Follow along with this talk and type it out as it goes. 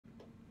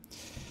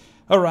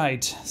All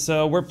right,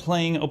 so we're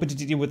playing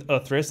OpenTTD with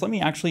Uthris. Let me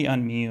actually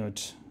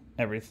unmute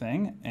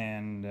everything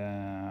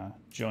and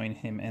join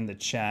him in the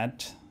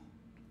chat.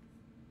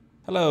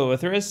 Hello,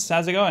 Uthris.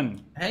 How's it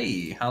going?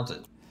 Hey, how's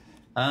it?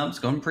 It's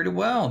going pretty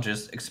well.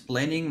 Just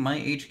explaining my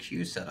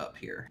HQ setup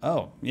here.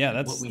 Oh, yeah,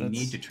 And what we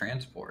need to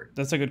transport.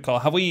 that's a good call.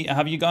 Have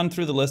you gone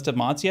through the list of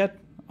mods yet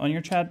on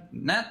your chat?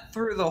 Not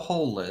through the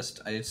whole list.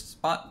 I just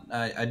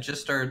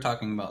started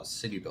talking about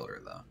City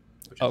Builder though,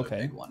 which is a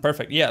big one.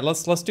 Perfect. Yeah,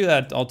 let's do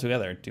that all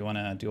together. Do you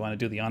wanna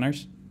do the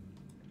honors?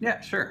 Yeah,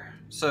 sure.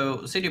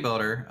 So City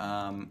Builder,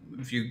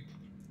 if you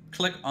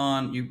click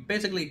on, you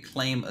basically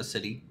claim a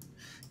city,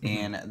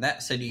 and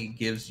that city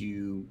gives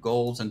you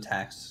goals and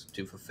tasks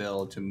to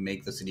fulfill to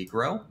make the city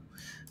grow.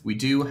 We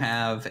do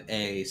have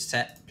a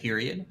set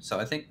period. So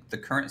I think the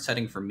current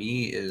setting for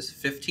me is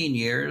 15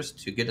 years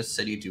to get a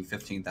city to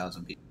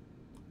 15,000 people.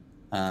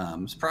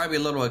 It's probably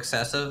a little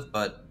excessive,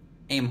 but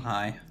aim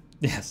high.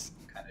 Yes.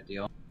 Kind of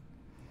deal.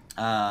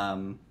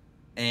 And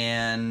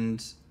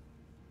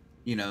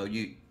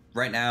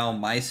right now,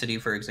 my city,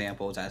 for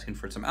example, is asking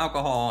for some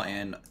alcohol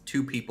and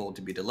 2 people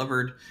to be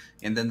delivered,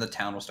 and then the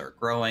town will start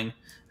growing.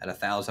 At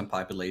 1,000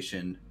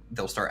 population,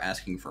 they'll start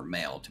asking for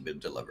mail to be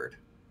delivered.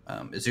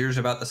 Is yours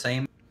about the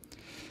same?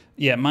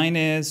 Yeah, mine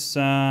is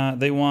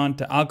they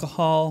want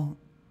alcohol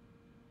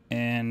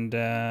and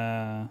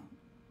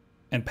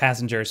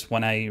passengers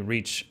when I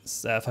reach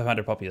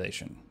 500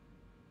 population.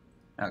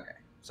 Okay,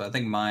 so I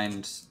think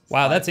mine's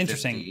wow, that's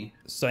interesting.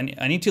 So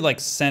I need to like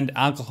send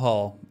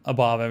alcohol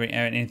above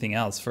anything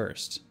else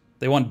first.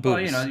 They want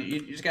booze. Well,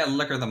 you just gotta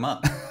liquor them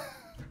up.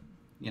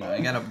 You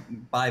gotta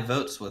buy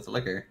votes with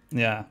liquor.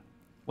 Yeah.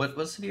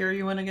 What city are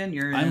you in again?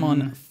 I'm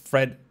on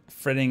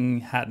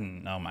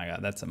Fredinghattan. Oh my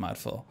god, that's a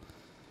mouthful.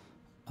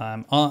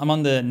 I'm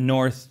on the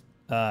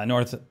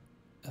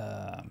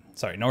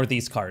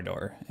northeast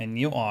corridor, and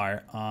you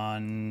are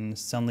on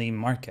Sunley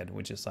Market,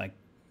 which is like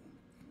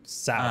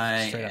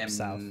south, straight up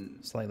south,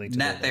 slightly to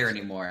not there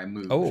anymore. I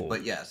moved,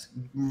 but yes,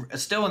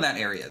 still in that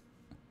area.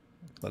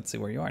 Let's see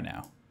where you are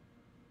now.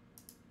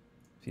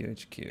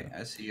 VHQ. Okay,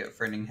 I see you at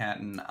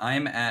Fredinghattan.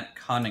 I'm at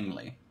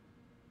Conningley.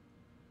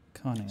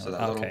 So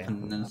that little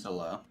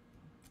peninsula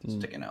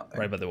sticking out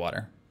there, right by the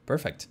water.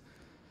 Perfect.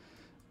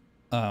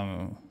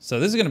 So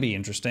this is going to be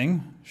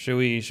interesting. Should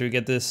we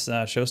get this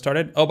show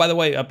started? Oh, by the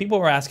way, people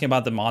were asking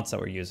about the mods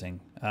that we're using.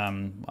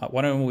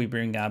 Why don't we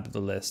bring up the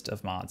list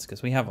of mods,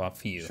 because we have a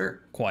few.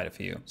 Sure. Quite a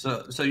few.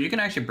 So you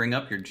can actually bring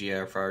up your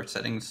GFR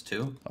settings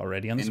too.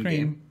 Already on the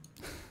screen.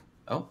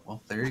 Oh,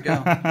 well, there you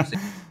go.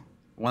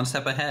 One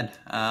step ahead.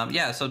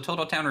 Yeah, so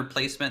total town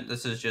replacement.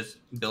 This is just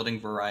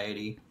building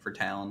variety for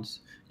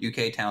towns.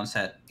 UK town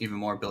set, even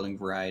more building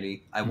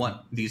variety. I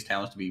want these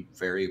towns to be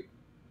very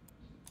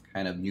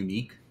kind of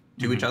unique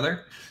to each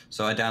other.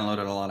 So I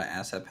downloaded a lot of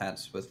asset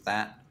packs with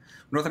that.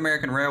 North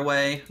American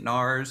Railway,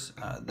 NARS.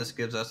 This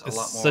gives us a lot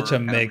more such a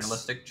mix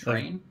realistic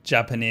terrain.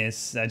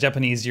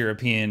 Japanese,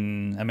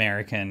 European,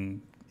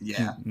 American.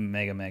 Yeah.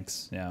 Mega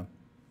mix. Yeah.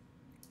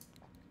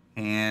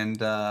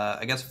 And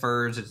I guess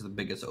FERS is the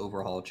biggest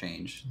overhaul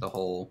change. The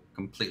whole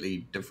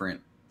completely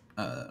different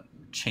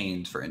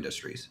chains for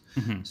industries.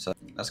 So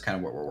that's kind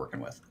of what we're working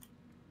with.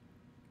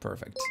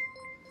 Perfect.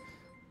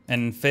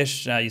 And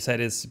fish, you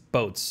said, is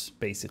boats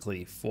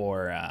basically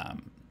for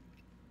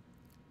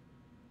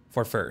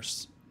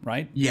FERS,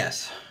 right?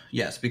 Yes,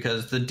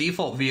 because the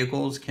default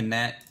vehicles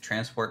cannot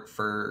transport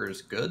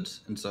FERS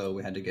goods, and so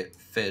we had to get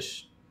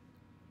fish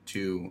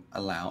to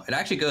allow. It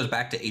actually goes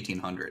back to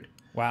 1800.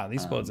 Wow,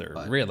 these boats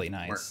are really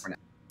nice.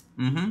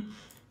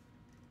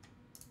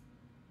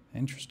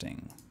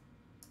 Interesting.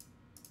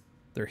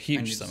 They're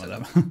huge, some of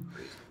them.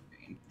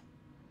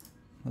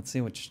 Let's see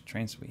which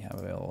trains we have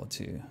available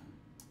too.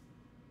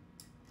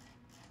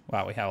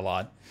 Wow, we have a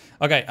lot.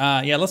 Okay,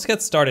 yeah, let's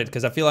get started,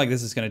 because I feel like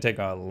this is going to take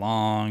a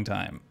long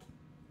time.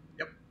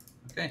 Yep.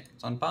 Okay,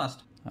 it's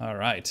unpaused. All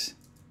right.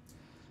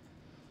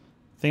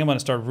 I think I'm going to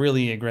start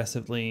really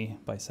aggressively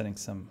by setting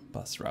some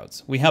bus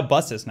routes. We have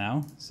buses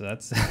now, so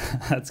that's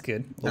that's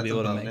good. We'll be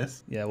able to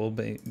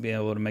be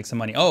able to make some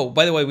money. Oh,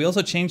 by the way, we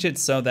also changed it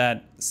so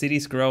that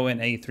cities grow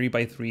in a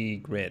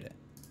 3x3 grid.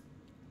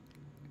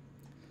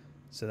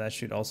 So that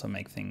should also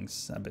make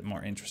things a bit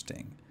more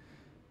interesting.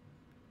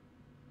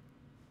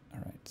 All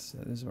right, so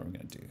this is what we're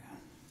going to do.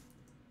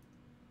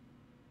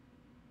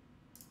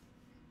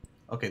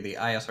 Okay, the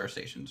ISR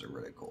stations are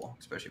really cool,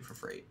 especially for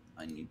freight.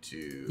 I need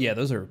to... Yeah,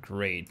 those are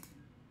great.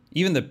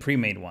 Even the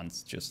pre-made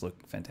ones just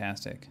look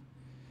fantastic.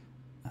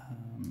 I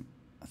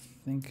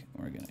think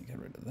we're going to get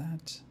rid of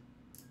that.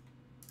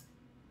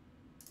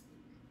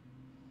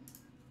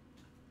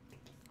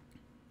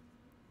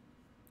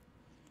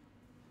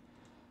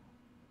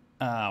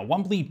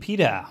 Wombly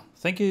Pita,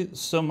 thank you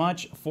so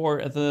much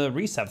for the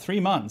resub. 3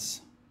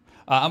 months.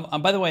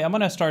 By the way, I'm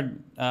gonna start.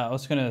 I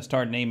was gonna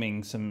start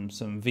naming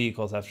some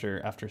vehicles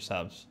after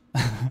subs,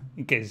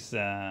 in case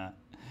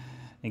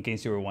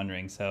you were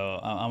wondering. So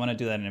I'm gonna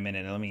do that in a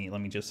minute.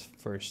 Let me just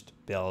first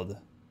build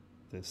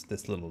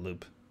this little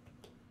loop.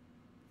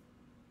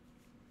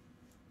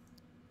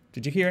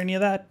 Did you hear any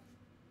of that?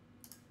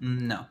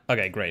 No.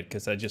 Okay, great,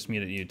 because I just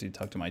muted you to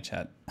talk to my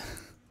chat.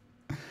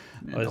 You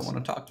don't want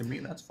to talk to me,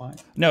 that's fine.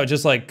 No,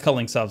 just like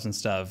culling subs and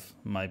stuff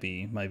might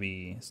be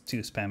too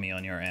spammy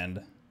on your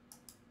end.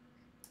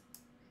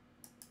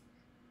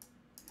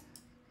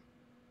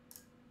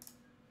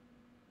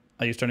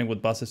 Are you starting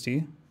with buses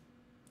too?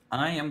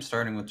 I am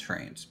starting with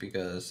trains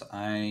because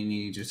I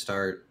need to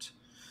start.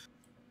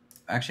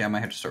 Actually, I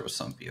might have to start with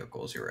some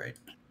vehicles. You're right.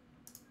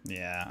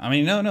 Yeah, I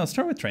mean, no,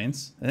 start with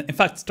trains. In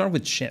fact, start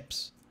with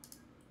ships.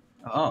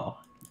 Oh,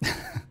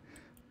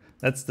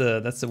 That's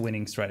the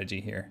winning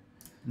strategy here.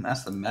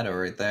 that's the meta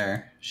right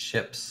there.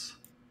 Ships.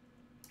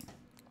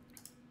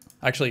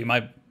 Actually, you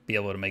might be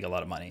able to make a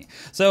lot of money.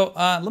 So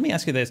let me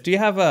ask you this: do you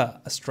have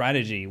a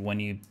strategy when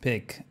you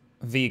pick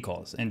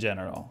vehicles in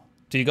general?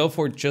 Do you go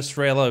for just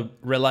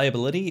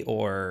reliability,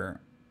 or?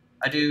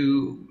 I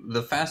do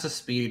the fastest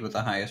speed with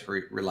the highest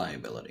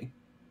reliability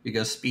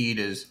because speed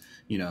is,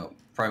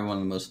 probably one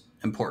of the most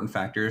important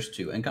factors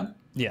to income.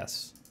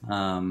 Yes.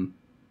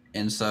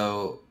 And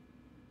so,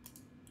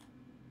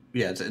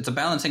 yeah, it's a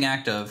balancing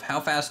act of how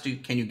fast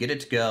can you get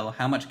it to go,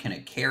 how much can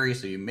it carry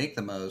so you make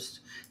the most,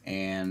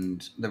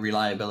 and the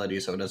reliability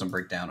so it doesn't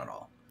break down at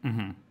all.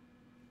 Mm-hmm.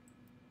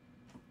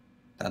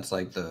 That's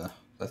like the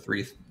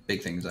three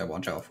big things I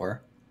watch out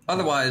for.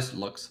 Otherwise,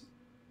 looks.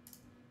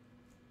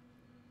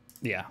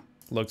 Yeah,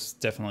 looks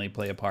definitely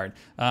play a part.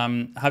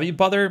 Have you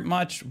bothered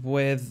much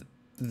with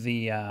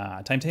the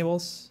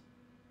timetables?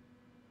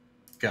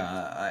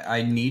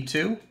 I need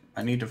to.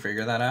 I need to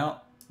figure that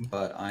out,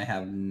 but I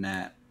have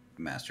not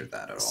mastered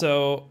that at all.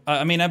 So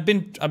I mean, I've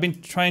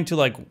been trying to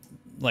like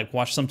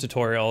watch some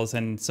tutorials,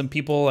 and some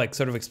people like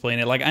sort of explain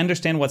it. Like, I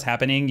understand what's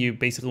happening. You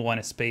basically want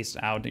to space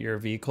out your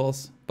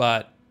vehicles,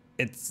 but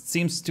it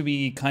seems to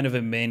be kind of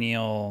a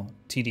manual,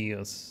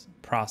 tedious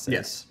process.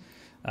 Yes.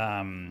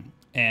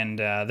 And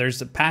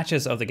there's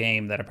patches of the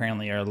game that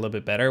apparently are a little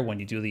bit better when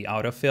you do the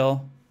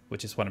autofill,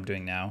 which is what I'm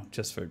doing now,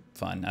 just for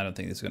fun. I don't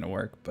think it's going to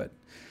work, but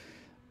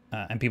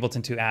and people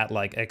tend to add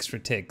like extra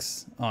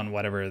ticks on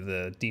whatever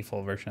the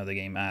default version of the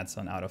game adds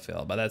on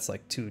autofill, but that's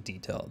like too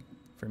detailed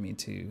for me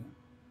to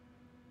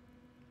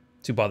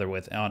bother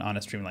with on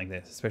a stream like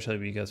this, especially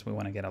because we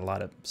want to get a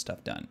lot of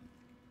stuff done.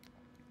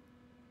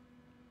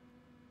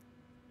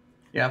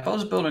 Yeah, if I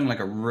was building like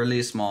a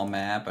really small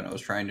map and I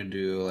was trying to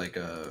do like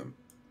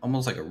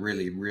almost like a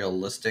really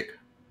realistic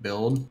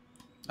build,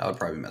 I would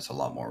probably mess a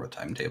lot more with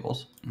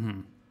timetables.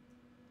 Mm-hmm.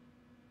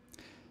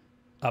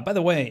 By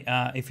the way,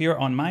 if you're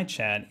on my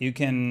chat, you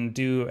can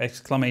do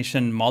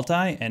exclamation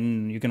multi,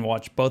 and you can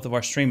watch both of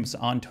our streams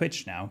on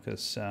Twitch now,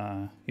 because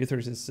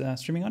Uthris is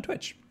streaming on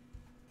Twitch.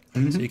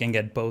 Mm-hmm. So you can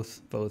get both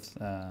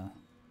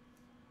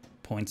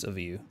points of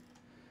view.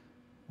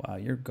 Wow,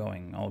 you're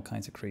going all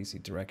kinds of crazy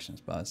directions,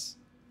 Buzz.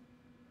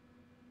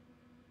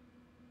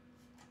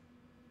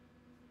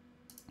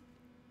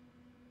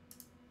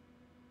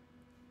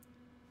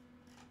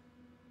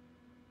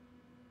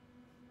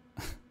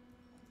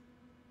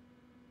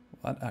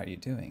 What are you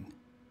doing?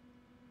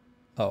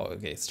 Oh,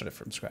 okay, it started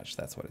from scratch.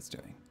 That's what it's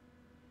doing.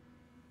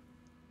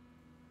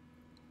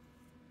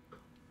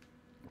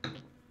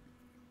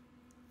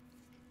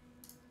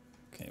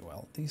 Okay,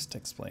 well, these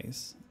text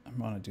plays. I'm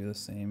gonna do the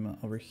same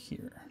over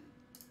here.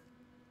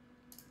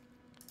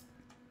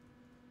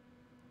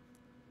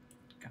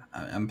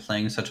 I'm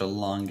playing such a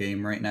long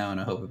game right now,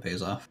 and I hope it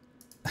pays off.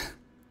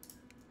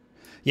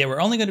 Yeah,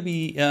 we're only going to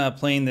be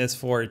playing this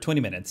for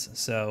 20 minutes,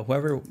 so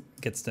whoever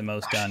gets the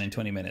most done in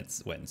 20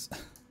 minutes wins.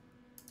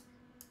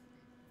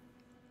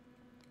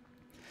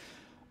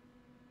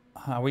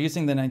 We're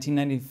using the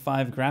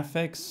 1995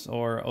 graphics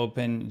or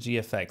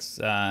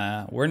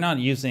OpenGFX. We're not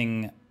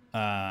using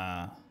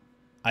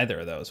either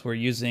of those. We're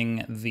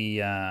using the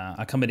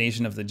a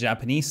combination of the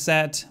Japanese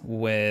set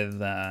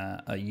with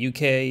a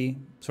UK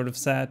sort of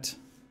set.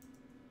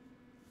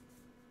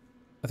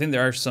 I think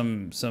there are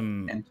some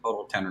and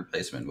total town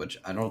replacement, which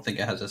I don't think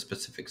it has a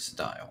specific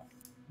style.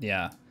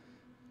 Yeah,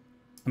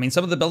 I mean,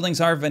 some of the buildings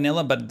are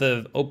vanilla, but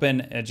the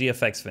Open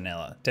GFX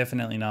vanilla,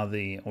 definitely not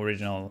the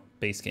original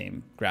base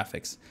game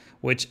graphics,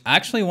 which I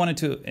actually wanted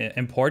to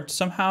import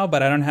somehow,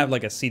 but I don't have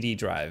like a CD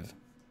drive.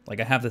 Like,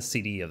 I have the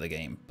CD of the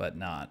game, but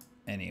not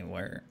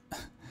anywhere.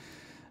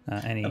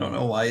 I don't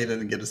know why you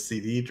didn't get a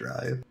CD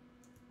drive.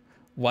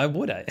 Why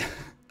would I?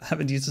 I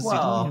haven't used a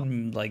CD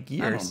in like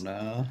years. I don't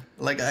know.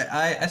 Like,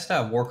 I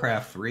still have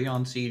Warcraft 3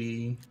 on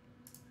CD.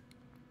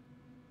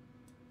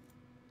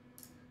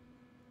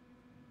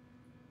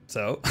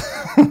 So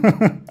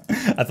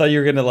I thought you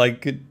were gonna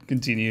like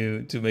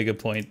continue to make a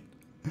point.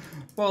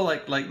 Well,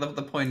 like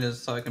the point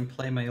is so I can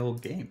play my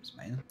old games,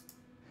 man.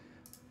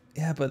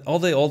 Yeah, but all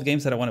the old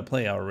games that I want to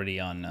play are already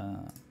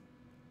on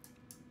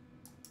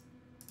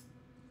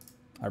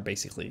are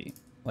basically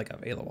like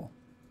available.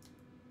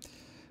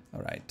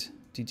 All right.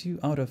 Did you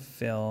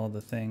autofill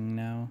the thing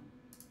now?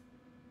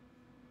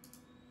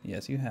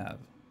 Yes, you have.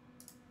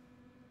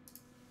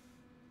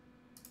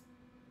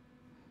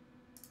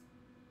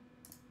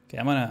 Okay,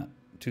 I'm gonna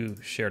do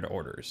shared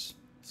orders.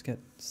 Let's get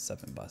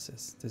 7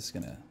 buses. This is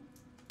gonna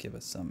give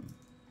us some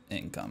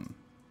income.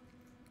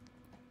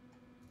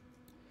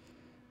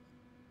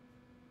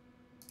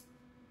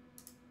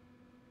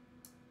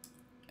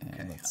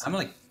 I'm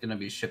like gonna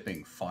be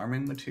shipping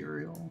farming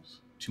materials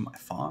to my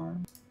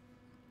farm.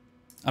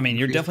 I mean,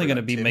 you're Increase definitely going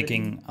to be productivity.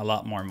 making a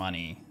lot more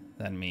money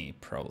than me,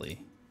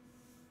 probably,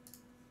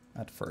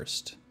 at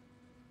first.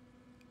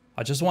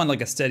 I just want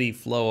like a steady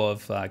flow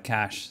of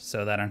cash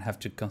so that I don't have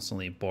to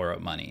constantly borrow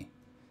money.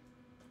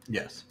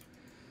 Yes.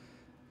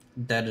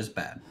 That is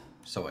bad,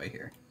 so I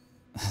hear.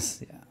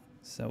 Yeah.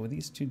 So with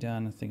these two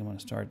done, I think I'm going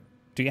to start.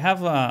 Do you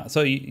have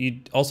so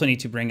you also need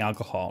to bring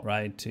alcohol,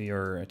 right, to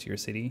your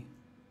city?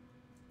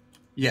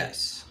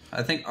 Yes.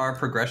 I think our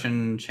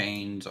progression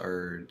chains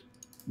are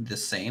the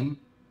same,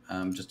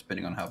 just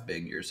depending on how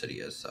big your city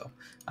is. So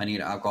I need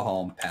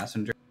alcohol and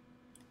passenger.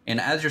 And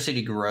as your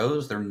city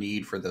grows, their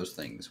need for those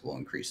things will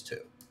increase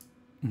too.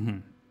 Mm-hmm.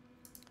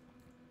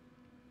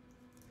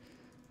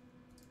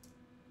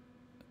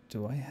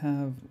 Do I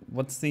have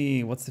what's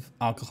the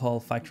alcohol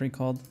factory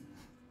called?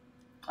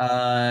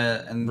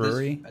 And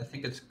Brewery? I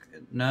think it's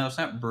no, it's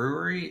not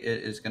brewery.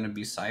 It is going to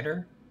be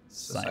cider.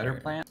 It's a cider Cider.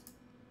 plant.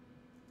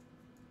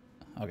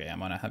 Okay, I'm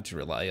gonna have to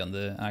rely on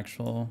the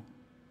actual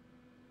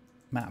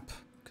map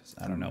because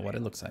I don't know what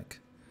it looks like.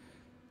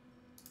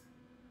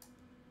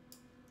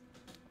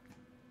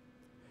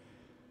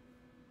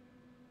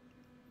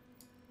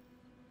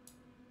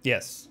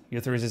 Yes,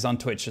 Uthris is on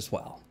Twitch as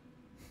well.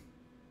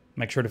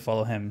 Make sure to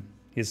follow him.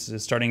 He's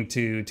starting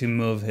to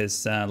move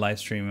his live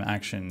stream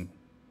action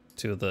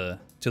to the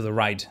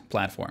right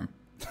platform.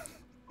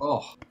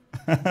 Oh,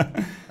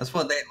 that's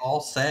what they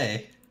all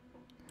say,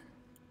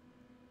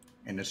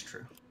 and it's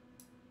true.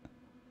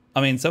 I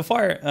mean, so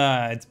far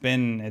it's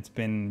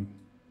been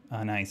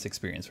a nice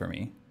experience for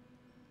me.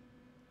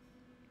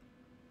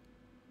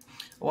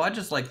 Well, I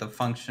just like the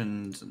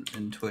functions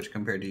in Twitch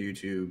compared to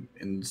YouTube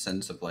in the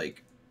sense of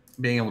like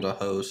being able to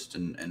host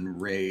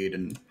and raid,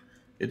 and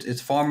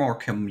it's far more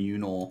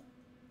communal.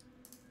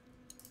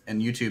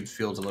 And YouTube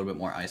feels a little bit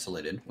more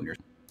isolated when you're.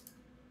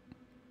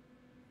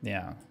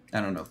 Yeah.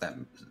 I don't know if that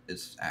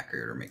is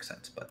accurate or makes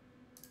sense, but.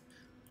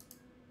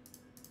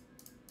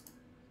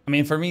 I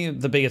mean, for me,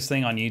 the biggest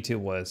thing on YouTube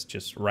was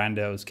just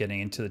randos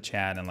getting into the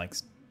chat and like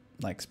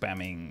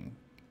spamming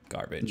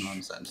garbage.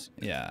 Nonsense.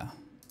 Yeah.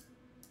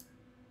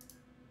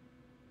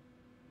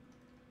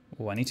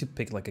 Oh, I need to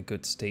pick like a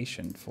good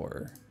station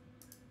for.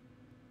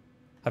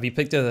 Have you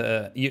picked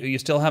a? You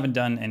still haven't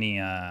done any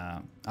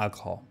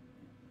alcohol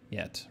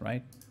yet,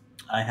 right?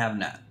 I have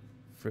not.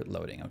 Fruit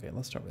loading. Okay,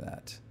 let's start with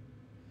that.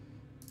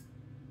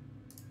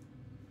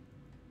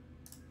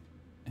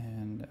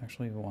 And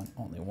actually, we want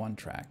only one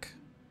track.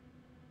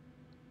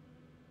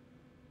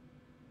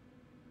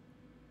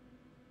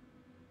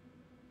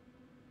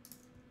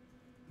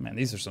 Man,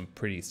 these are some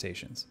pretty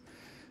stations.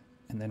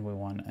 And then we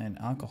want an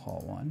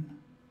alcohol one,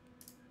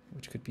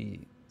 which could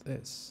be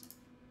this.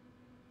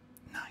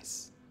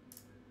 Nice.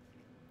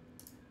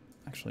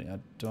 Actually, I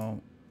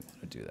don't want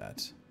to do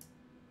that.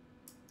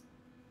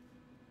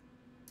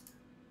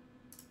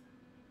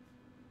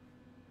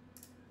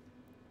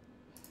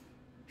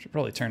 Should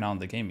probably turn on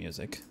the game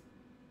music.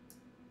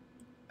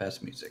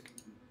 Best music.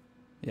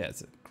 Yeah,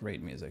 it's a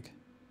great music.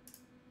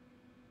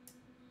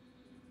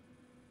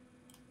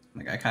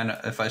 Like I kind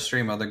of, if I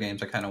stream other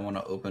games, I kind of want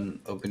to open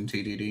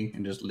OpenTTD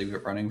and just leave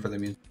it running for the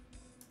music.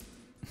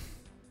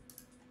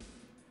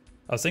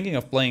 I was thinking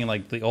of playing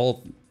like the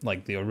old,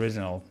 like the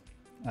original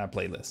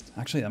playlist.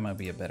 Actually, that might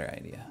be a better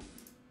idea.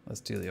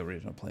 Let's do the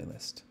original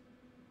playlist.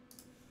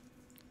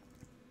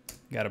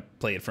 Gotta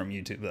play it from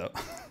YouTube though.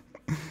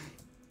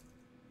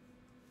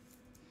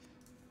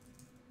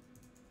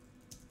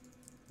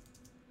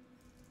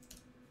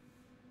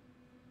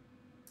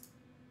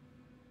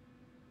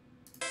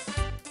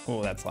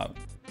 Oh, that's loud.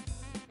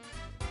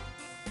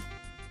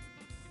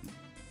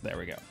 There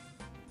we go.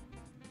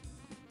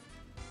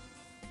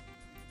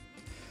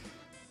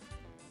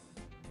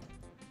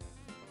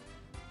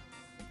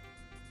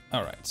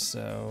 All right,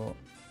 so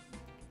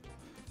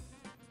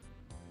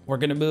we're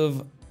gonna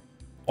move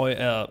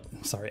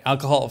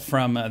alcohol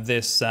from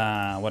this,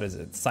 what is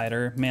it,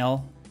 cider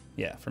mill?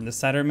 Yeah, from the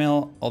cider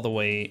mill all the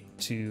way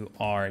to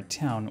our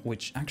town,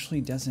 which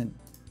actually doesn't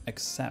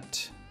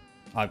accept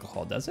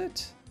alcohol, does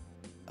it?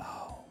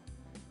 Oh,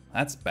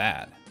 that's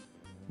bad.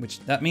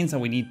 That means that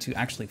we need to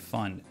actually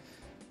fund.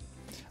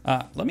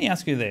 Let me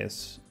ask you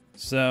this.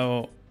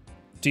 So,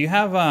 do you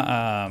have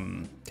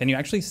can you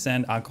actually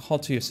send alcohol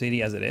to your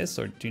city as it is,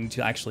 or do you need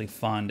to actually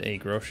fund a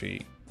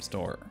grocery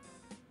store?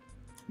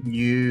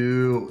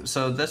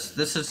 So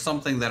this is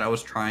something that I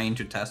was trying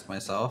to test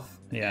myself.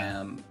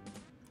 Yeah.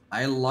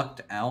 I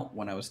lucked out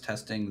when I was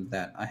testing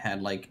that I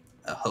had like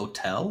a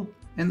hotel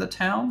in the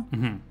town.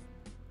 Mm-hmm.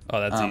 Oh,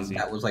 that's easy.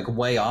 That was like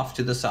way off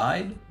to the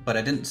side, but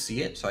I didn't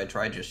see it, so I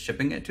tried just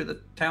shipping it to the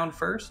town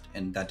first,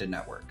 and that did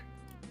not work.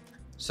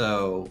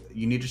 So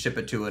you need to ship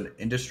it to an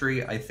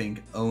industry, I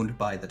think, owned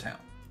by the town.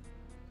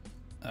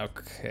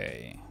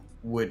 Okay.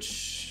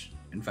 Which,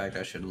 in fact,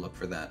 I should look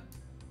for that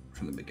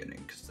from the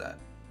beginning, because that...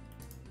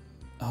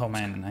 Oh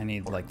man, I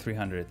need like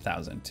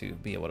 300,000 to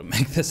be able to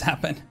make this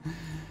happen.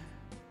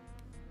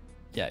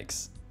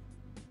 Yikes.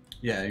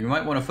 Yeah, you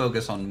might want to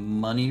focus on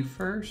money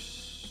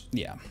first.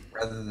 Yeah.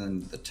 rather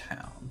than the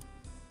town.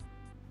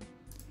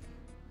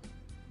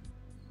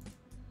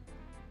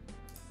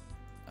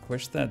 I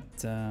wish that,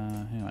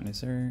 hang on,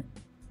 is there,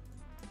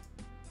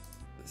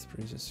 this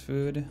produces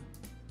food.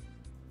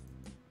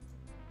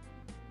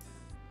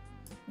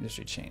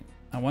 Industry chain.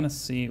 I want to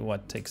see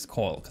what takes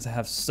coal, because I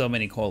have so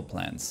many coal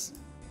plants.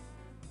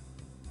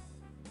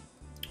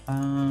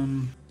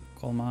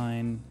 Coal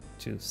mine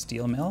to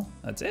steel mill,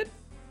 that's it?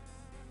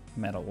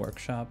 Metal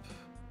workshop.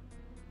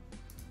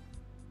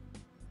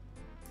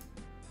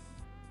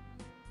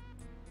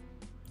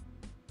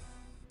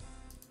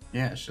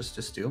 Yeah, it's just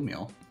a steel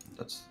mill.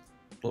 That's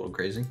a little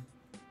crazy.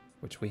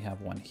 Which we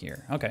have one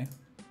here. Okay,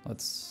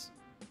 let's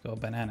go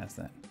bananas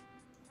then.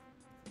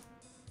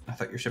 I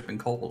thought you're shipping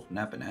coal,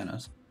 not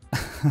bananas.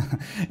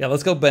 Yeah,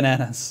 let's go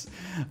bananas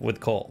with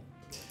coal.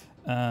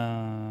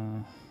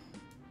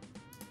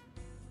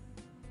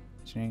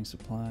 Engineering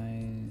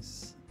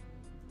supplies.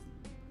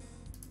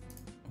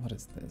 What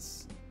is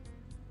this?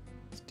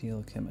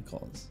 Steel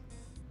chemicals.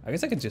 I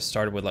guess I could just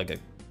start with like a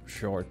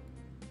short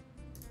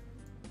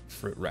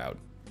fruit route,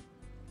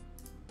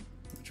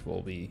 which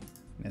will be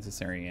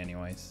necessary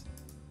anyways.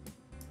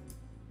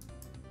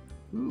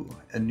 Ooh,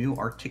 a new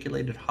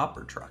articulated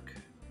hopper truck.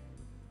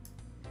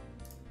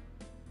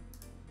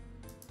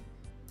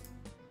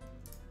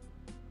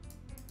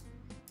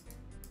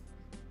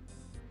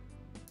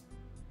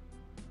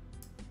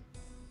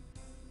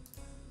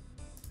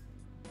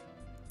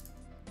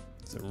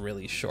 It's a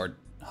really short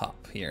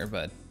hop here,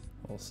 but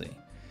we'll see.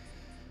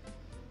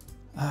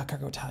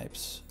 Cargo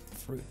types,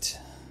 fruit.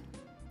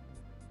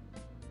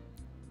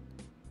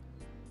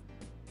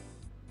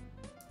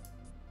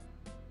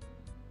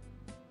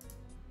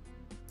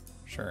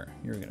 Sure,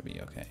 you're gonna be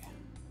okay.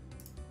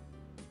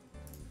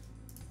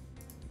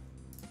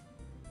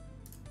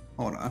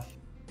 Hold on. I'm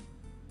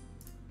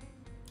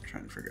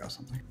trying to figure out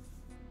something.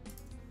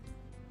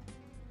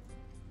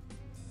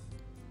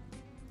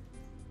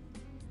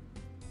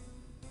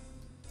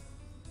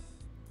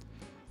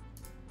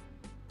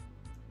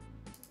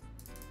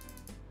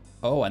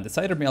 Oh, and the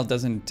cider mill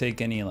doesn't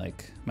take any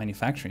like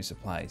manufacturing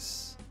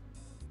supplies.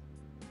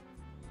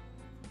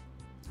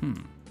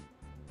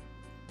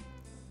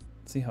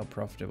 See how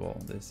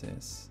profitable this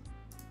is.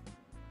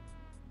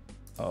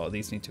 Oh,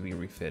 these need to be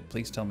refit.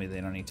 Please tell me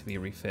they don't need to be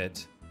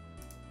refit.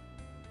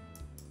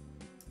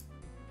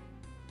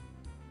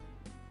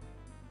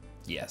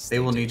 Yes, they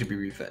will need to be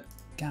refit.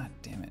 God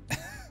damn it.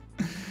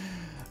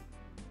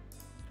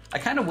 I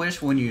kind of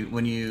wish when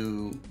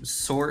you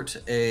sort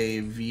a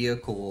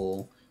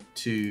vehicle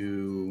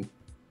to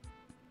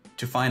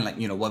find, like,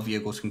 you know, what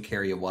vehicles can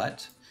carry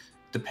what,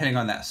 depending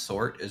on that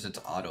sort, is its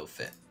auto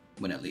fit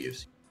when it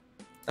leaves.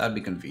 That'd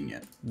be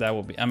convenient. That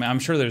will be. I mean, I'm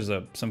sure there's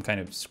some kind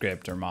of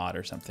script or mod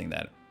or something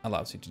that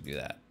allows you to do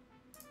that.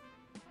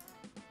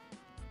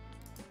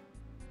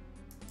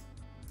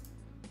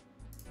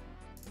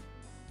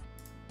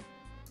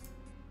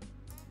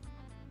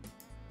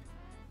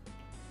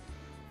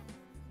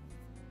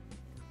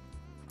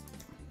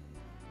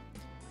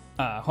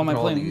 How am I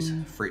playing? These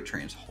freight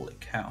trains, holy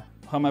cow!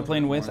 How am I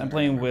playing with? I'm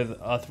playing with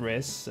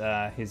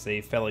Uthris. He's a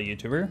fellow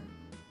YouTuber,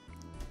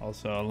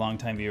 also a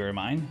longtime viewer of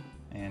mine.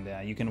 And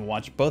you can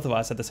watch both of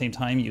us at the same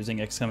time using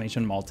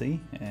 !multi,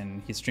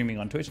 and he's streaming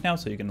on Twitch now,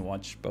 so you can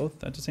watch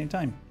both at the same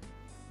time.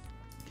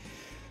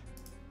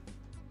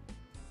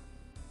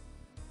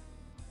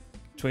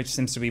 Twitch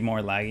seems to be more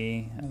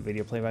laggy,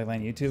 video playback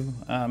than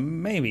YouTube.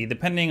 Maybe,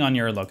 depending on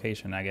your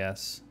location, I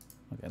guess.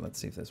 Okay, let's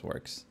see if this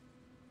works.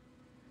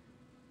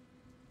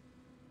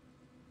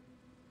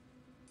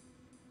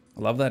 I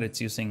love that it's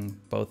using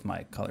both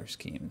my color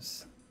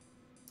schemes.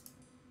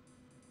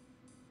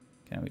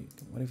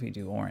 What if we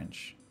do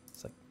orange?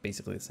 It's like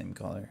basically the same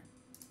color.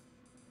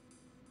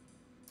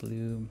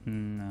 Blue,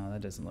 no,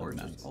 that doesn't look Or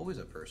nice. there's always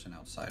a person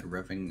outside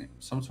revving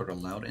some sort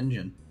of loud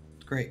engine.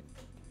 It's great.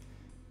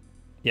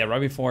 Yeah,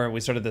 right before we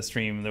started the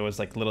stream, there was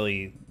like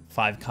literally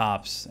 5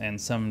 cops and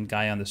some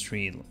guy on the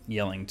street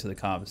yelling to the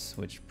cops,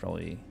 which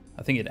probably,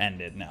 I think it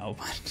ended now,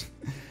 but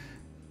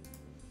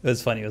it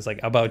was funny. It was like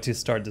about to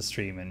start the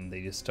stream and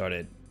they just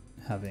started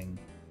having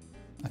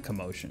a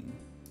commotion.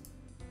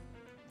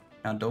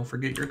 Now don't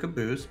forget your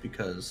caboose,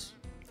 because...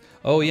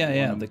 Oh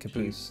yeah, the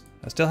caboose.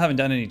 I still haven't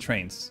done any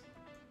trains.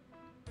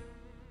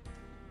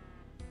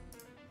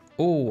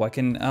 Oh, I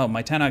can, oh,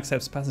 my town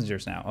accepts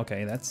passengers now.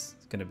 Okay, that's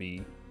gonna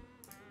be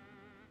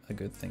a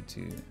good thing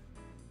to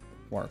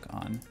work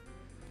on.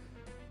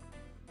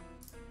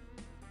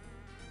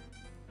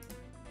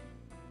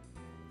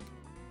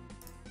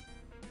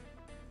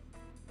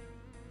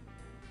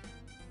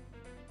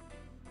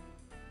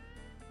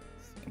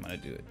 I'm gonna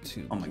do it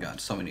too. Oh my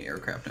god, so many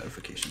aircraft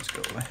notifications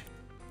go away.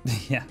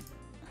 Yeah.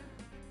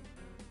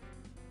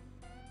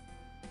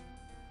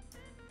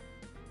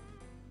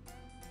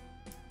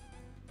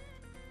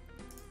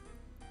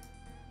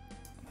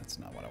 That's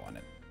not what I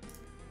wanted.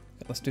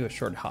 Okay, let's do a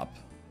short hop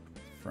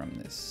from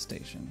this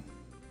station.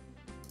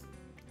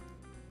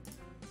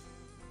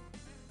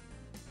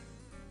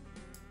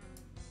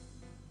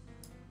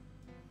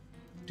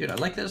 Dude, I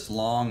like this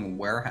long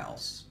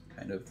warehouse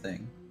kind of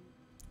thing.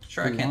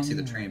 Sure, I can't see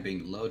the train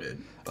being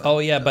loaded. But, oh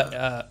yeah,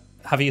 but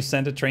have you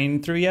sent a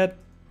train through yet?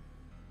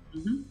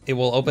 Mm-hmm. It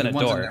will open a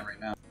door. Right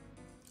now.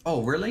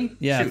 Oh, really?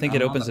 Yeah, Shoot, I think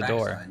I'm it on opens the a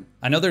door. backside.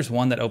 I know there's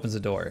one that opens a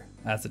door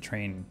as the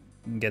train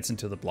gets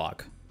into the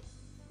block.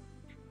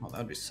 Oh,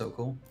 that'd be so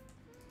cool.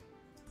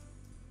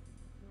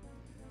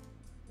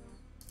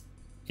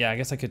 Yeah, I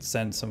guess I could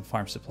send some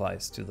farm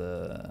supplies to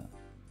the...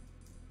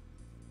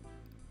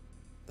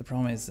 The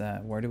problem is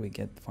that where do we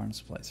get farm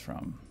supplies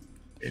from?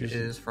 It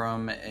is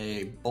from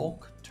a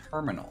bulk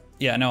terminal.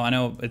 Yeah, no, I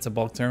know it's a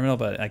bulk terminal,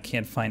 but I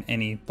can't find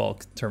any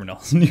bulk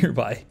terminals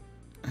nearby.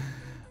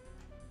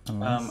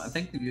 I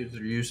think there's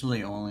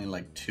usually only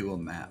like 2 a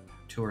map,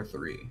 2 or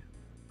 3.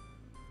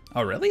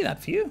 Oh, really?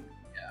 That few?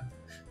 Yeah,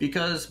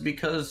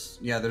 because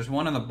yeah, there's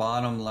one in the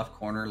bottom left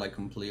corner, like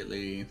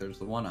completely. There's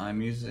the one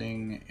I'm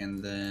using,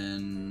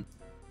 and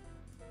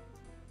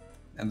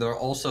they're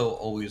also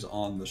always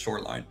on the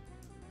shoreline.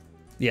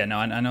 Yeah, no,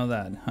 I know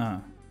that, huh?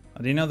 I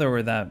didn't know there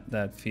were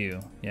that few.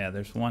 Yeah,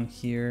 there's one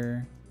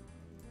here.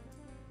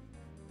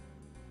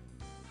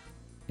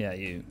 Yeah,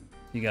 you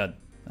got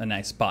a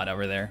nice spot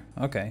over there.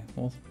 Okay,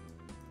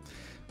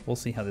 we'll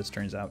see how this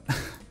turns out.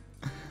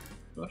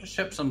 We'll just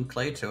ship some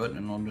clay to it,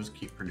 and we'll just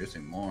keep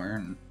producing more.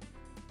 And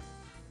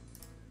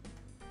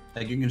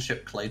like you can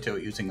ship clay to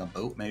it using a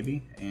boat,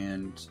 maybe,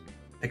 and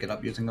pick it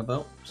up using a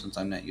boat. Since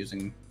I'm not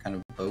using kind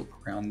of a boat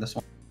around this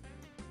one.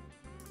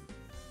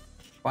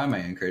 Why am I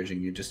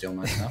encouraging you to steal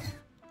my stuff?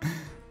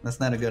 That's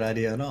not a good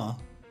idea at all.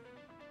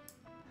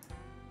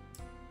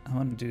 I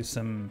want to do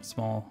some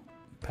small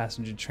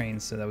passenger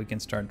trains so that we can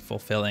start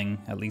fulfilling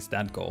at least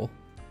that goal.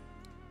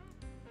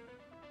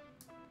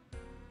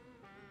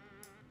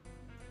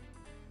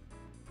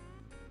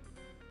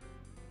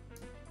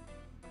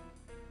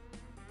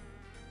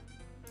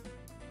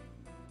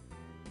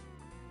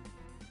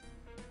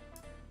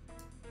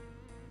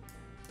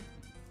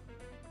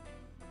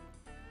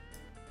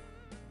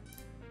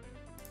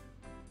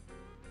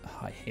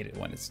 Oh, I hate it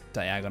when it's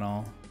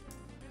diagonal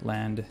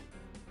land.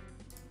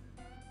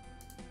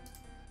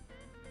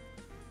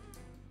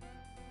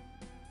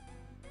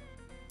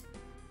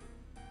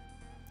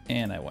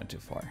 And I went too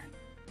far,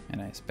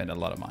 and I spent a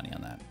lot of money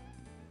on that.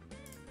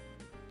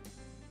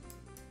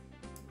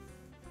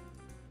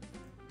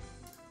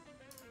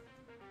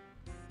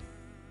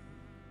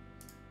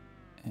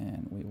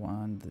 And we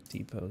want the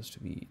depots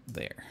to be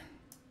there.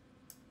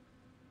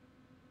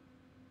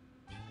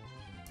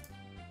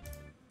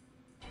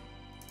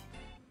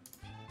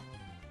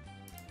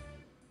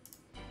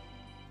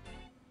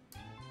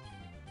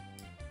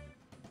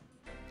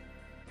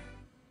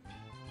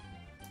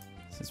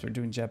 Since we're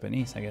doing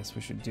Japanese, I guess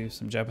we should do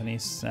some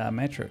Japanese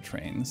metro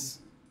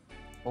trains.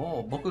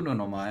 Oh, boku no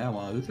namae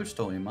wa Uthris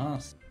to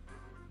imasu.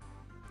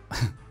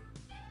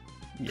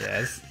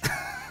 Yes.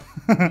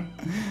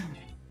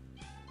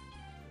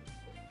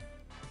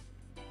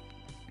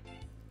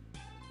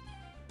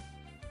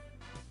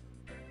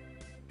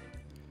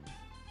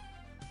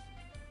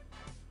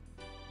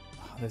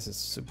 this is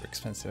super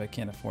expensive. I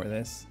can't afford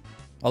this.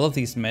 All of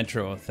these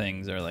metro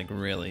things are like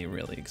really,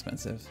 really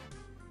expensive.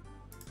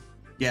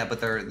 Yeah,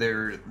 but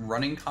their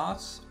running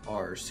costs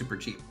are super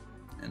cheap,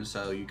 and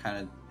so you kind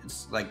of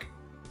it's like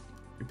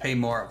you pay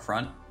more up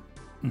front.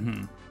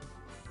 Mm-hmm.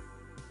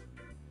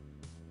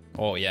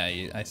 Oh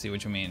yeah, I see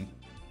what you mean.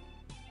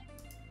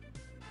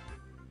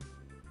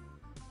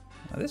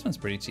 Oh, this one's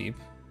pretty cheap.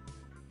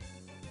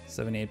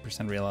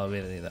 78%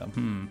 reliability though.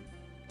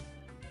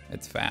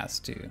 It's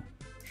fast too.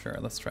 Sure,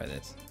 let's try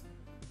this.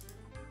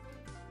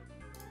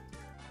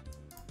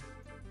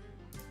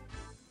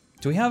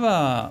 Do we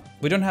have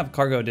we don't have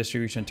cargo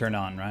distribution turned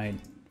on, right?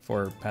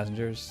 For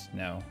passengers?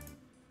 No.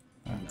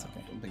 Oh, No, okay.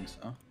 I don't think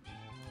so.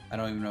 I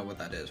don't even know what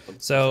that is.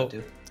 What So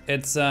does that do?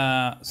 it's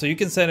so you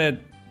can set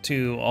it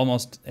to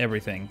almost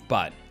everything,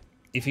 but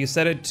if you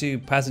set it to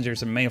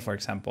passengers and mail, for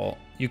example,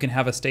 you can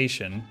have a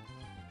station,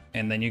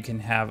 and then you can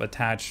have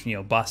attached,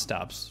 bus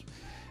stops,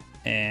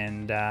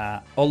 and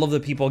all of the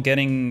people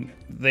getting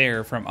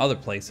there from other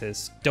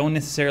places don't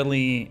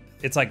necessarily.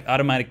 It's like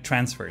automatic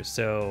transfers,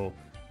 so.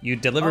 You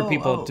deliver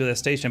people to the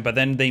station, but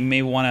then they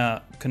may want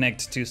to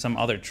connect to some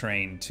other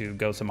train to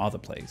go some other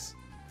place.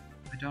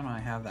 I don't know. I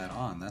have that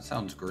on. That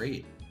sounds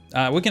great.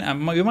 We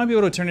might be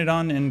able to turn it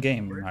on in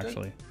game Very good.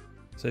 actually.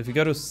 So if you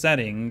go to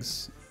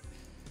settings,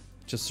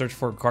 just search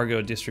for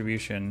cargo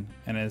distribution,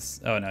 and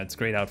it's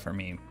grayed out for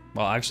me.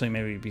 Well, actually,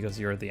 maybe because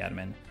you're the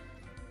admin.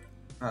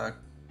 Let's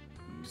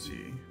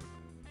see.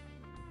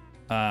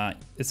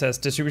 It says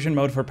distribution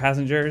mode for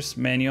passengers,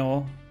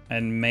 manual.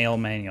 And mail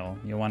manual.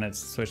 You want to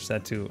switch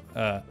that to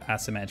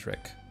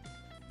asymmetric.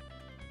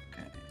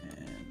 Okay,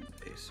 and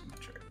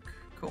asymmetric.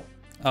 Cool.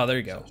 Oh, there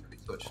you go.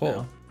 Cool.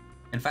 Now.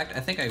 In fact, I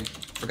think I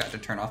forgot to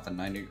turn off the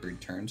 90-degree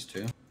turns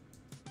too.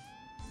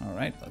 All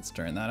right, let's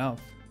turn that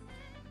off.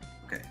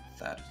 Okay,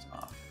 that is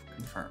off.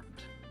 Confirmed.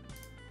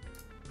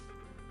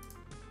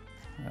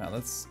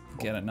 Let's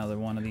get another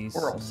one of these.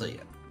 Or I'll see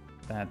it.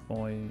 Bad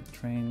boy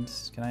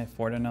trains. Can I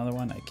afford another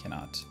one? I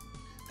cannot.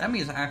 That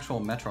means actual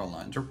metro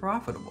lines are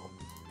profitable.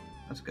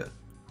 That's good.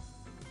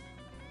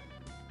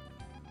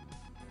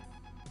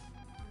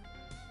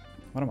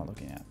 What am I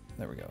looking at?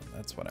 There we go.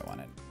 That's what I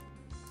wanted.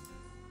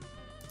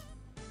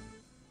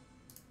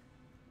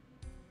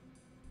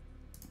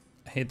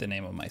 I hate the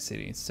name of my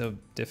city. It's so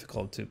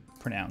difficult to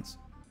pronounce.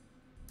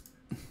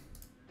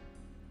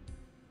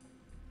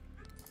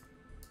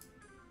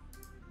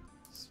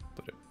 Let's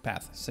put a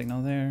path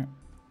signal there.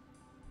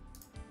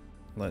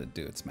 Let it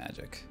do its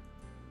magic.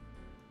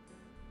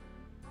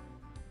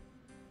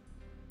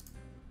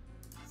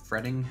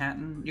 Fretting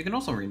Hatton? You can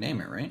also rename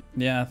it, right?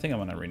 Yeah, I think I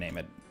want to rename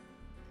it.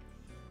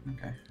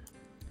 Okay.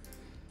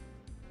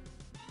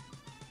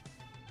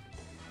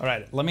 All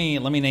right, let me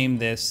name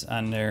this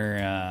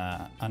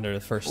under the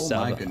first sub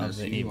my goodness,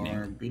 of the you evening.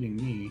 are beating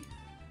me.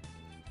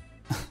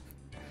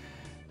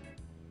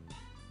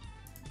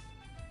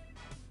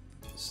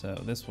 So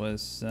this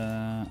was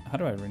how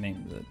do I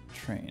rename the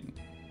train?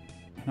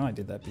 I know I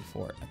did that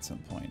before at some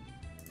point.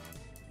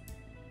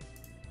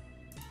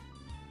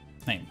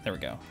 Name, there we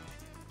go.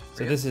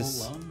 So this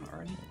is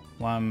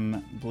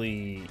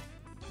Wambly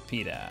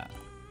Pita.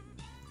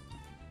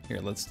 Here,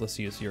 let's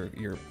use your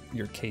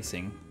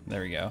casing.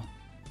 There we go.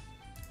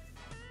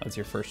 That's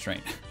your first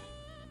train.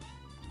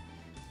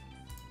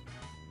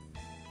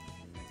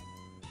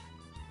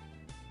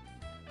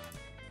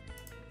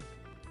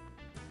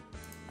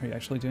 Are you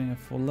actually doing a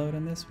full load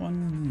on this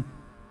one?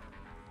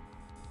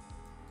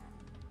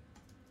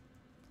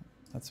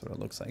 That's what it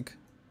looks like.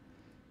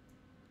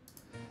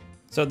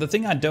 So the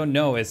thing I don't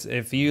know is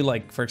if you,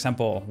 like, for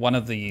example, one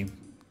of the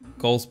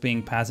goals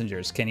being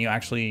passengers, can you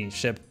actually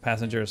ship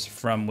passengers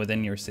from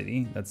within your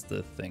city? That's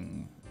the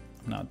thing.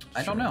 I'm not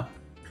I don't know.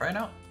 Try it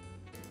out.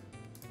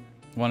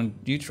 Why don't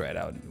you try it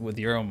out with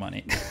your own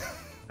money?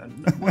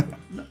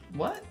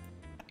 What?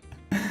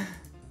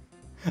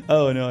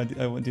 Oh, no, I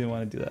didn't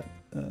want to do that.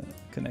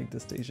 Connect the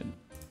station.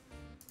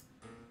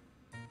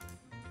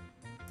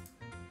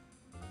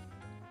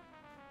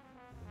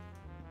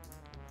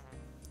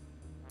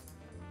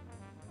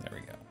 There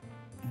we go.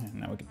 And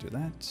now we can do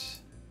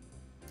that.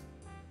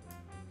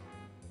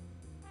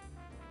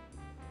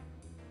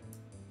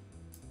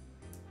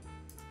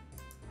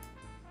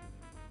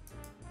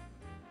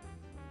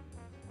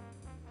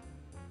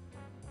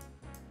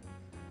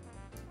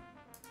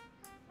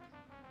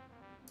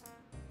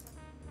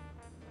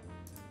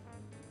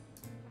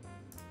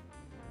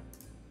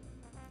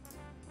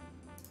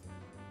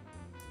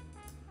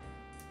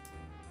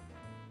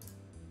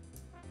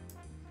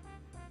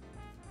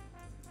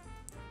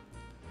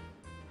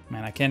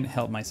 Man, I can't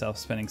help myself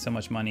spending so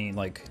much money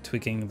like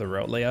tweaking the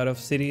road layout of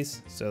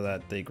cities so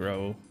that they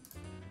grow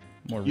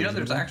more. You know,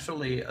 there's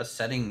actually a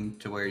setting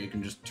to where you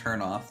can just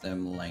turn off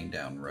them laying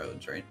down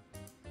roads, right?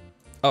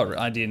 Oh,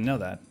 I didn't know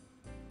that.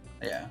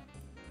 Yeah.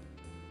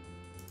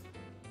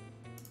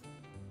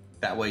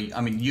 That way,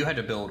 I mean, you had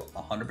to build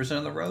 100%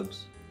 of the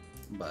roads,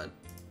 but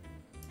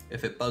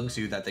if it bugs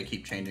you that they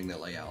keep changing the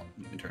layout,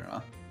 you can turn it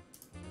off.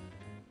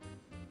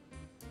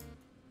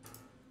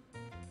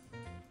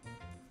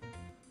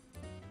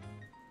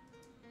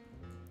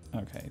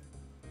 Okay.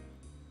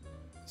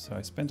 So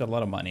I spent a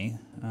lot of money.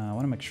 I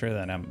want to make sure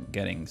that I'm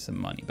getting some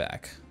money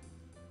back.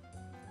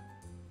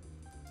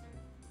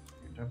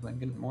 You're definitely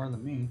getting more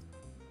than me.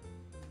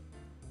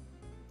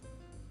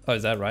 Oh,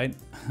 is that right?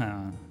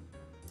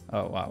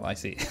 Oh, wow, I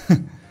see.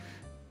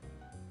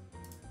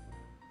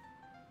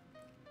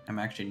 I'm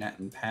actually net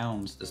in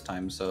pounds this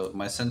time, so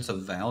my sense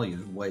of value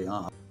is way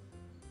off.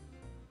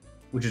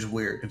 Which is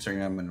weird,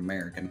 considering I'm an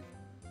American.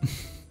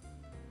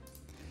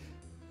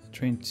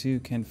 Train 2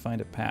 can find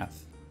a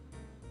path.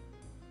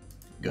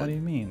 Good. What do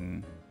you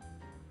mean?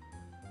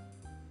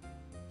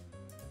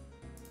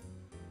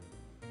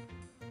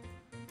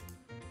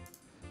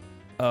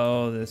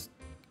 Oh, this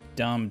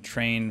dumb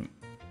train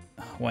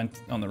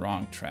went on the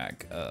wrong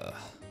track.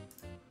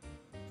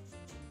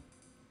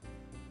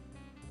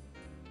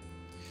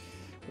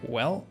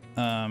 Well,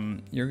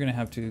 you're gonna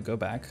have to go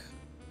back.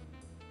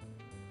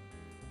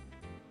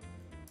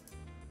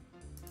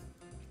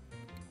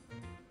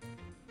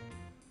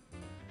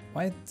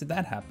 Why did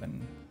that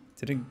happen?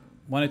 Did it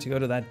want it to go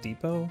to that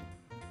depot?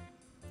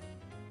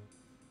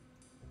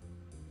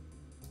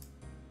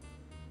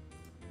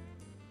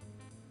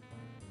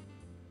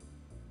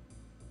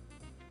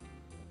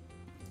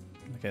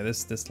 Okay,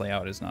 this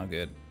layout is not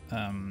good.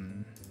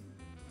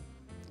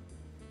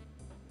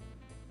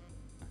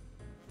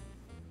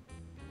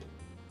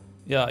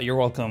 Yeah, you're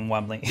welcome,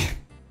 Wobbly.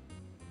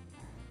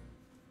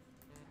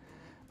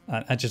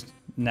 I just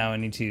now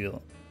need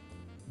to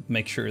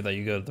make sure that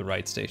you go to the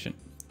right station.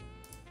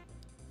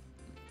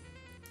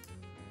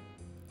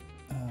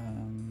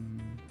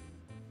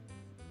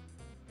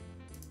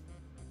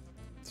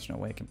 There's no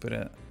way I can put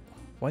it.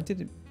 Why did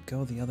it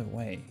go the other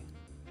way?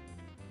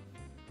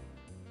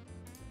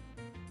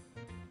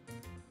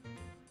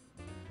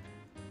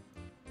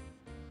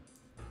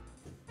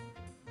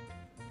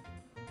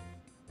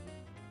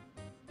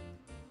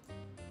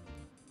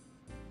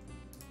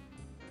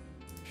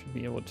 Should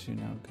be able to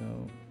now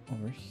go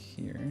over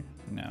here.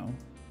 No.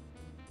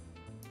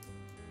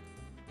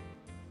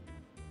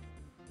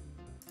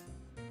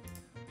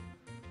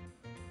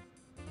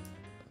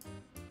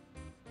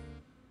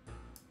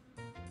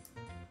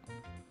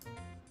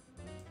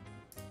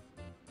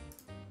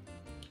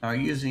 Are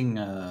you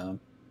using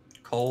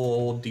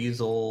coal,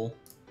 diesel?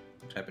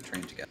 What type of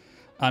train to get?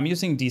 I'm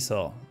using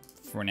diesel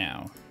for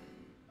now.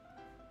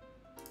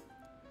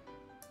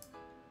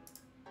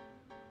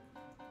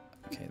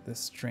 Okay,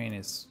 this train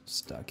is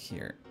stuck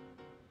here.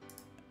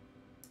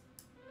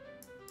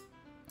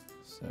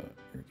 So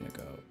you're gonna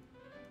go.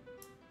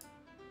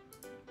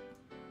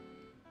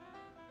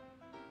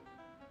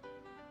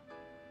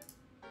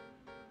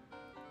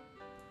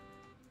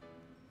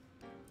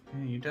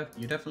 Yeah,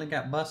 you definitely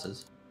got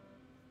buses.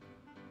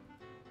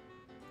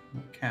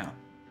 Cow.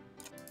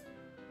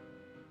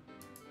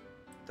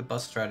 The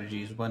bus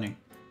strategy is winning.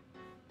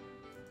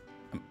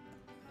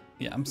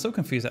 Yeah, I'm so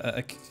confused.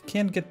 I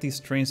can't get these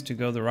trains to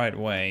go the right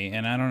way,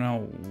 and I don't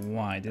know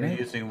why. Are you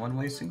using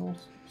one-way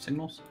signals?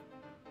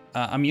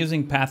 I'm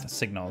using path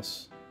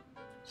signals.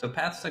 So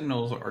path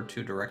signals are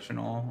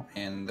two-directional,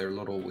 and they're a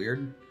little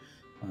weird.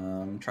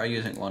 Try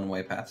using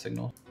one-way path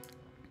signals.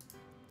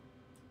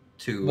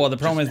 Well, the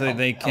problem is that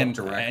they can.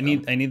 I them.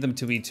 need them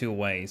to be two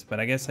ways,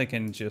 but I guess I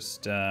can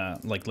just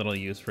like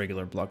literally use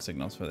regular block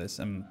signals for this.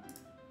 I'm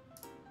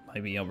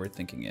maybe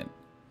overthinking it.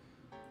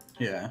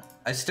 Yeah,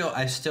 I still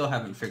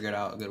haven't figured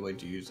out a good way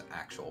to use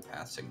actual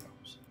path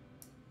signals.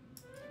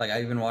 Like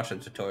I even watched a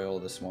tutorial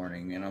this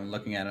morning, and I'm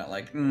looking at it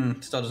like,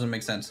 still doesn't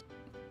make sense.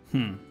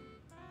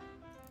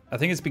 I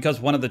think it's because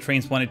one of the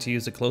trains wanted to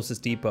use the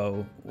closest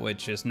depot,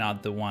 which is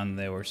not the one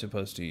they were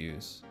supposed to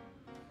use.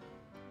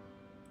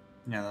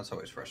 Yeah, that's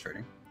always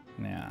frustrating.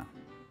 Yeah.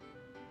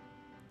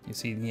 You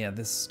see, yeah,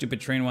 this stupid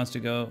train wants to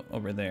go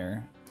over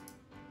there.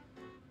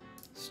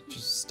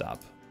 Just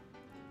stop.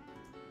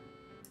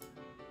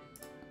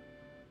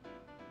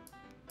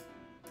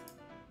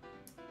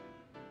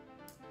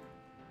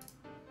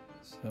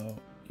 So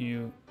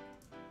you...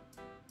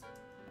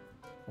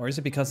 Or is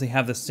it because they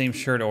have the same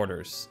shirt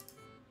orders?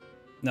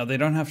 No, they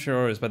don't have shirt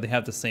orders, but they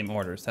have the same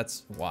orders.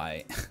 That's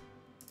why.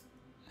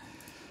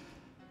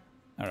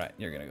 Alright,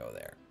 you're gonna go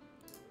there.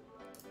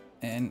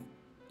 And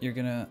you're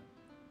gonna...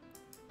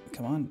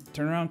 Come on,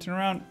 turn around, turn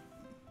around.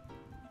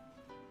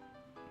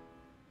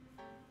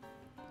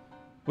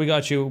 We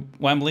got you,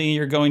 Wembley.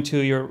 You're going to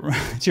your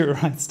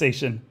right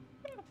station.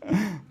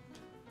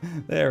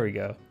 There we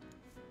go.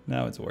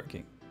 Now it's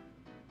working.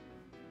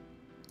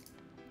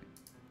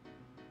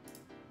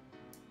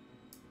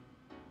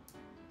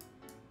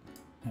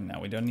 And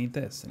now we don't need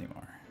this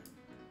anymore.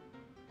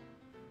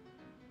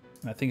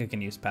 I think I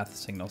can use path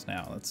signals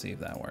now. Let's see if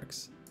that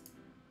works.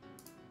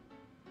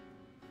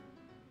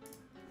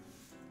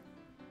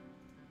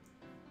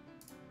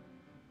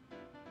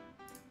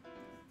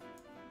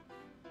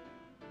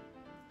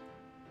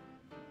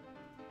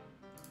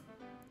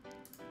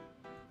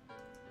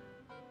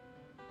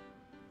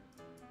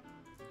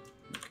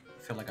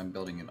 I feel like I'm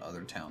building in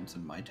other towns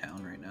in my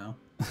town right now.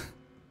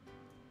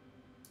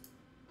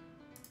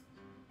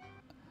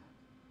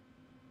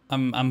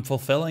 I'm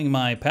fulfilling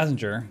my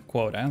passenger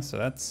quota, so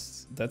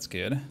that's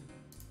good.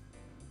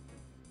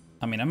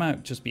 I mean, I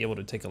might just be able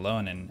to take a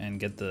loan and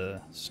get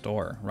the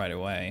store right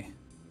away.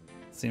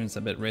 Seems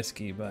a bit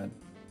risky, but...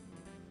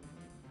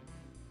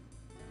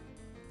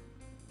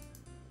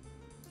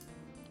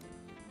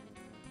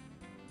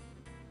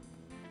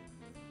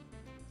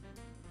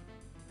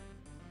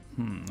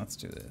 let's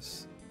do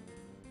this.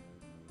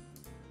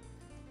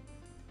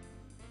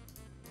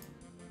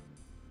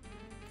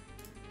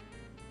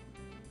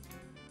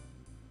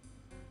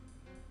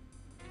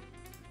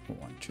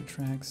 One, 2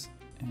 tracks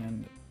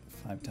and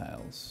 5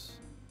 tiles.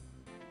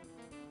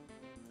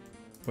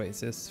 Wait, is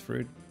this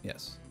fruit?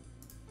 Yes.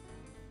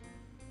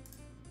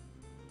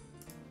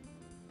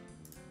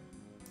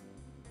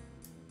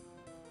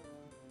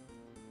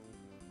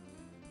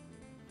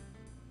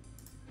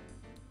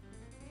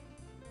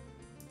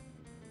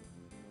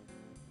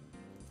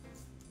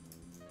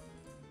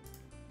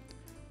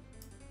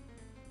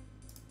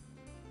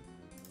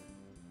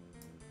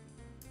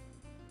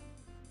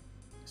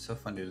 So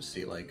funny to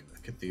see like a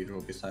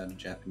cathedral beside a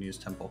Japanese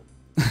temple.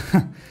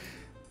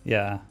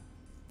 Yeah,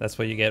 that's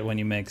what you get when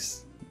you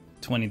mix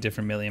 20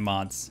 different million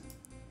mods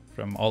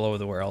from all over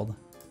the world.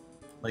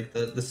 Like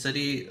the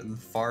city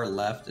far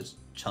left is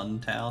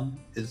Chuntown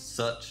is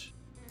such,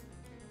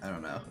 I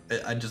don't know,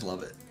 I just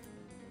love it.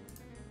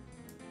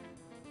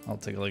 I'll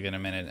take a look in a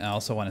minute. I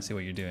also want to see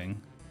what you're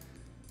doing.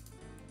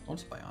 Don't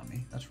spy on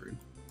me, that's rude.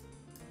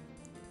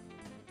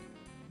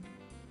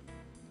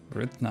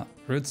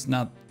 Root's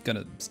not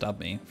gonna stop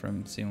me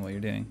from seeing what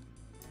you're doing.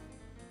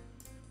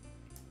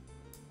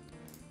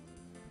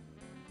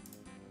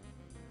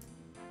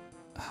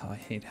 Oh, I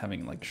hate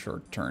having like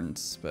short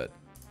turns, but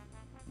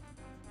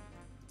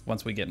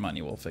once we get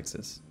money, we'll fix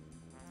this.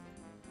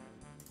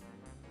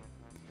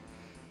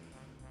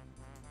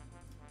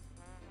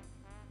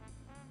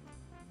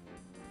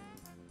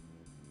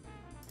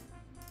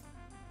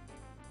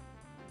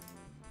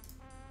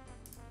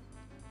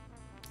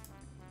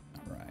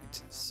 All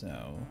right,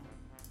 so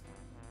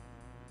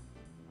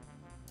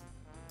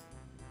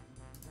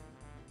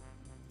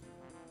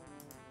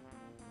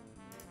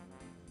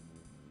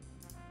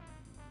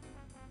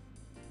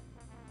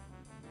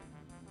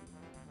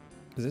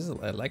Is this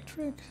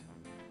electric?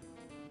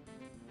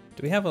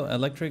 Do we have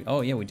electric?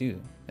 Oh yeah, we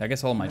do. I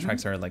guess all my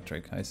tracks are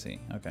electric. I see.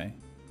 Okay.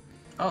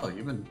 Oh,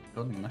 you've been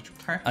building electric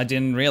tracks? I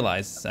didn't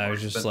realize. I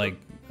was just like,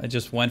 I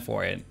just went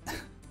for it.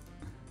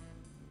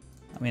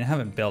 I mean, I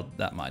haven't built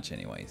that much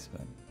anyways,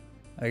 but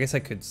I guess I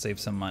could save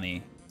some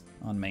money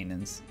on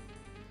maintenance.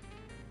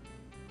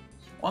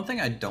 One thing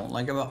I don't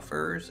like about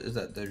furs is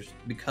that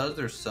because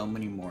there's so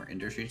many more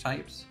industry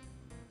types,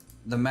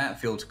 the map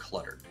feels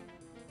cluttered.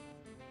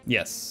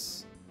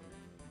 Yes.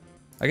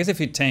 I guess if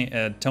you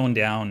tone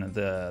down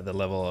the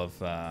level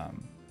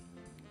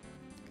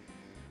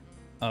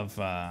of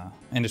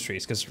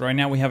industries, because right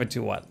now we have it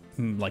to what,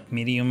 like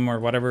medium or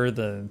whatever.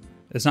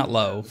 It's not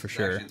low for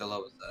sure. Actually, the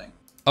lowest setting.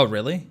 Oh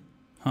really?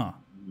 Huh.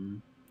 Mm-hmm.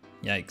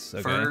 Yikes.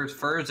 Okay.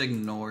 Furs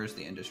ignores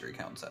the industry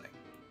count setting.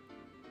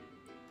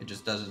 It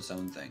just does its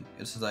own thing.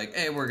 It's just like,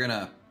 hey, we're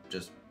gonna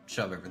just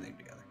shove everything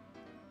together.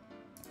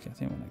 Okay, I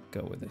think I'm gonna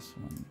go with this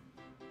one.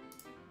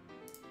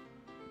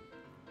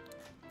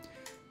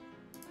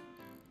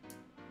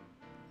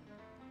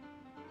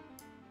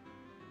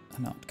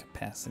 Not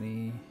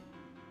capacity.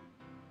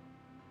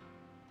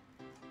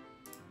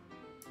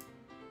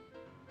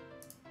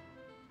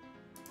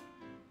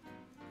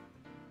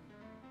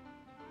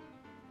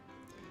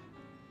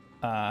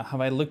 Have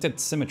I looked at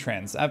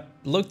Symmetrans? I've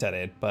looked at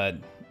it, but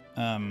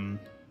I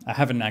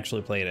haven't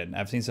actually played it.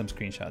 I've seen some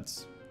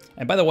screenshots.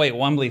 And by the way,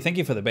 Wombly, thank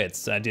you for the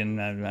bits.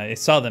 I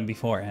saw them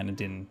before and I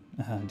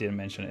didn't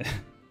mention it.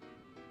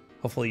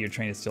 Hopefully your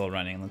train is still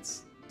running.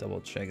 Let's double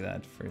check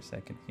that for a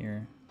second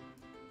here.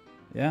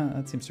 Yeah,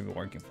 that seems to be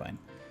working fine.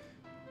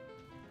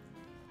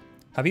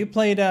 Have you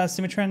played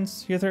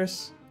Symmetrans,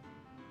 Uthris?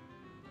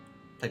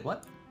 Played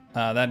what?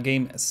 That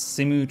game,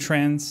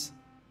 Symmetrans?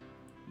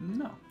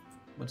 No.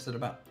 What's it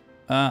about?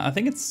 I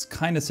think it's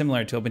kind of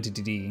similar to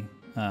OpenTTD,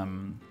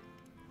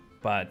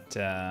 but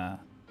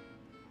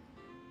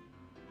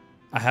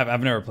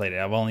I've never played it.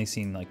 I've only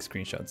seen like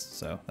screenshots,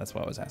 so that's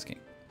why I was asking.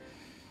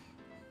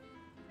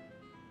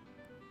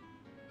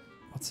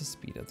 What's the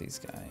speed of these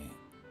guys?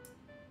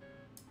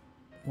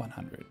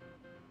 100.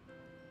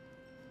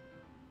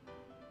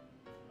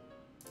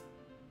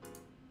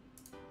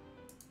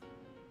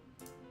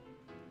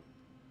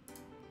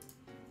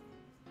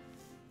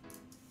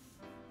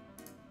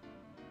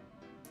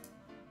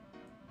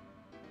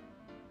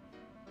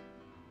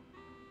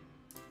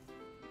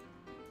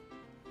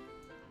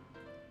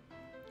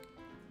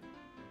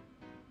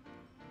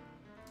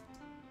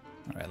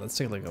 All right, let's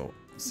take a look.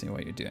 See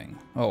what you're doing.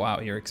 Oh wow,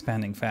 you're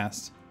expanding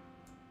fast.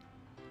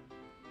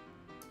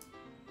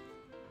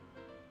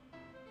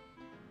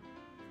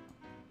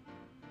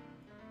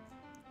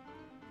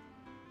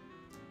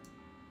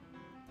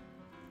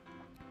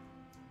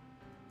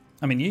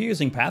 I mean, you're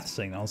using path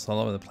signals all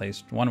over the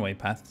place, one-way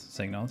path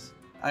signals.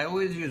 I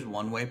always use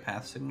one-way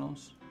path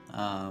signals,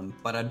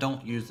 but I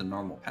don't use the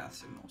normal path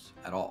signals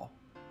at all.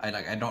 I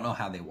don't know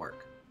how they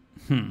work.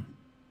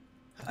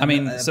 I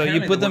mean, so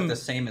you put them the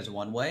same as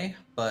one-way,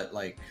 but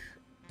like,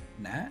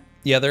 nah.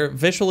 Yeah, they're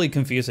visually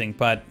confusing,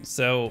 but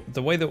so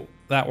the way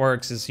that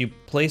works is you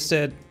place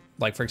it,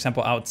 like for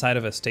example, outside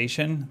of a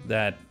station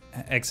that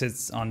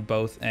exits on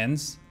both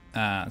ends.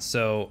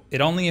 So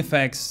it only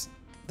affects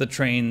the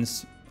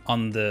trains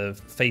on the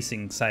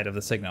facing side of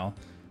the signal,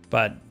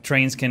 but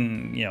trains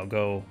can, you know,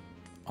 go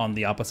on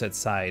the opposite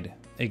side,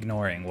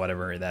 ignoring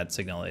whatever that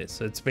signal is.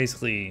 So it's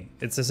basically,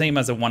 it's the same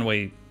as a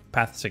one-way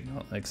path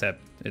signal,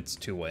 except it's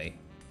two-way.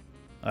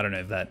 I don't know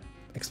if that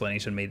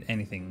explanation made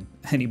anything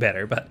any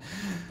better, but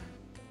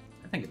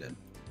I think it did.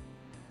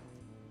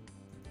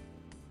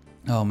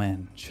 Oh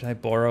man, should I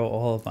borrow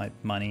all of my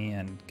money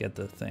and get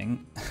the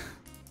thing?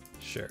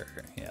 Sure,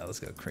 yeah, let's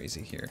go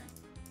crazy here.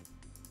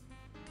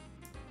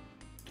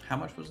 How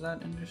much was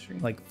that industry?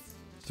 Like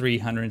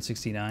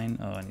 369.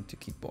 Oh, I need to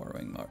keep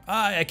borrowing more.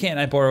 I can't.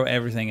 I borrow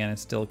everything and I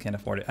still can't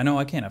afford it. I know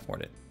I can't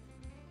afford it.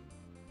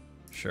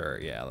 Sure,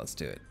 yeah, let's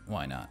do it.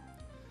 Why not?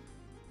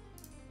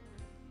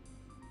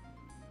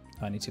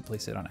 I need to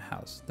place it on a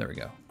house. There we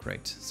go.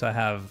 Great. So I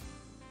have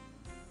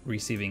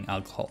receiving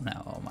alcohol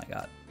now. Oh my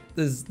god.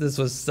 This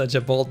was such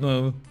a bold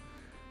move.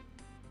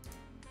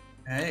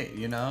 Hey,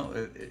 you know,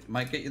 it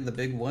might get you the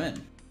big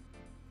win.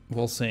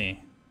 We'll see.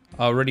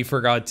 I already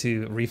forgot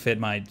to refit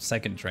my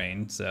second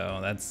train, so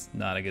that's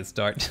not a good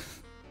start.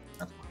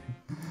 That's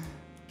fine.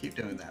 Keep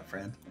doing that,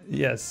 friend.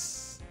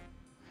 Yes.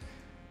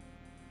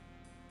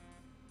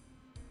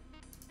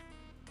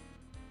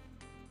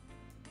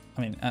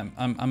 I mean,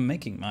 I'm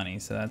making money,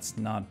 so that's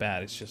not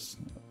bad. It's just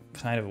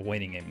kind of a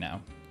waiting game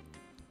now.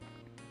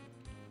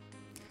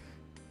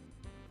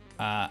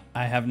 I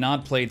have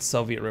not played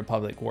Soviet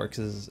Republic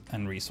Works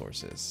and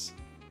Resources.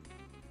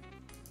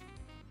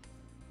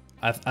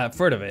 I've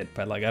heard of it,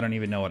 but like I don't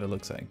even know what it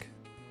looks like.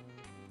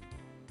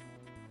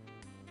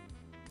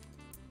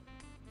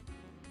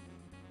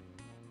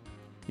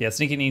 Yeah,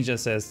 Sneaky Ninja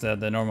says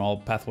that the normal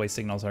pathway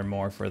signals are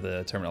more for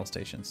the terminal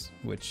stations,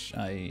 which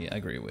I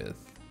agree with.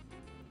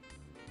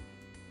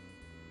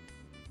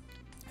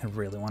 I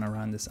really want to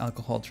run this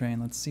alcohol train.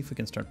 Let's see if we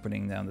can start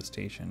putting down the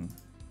station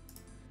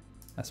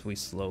as we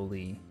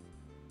slowly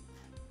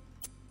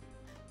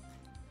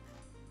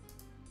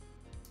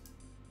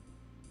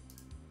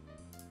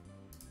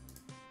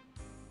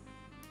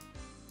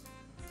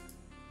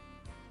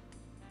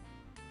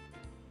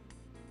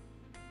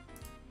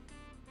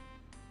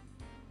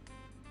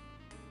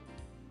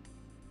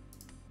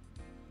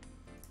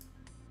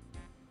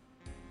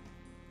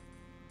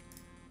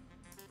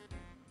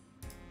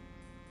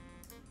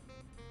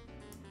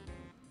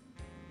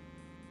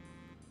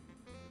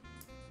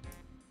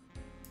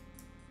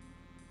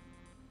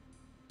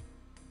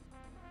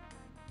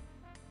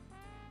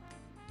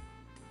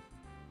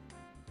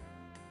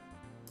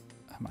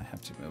I might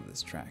have to move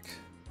this track.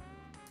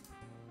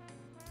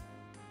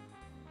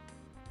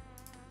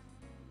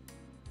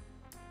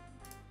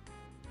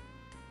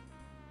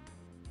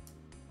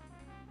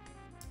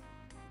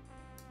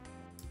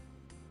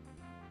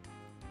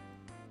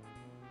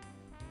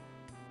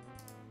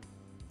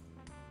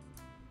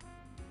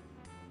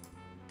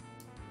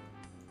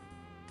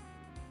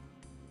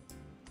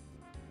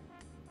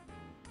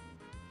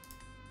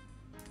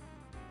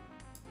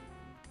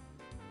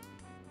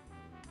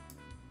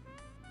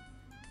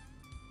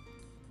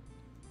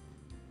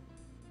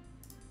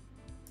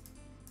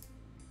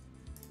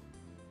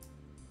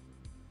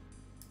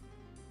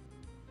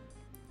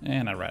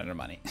 And I ran out of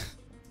money.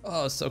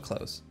 Oh, so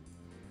close.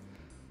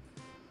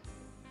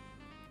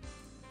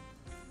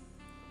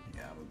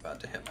 Yeah, I'm about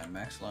to hit my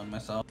max loan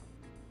myself.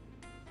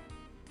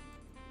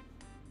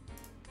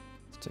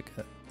 Let's take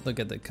a look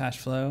at the cash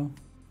flow.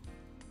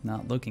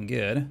 Not looking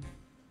good.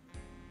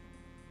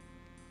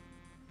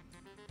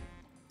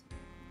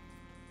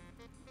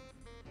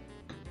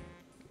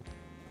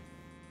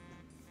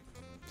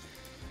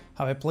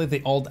 Have I played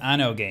the old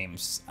Anno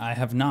games? I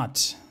have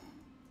not.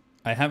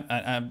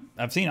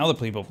 I've seen other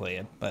people play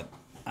it, but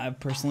I've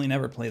personally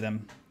never played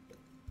them.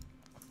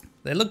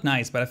 They look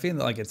nice, but I feel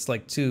like it's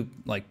like too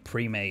like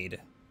pre-made.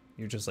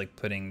 You're just like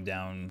putting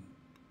down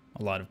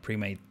a lot of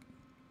pre-made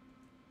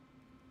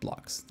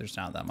blocks. There's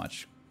not that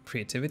much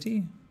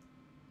creativity.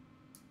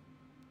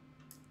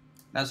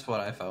 That's what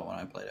I felt when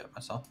I played it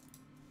myself.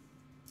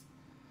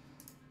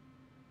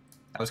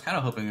 I was kind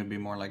of hoping it would be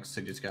more like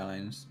City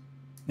Skylines.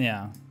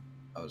 Yeah.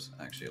 I was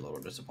actually a little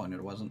disappointed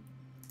it wasn't.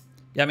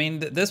 Yeah, I mean,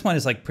 this one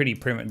is like pretty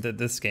primitive.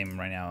 This game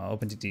right now,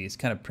 OpenTTD, is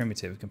kind of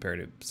primitive compared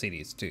to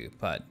cities too.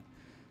 But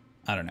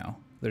I don't know.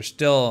 There's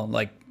still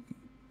like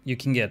you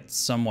can get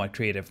somewhat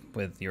creative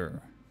with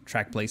your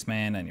track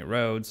placement and your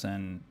roads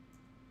and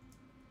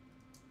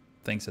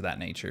things of that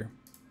nature.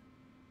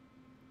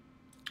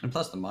 And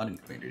plus, the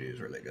modding community is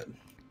really good,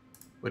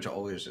 which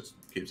always just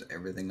keeps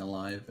everything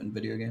alive in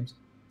video games.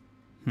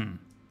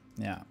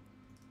 Yeah.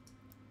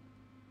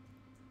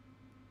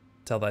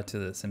 Tell that to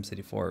the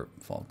SimCity 4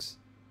 folks.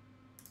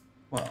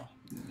 Well,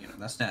 you know,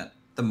 that's not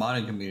the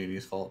modding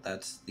community's fault.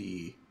 That's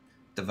the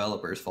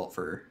developer's fault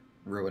for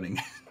ruining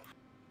it.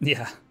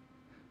 Yeah.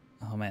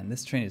 Oh man,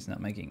 this train is not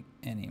making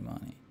any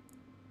money.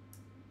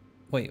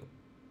 Wait,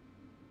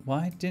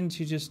 why didn't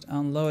you just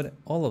unload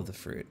all of the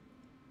fruit?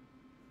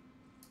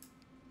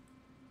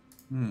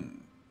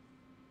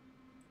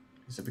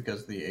 Is it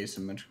because of the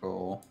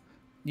asymmetrical?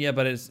 Yeah,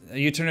 but it's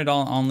you turn it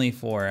on only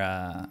for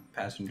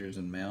Passengers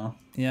and mail.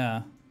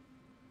 yeah.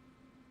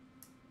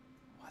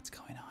 What's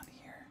going on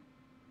here?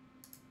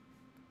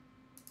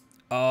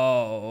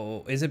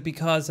 Oh, is it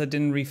because I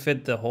didn't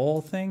refit the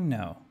whole thing?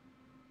 No.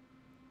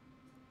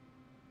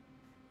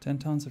 10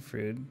 tons of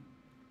fruit.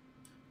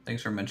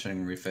 Thanks for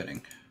mentioning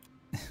refitting.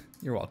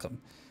 You're welcome.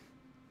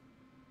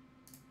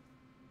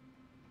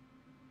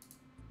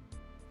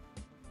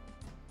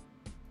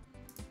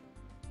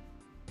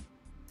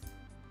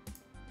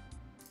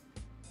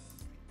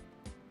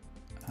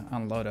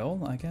 Unload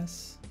all, I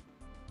guess.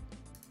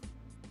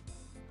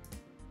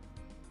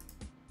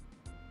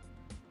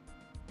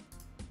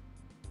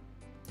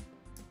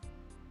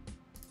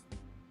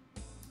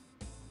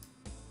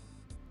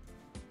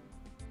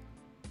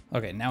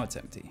 Okay, now it's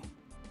empty.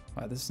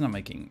 Wow, this is not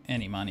making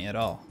any money at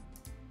all.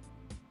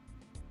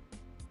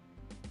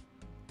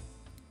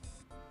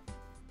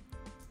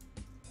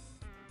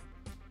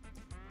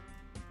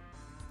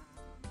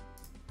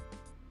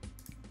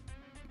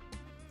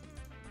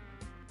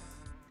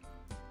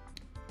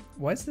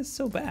 Why is this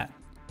so bad?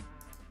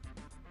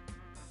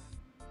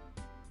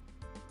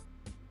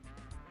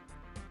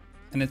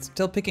 And it's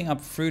still picking up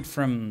fruit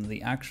from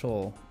the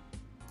actual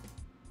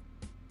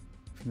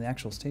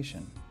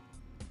station.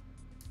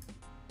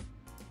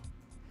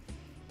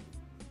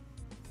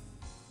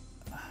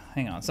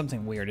 Hang on,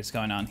 something weird is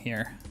going on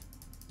here.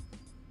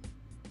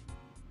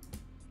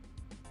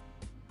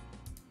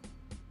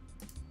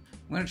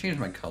 I'm going to change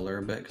my color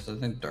a bit because I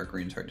think dark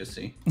green's hard to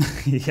see.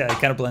 Yeah, it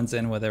kind of blends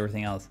in with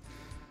everything else.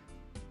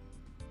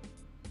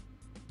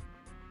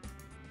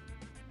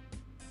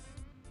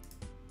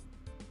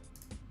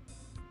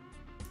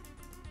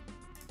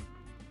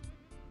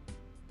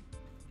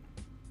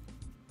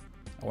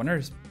 I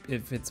wonder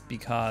if it's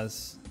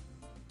because...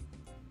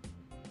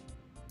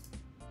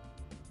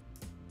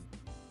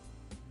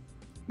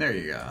 There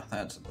you go.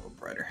 That's a little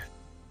brighter.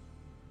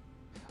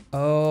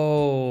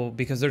 Oh,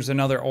 because there's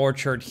another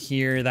orchard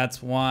here.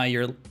 That's why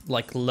you're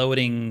like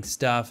loading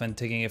stuff and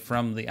taking it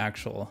from the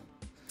actual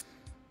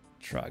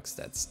trucks.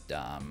 That's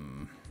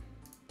dumb.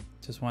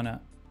 Just wanna...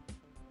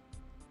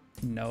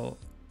 No,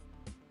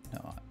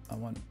 I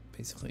want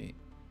basically...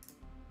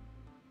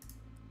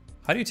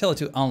 How do you tell it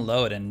to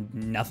unload and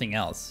nothing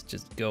else?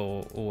 Just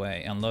go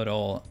away. Unload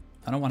all.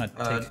 I don't want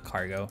to take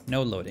cargo.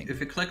 No loading. If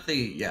you click the...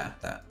 Yeah,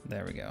 that.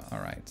 There we go. All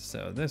right.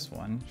 So this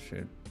one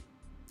should...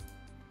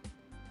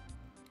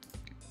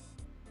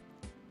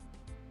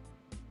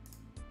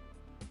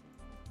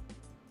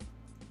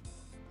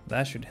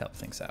 That should help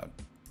things out.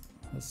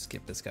 let's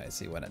skip this guy,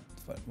 see what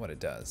it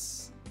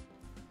does.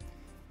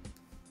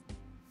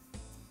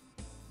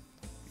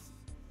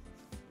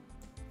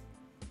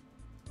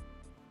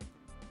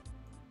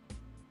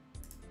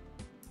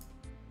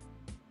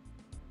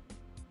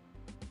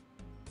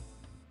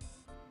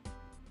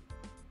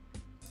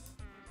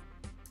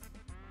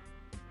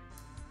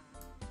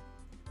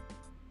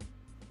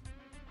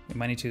 We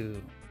might need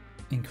to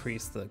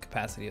increase the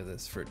capacity of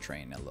this fruit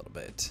train a little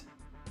bit.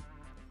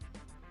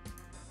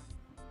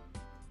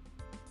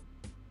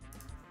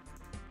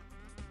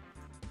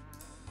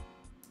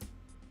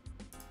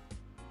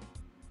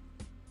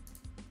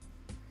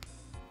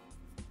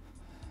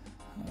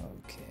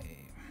 Okay.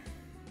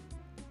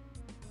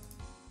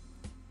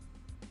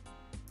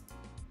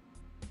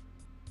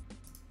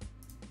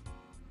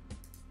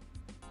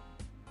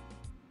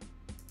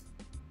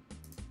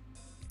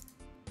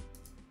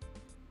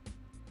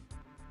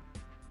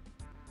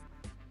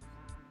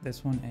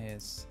 This one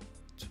is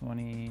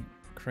 20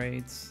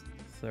 crates,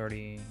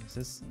 30. Is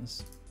this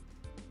as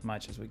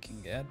much as we can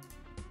get?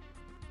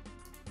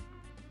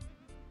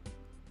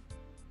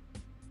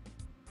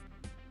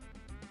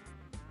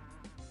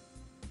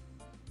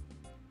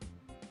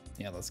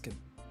 Yeah, let's get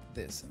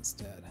this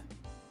instead.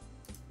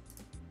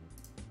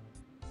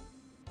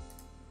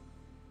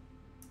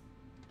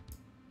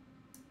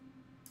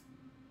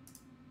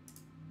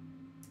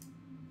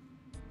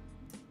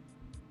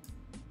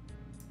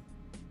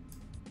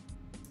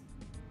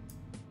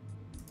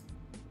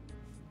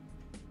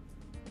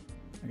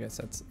 I guess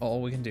that's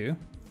all we can do.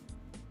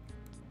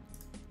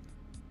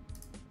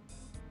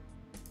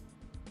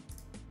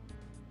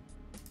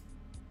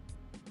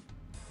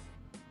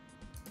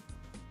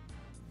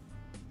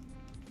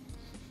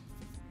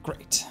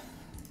 Great.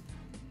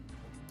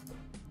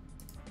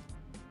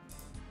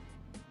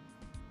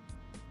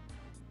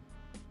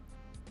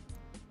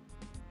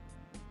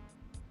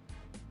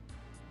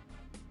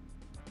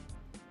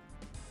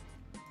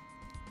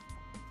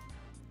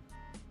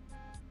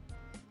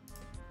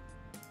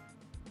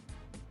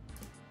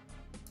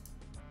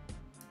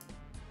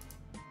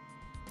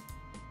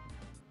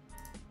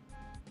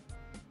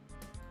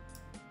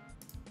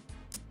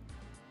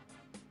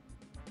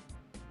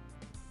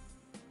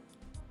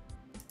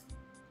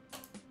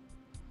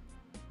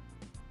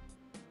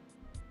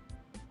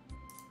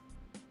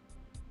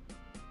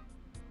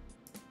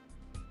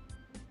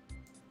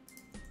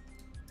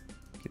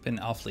 Been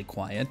awfully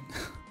quiet.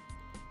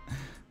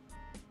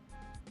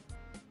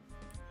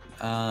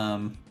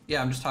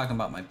 Yeah, I'm just talking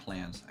about my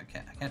plans. I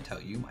can't tell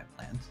you my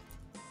plans.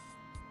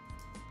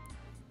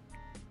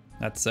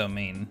 That's so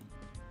mean.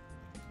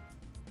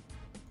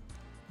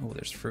 Oh,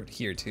 there's fruit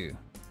here too.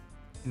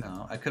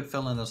 No, I could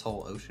fill in this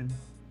whole ocean.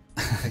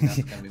 I think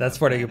that's gonna be that's my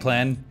part of your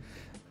plan.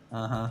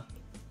 Uh-huh.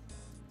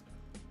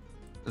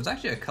 There's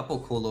actually a couple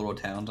cool little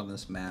towns on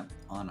this map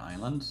on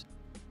islands.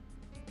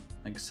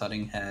 Like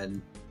Sutting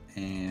Head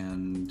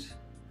and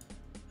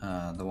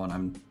the one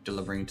I'm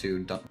delivering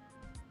to.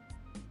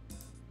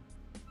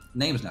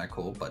 Name's not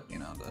cool, but you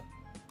know,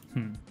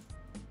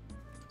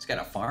 it's got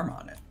a farm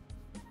on it.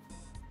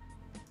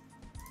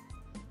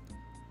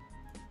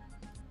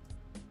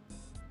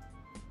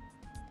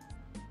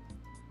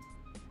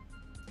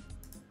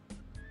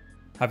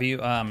 Have you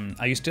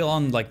are you still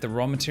on like the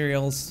raw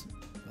materials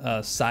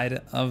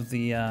side of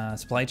the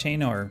supply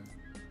chain, or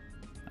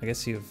I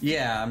guess you've...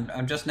 Yeah,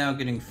 I'm just now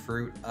getting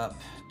fruit up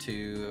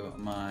to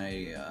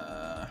my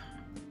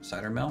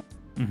cider mill.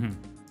 Mm-hmm.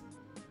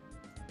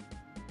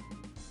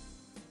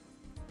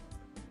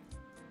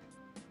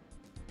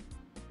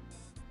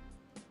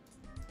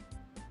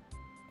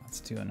 Let's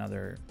do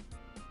another...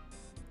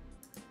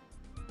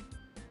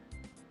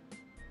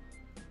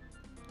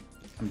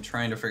 I'm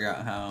trying to figure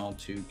out how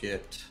to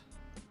get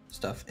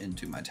stuff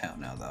into my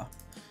town now, though.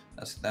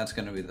 That's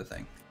going to be the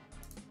thing.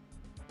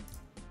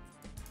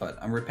 But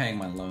I'm repaying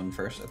my loan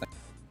first, I think.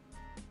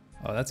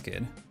 Oh, that's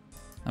good.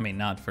 I mean,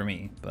 not for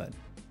me, but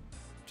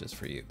just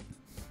for you.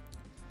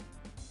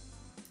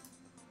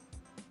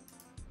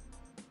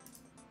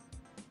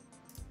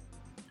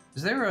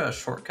 Is there a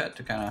shortcut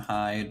to kind of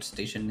hide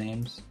station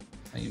names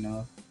that you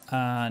know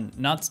of?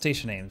 Not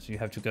station names. You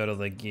have to go to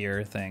the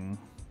gear thing.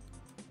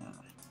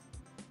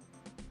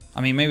 I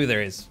mean, maybe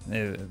there is,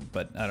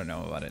 but I don't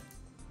know about it.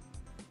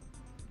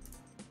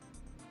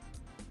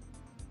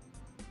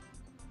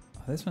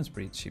 Oh, this one's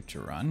pretty cheap to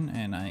run,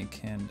 and I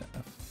can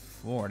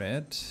afford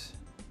it.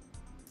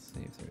 Let's see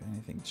if there's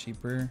anything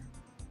cheaper.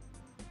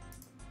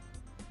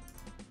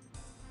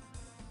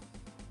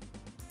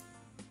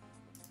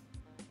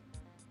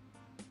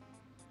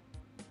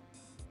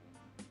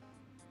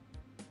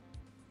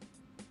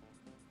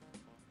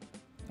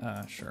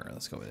 Sure,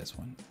 let's go with this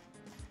one.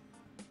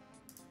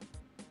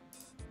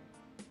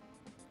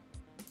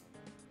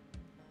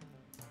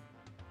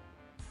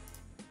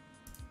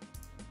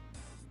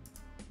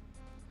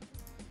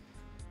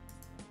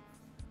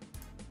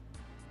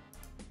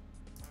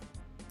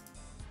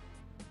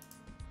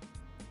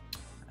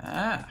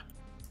 Ah.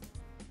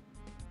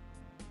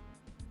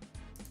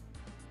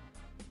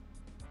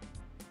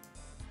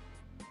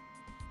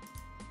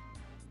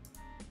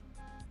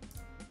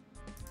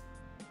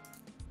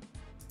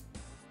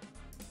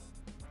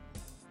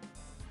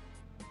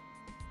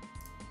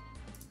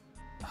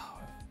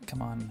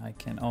 come on, I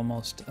can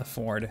almost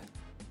afford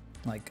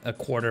like a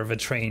quarter of a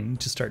train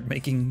to start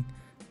making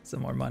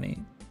some more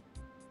money.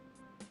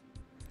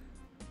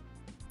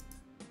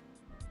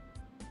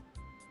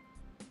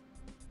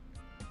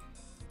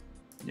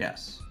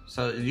 Yes.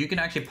 So you can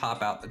actually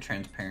pop out the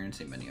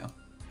transparency menu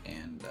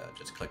and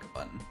just click a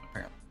button,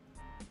 apparently.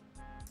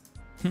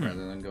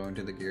 Rather than going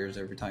to the gears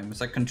every time. It's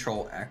like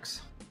Control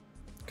X.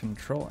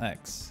 Control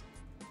X.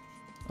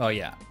 Oh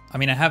yeah. I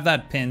mean, I have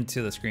that pinned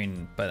to the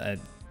screen, but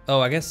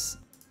I guess.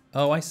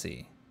 Oh, I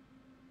see.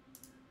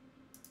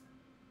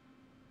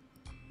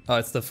 Oh,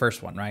 it's the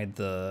first one, right?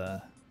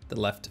 The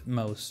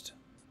leftmost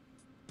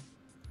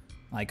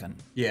icon.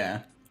 Yeah.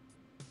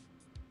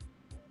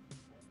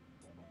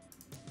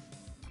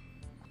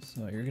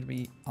 So you're gonna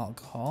be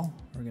alcohol.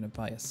 We're gonna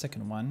buy a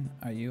second one.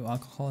 Are you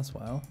alcohol as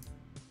well?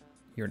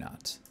 You're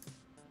not.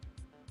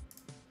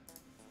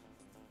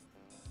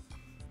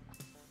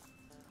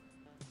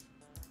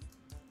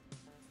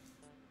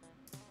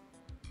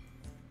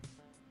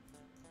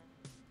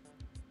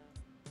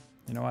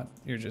 You know what?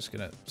 You're just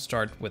gonna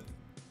start with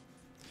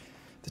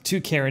the 2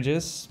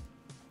 carriages.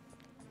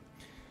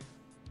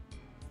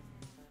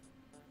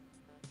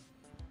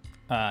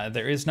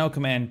 There is no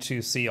command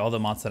to see all the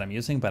mods that I'm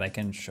using, but I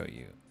can show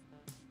you.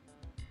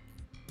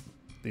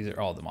 These are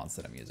all the mods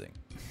that I'm using.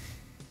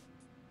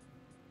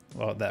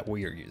 Well, that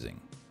we are using.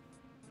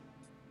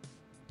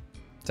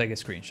 Take a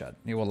screenshot.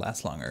 It will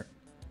last longer.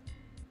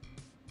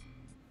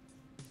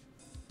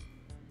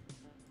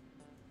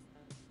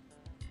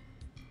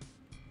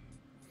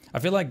 I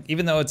feel like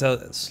even though it's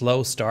a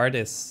slow start,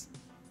 it's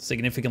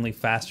significantly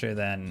faster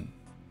than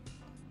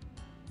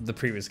the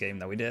previous game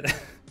that we did.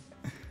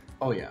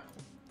 Oh, yeah.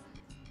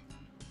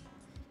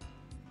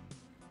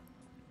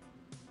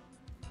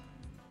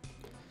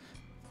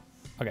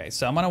 Okay,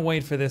 so I'm gonna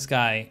wait for this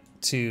guy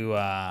to,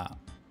 I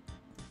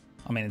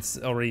mean, it's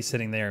already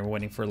sitting there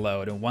waiting for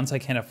load. And once I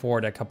can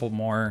afford a couple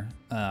more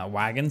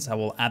wagons, I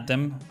will add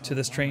them to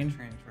this train,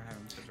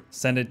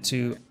 send it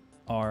to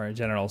our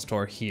general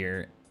store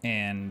here,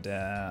 and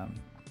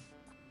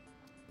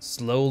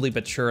slowly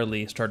but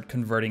surely start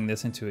converting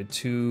this into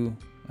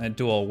a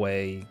dual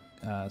way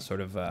sort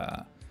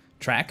of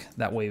track.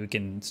 That way we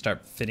can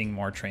start fitting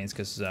more trains,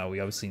 because we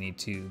obviously need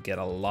to get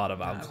a lot of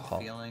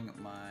alcohol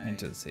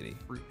into the city.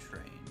 Fruit train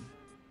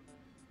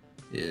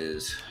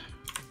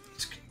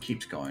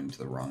keeps going to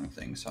the wrong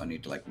thing, so I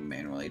need to like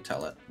manually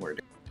tell it where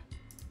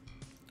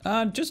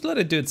to. Just let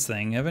it do its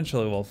thing.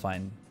 Eventually we'll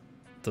find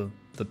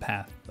the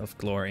path of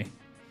glory.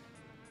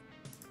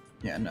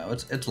 Yeah, no,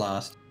 it's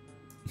lost.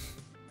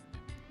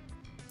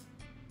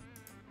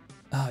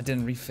 Oh, I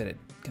didn't refit it.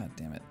 God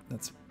damn it.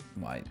 That's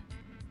why.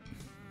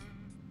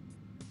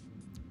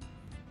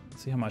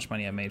 See how much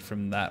money I made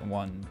from that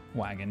one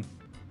wagon.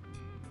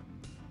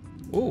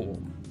 Ooh,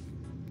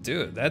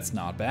 dude, that's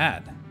not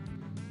bad.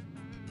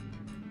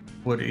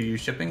 What are you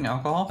shipping?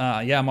 Alcohol?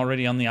 Yeah, I'm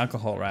already on the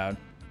alcohol route.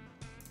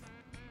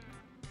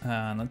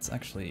 Let's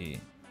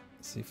actually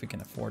see if we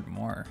can afford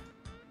more.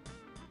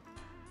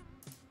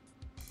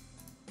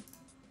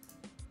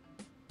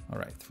 All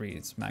right, 3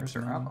 is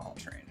maximum. Where's our alcohol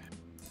train?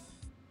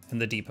 In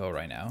the depot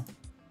right now.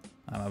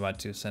 I'm about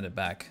to send it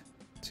back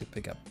to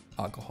pick up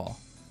alcohol.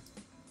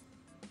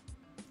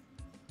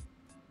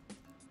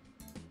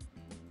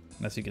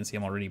 As you can see,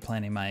 I'm already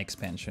planning my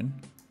expansion.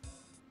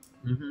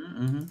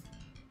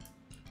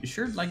 You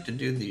sure would like to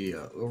do the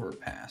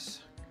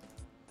overpass.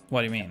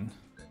 What do you mean?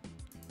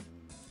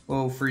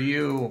 Well, for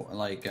you,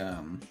 like,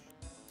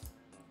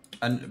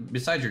 and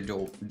besides your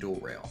dual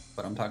rail,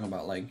 but I'm talking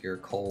about like your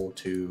coal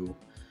to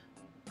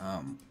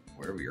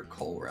wherever your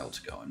coal route's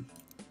going.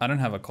 I don't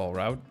have a coal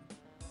route.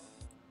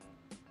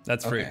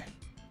 That's free.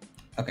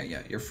 Okay,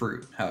 yeah, your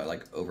fruit, how it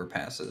like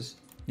overpasses.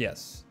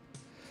 Yes.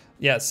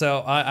 Yeah,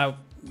 so I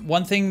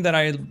one thing that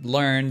I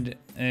learned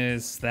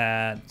is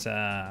that,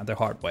 the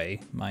hard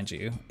way, mind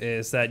you,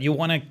 is that you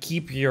want to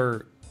keep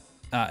your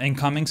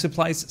incoming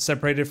supplies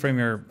separated from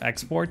your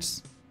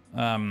exports.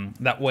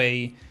 That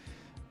way,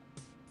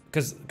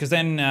 because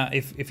then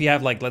if you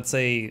have like, let's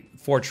say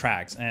 4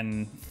 tracks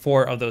and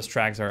 4 of those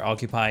tracks are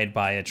occupied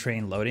by a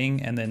train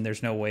loading, and then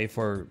there's no way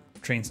for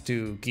trains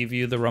to give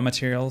you the raw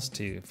materials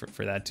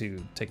for that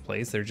to take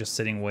place. They're just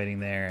sitting waiting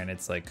there, and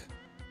it's like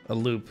a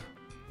loop,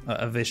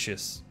 a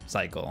vicious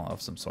cycle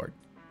of some sort.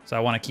 So I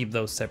want to keep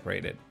those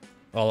separated.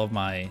 All of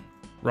my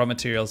raw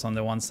materials on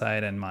the one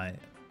side and my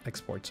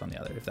exports on the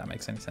other, if that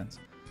makes any sense.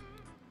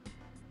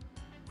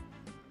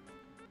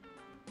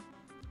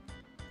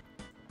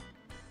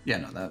 Yeah,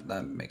 no,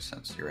 that makes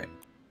sense. You're right.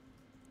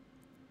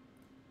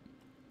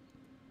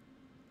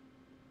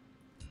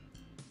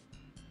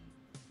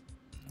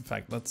 In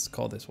fact, let's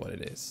call this what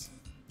it is.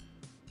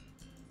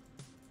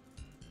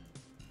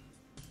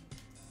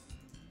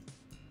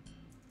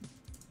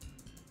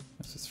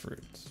 This is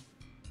fruits.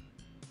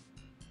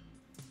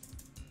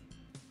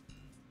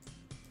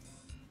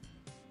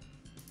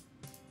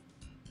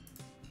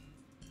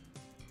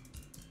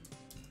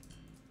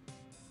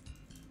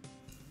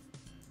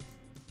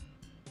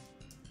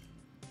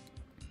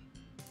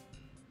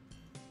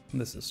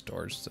 This is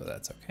storage, so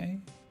that's okay.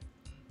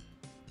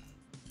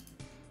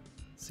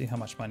 see how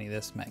much money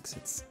this makes.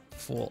 It's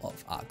full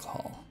of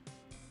alcohol.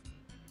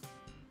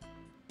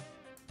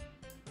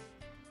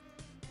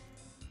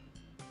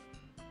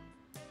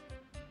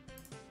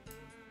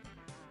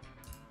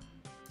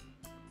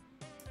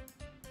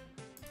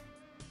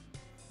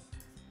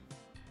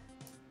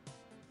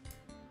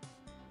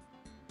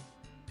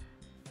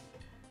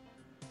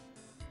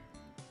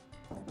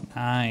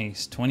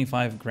 Nice,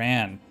 25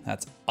 grand.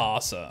 That's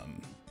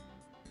awesome.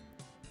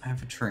 I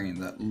have a train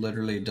that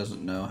literally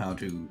doesn't know how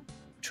to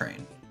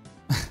train.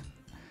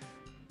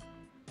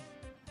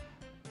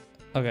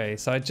 Okay,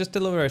 so I just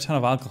delivered a ton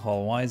of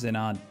alcohol. Why is it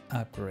not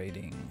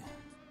upgrading?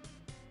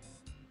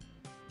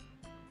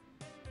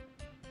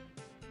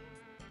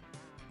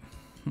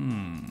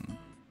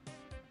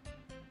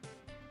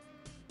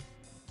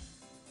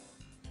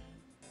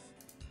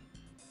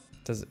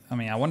 Does it, I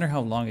mean, I wonder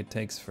how long it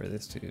takes for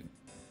this to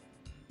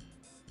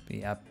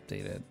be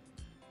updated.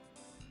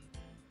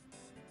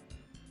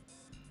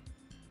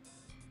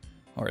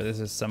 Or this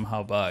is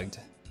somehow bugged.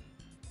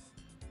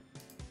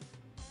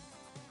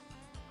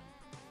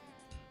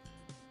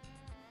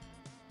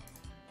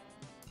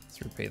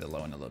 Let's repay the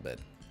loan a little bit.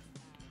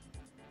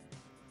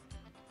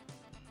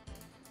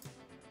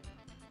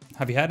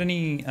 Have you had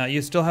any,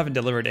 you still haven't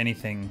delivered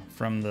anything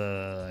from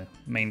the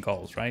main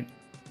goals, right?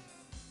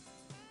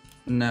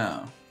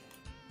 No.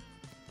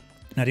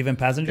 Not even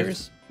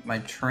passengers? My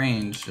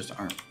trains just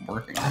aren't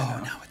working right now.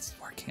 Oh, now it's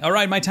working. All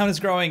right, my town is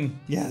growing.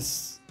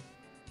 Yes.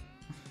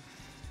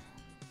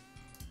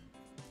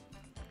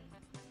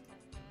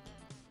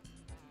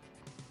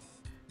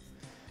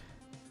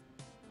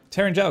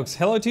 Terran Jokes,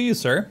 hello to you,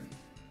 sir.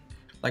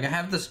 Like, I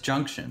have this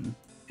junction,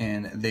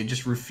 and they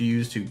just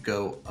refuse to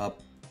go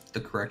up the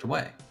correct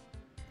way.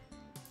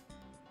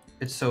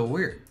 It's so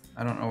weird.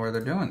 I don't know where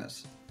they're doing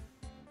this.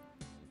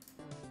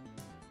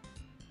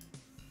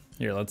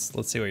 Here, let's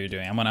see what you're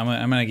doing. I'm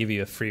gonna give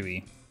you a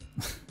freebie.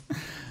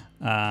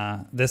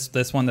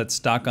 This one that's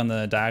stuck on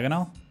the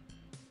diagonal?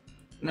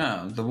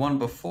 No, the one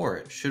before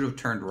it should have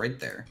turned right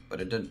there,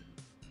 but it didn't.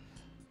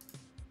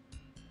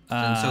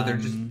 And so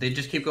they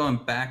just keep going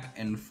back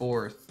and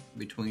forth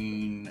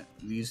between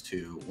these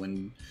two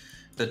when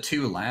the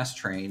two last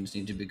trains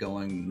need to be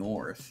going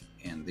north,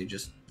 and they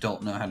just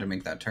don't know how to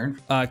make that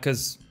turn.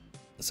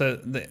 So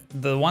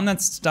the one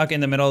that's stuck in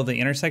the middle of the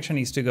intersection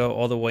needs to go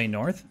all the way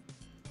north.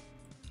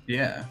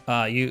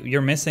 Yeah.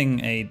 You're missing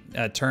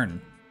a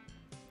turn.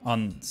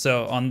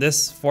 So on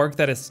this fork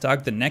that is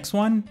stuck, the next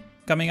one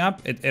coming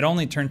up, it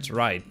only turns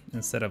right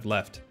instead of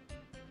left.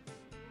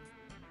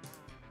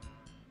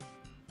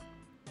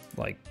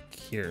 Like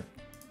here.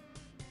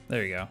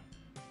 There you go.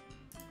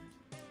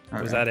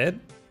 Okay. Was that it?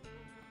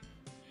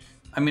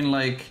 I mean,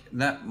 like,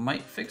 that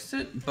might fix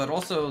it, but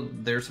also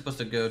they're supposed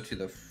to go to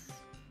the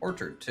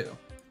orchard too.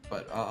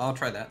 But I'll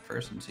try that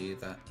first and see if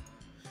that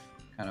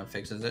kind of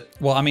fixes it.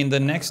 Well, I mean, the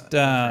next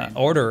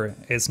order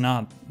is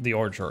not the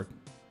orchard.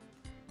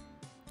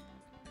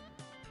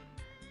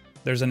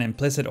 There's an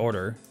implicit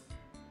order.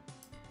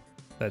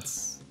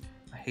 That's...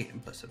 I hate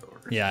implicit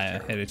orders.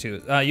 Yeah, I hate it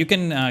too. You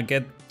can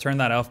turn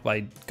that off by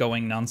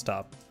going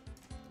nonstop,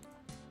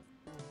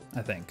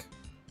 I think.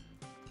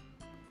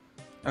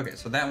 Okay,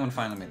 so that one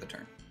finally made the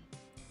turn.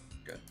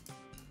 Good.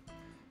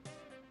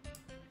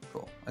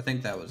 Cool. I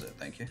think that was it.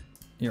 Thank you.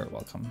 You're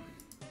welcome.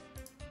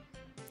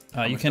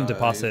 You can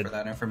deposit. For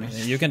that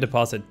information? You can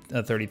deposit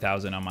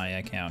 30,000 on my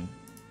account,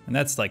 and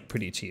that's like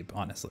pretty cheap,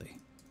 honestly.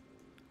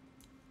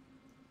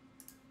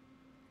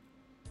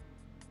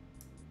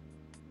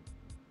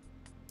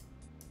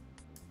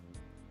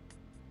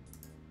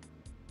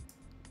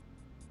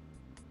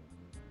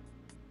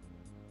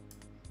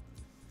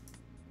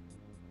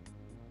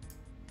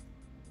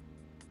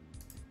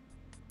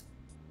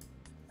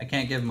 I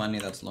can't give money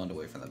that's loaned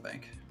away from the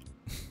bank.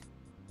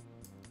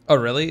 Oh,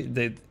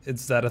 really?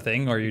 Is that a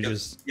thing, or you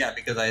just... Yeah,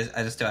 because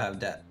I just still have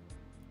debt.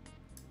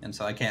 And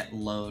so I can't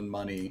loan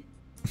money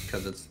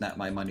because it's not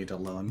my money to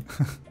loan.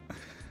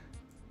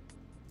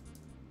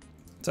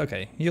 It's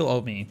okay. You'll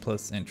owe me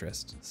plus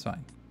interest. It's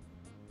fine.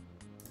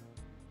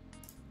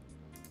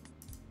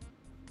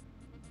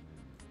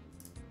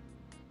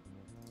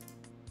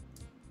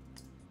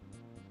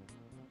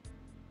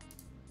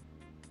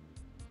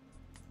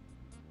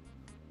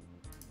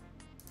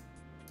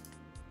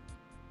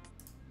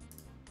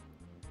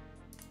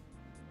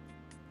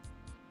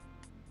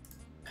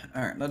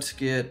 All right, let's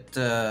get...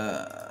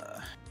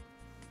 I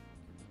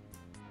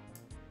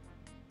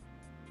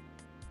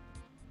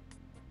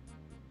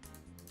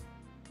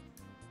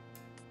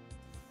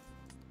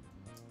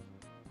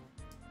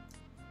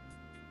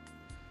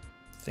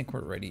think we're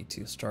ready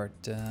to start.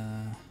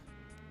 No,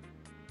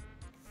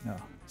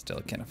 still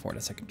can't afford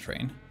a second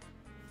train.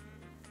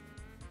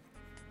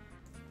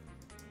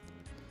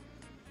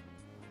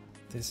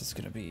 This is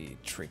gonna be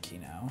tricky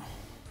now.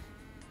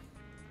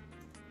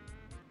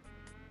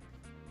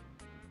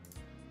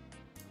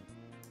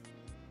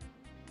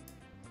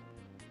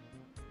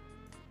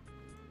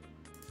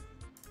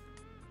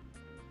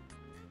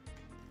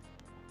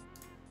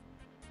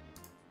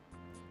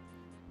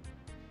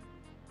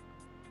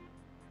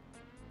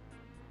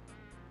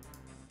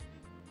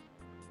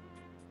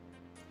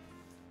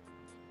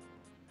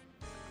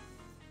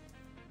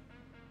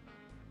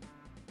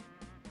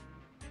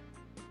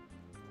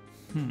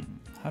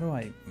 How do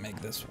I make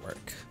this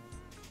work?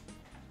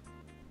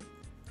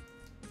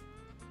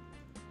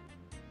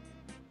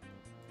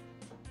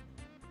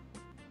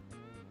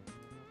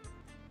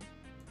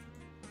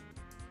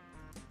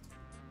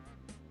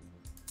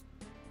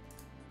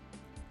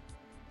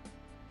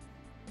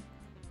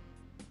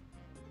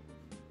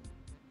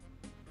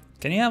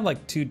 Can you have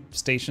like two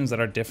stations that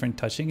are different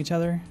touching each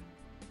other?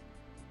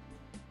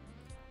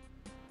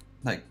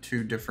 Like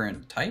two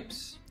different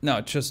types?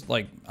 No, just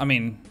like, I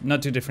mean,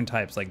 not two different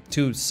types, like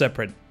two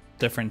separate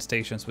different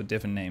stations with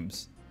different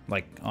names,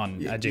 like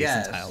on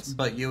adjacent tiles.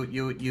 But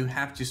you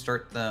have to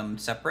start them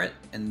separate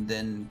and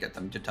then get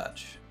them to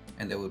touch,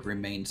 and they would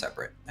remain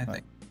separate, I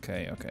think.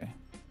 Okay.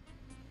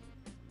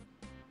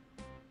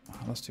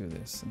 Let's do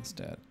this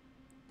instead.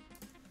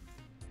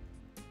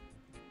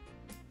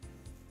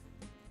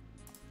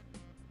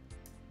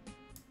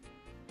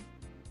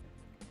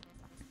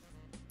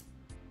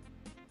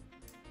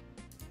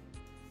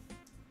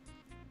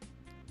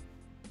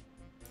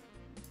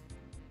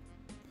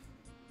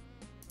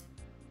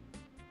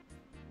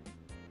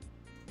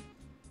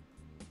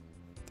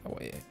 That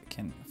way I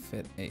can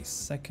fit a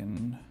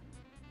second.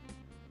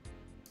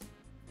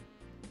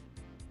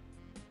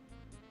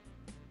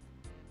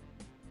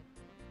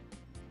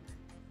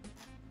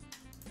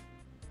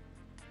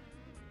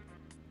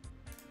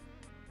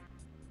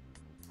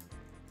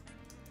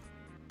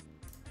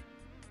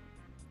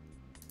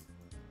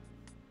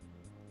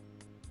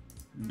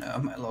 No,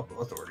 my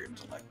local authority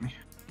doesn't like me.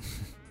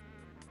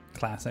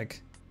 Classic.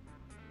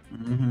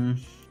 Mm-hmm.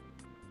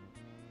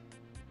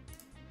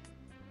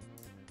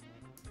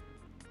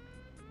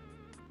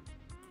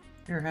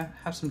 Here,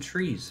 have some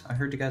trees. I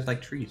heard you guys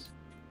like trees.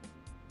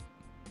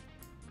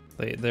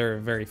 They're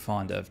very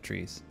fond of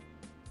trees.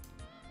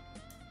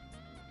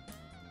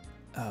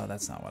 Oh,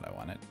 that's not what I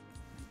wanted.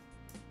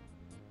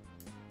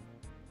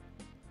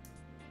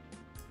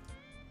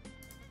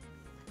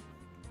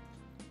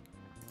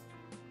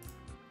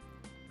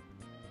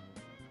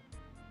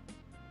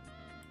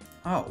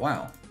 Oh,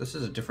 wow. This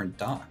is a different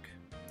dock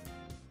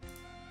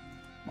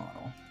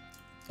model.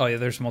 Oh yeah,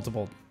 there's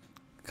multiple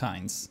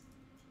kinds.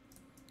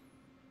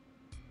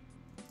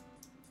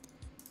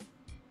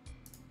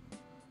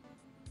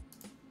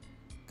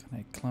 Can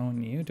I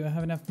clone you? Do I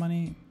have enough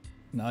money?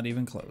 Not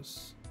even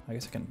close. I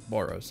guess I can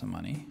borrow some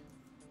money.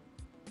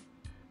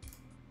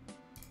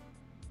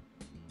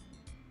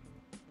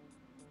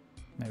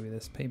 Maybe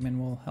this payment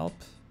will help.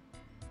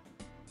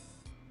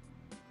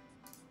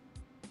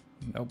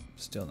 Nope,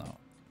 still no.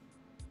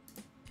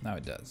 Now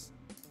it does.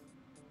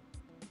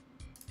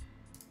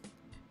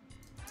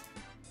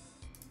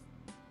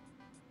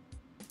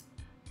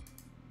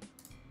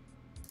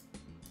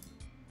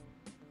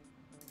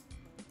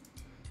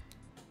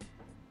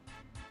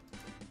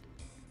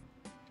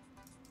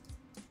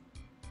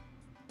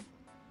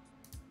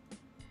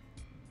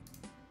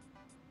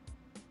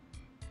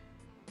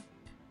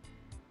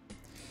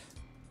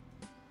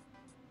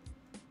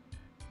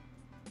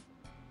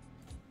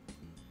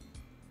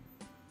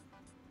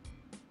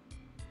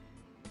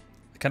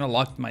 Kind of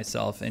locked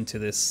myself into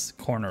this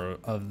corner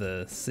of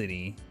the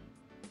city,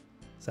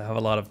 so I have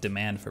a lot of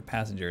demand for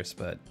passengers,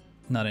 but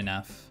not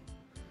enough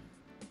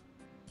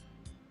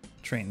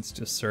trains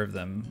to serve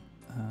them.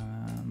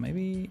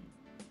 Maybe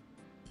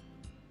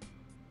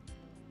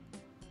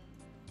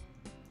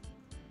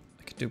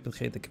I could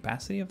duplicate the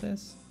capacity of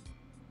this.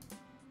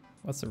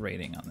 What's the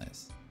rating on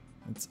this?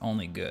 It's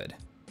only good.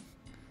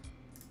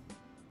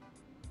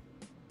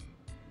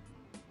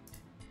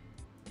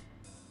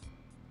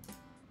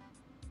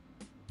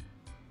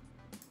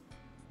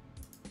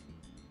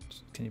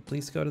 Can you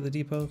please go to the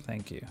depot?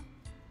 Thank you.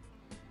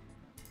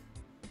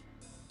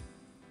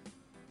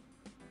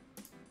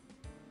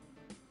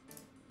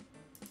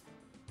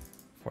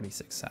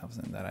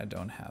 $46,000 that I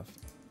don't have.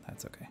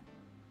 That's okay.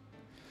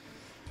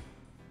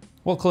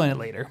 We'll clean it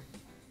later.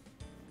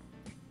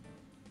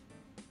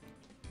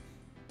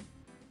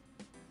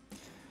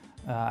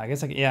 I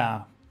guess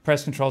yeah.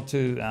 Press control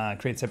to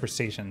create separate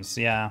stations.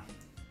 Yeah.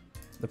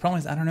 The problem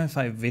is I don't know if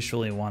I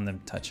visually want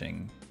them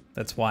touching.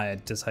 That's why I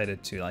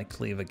decided to like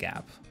leave a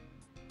gap.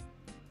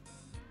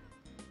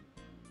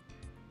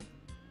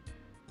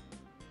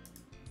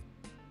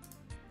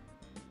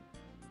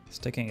 It's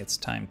taking its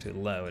time to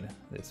load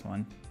this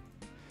one.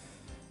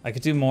 I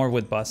could do more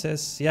with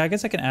buses. Yeah, I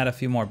guess I can add a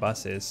few more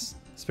buses,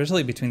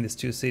 especially between these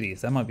two cities.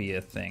 That might be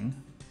a thing.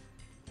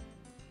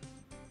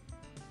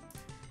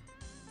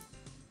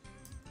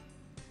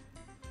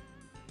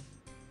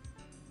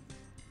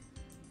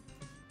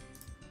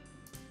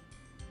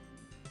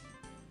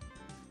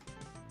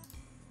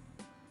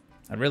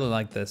 I really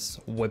like this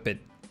Whippet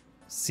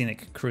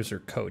Scenic Cruiser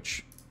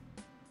coach.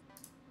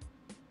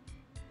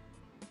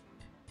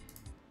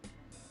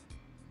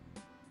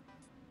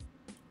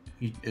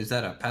 Is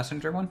that a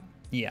passenger one?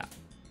 Yeah,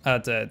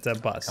 it's a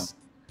bus.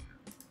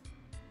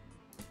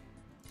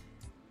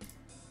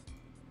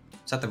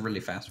 Is that the really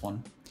fast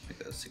one? Like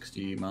a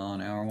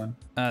 60-mile-an-hour one?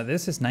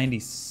 This is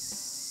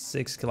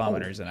 96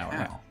 kilometers an hour.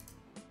 Wow.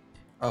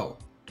 Oh,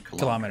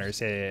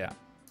 kilometers. Yeah.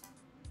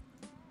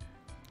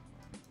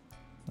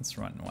 Let's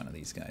run one of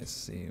these guys,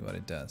 see what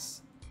it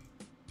does.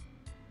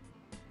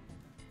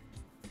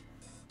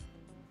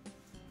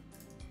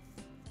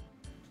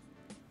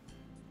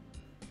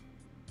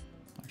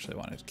 Actually, I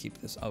wanted to keep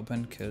this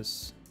open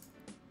because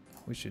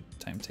we should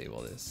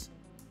timetable this.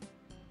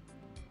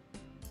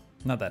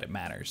 Not that it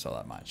matters all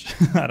that much,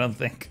 I don't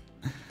think.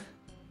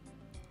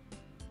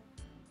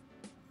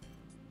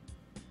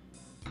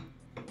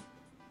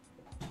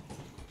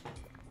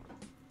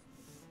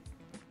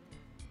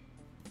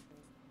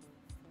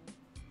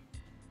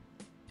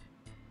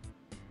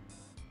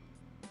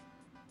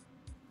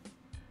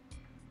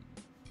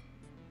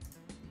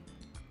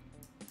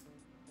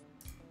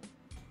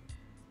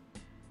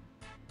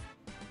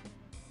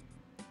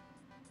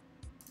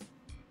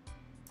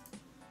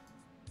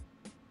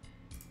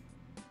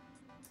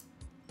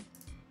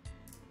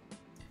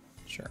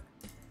 Sure,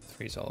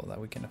 3 is all that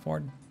we can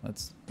afford.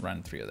 Let's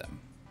run 3 of them.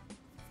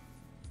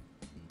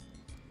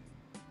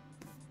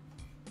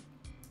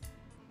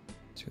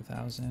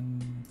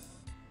 $2,000.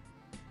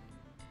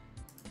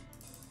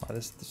 Wow,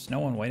 there's no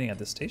one waiting at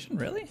this station,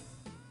 really?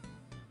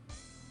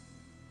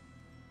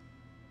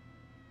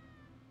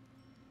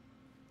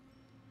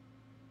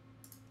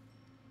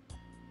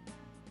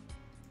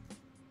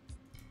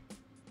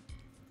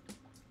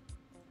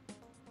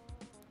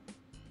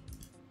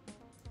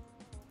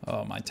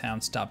 Oh, my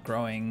town stopped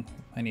growing.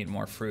 I need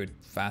more fruit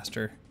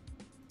faster.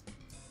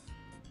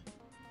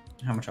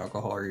 How much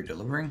alcohol are you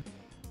delivering?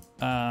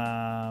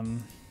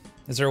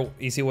 Is there an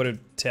easy way to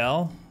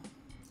tell?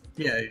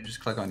 Yeah, you just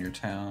click on your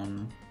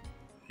town.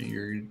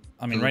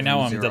 I mean, right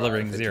now I'm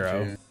delivering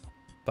 0,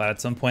 but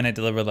at some point I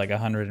delivered like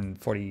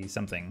 140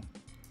 something.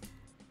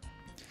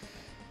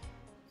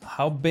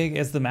 How big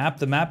is the map?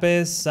 The map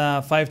is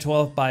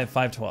 512 by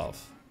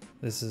 512.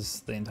 This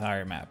is the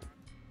entire map.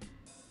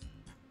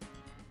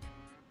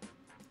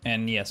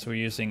 And yes, we're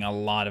using a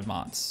lot of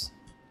mods.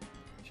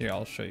 Here,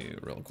 I'll show you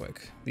real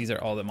quick. These are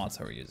all the mods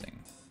that we're using.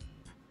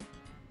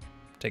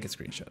 Take a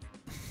screenshot.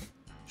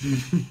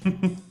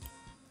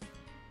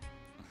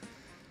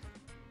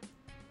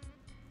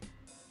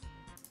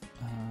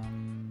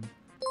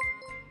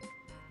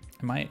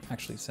 I might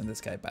actually send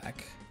this guy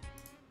back.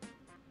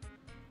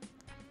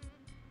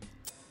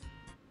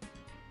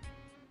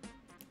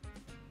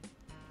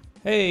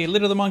 Hey,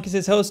 Little the Monkeys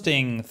is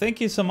hosting.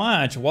 Thank you so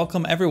much.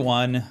 Welcome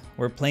everyone.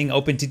 We're playing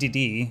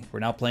OpenTTD.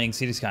 We're now playing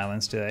City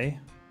Skylines today.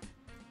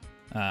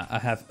 I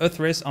have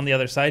Uthris on the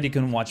other side. You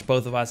can watch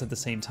both of us at the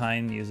same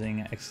time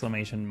using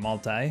exclamation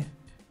multi.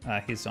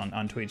 He's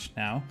on Twitch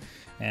now.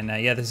 And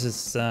yeah, this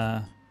is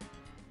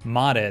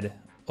modded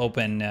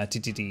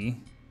OpenTTD.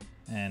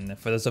 And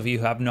for those of you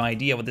who have no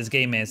idea what this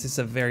game is, it's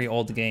a very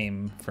old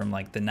game from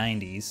like the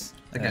 90s.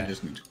 I think I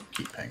just need to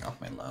keep paying off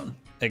my loan.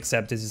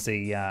 Except this is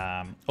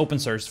a open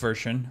source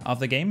version of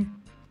the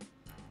game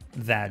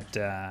that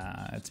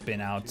it's been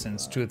out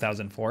since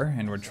 2004,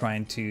 and we're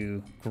trying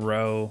to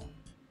grow.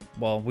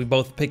 Well, we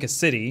both pick a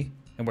city,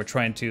 and we're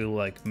trying to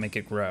like make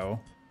it grow.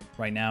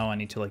 Right now, I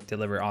need to like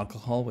deliver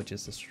alcohol, which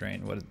is the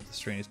strain. What the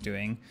strain is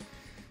doing.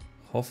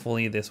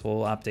 Hopefully, this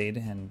will update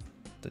and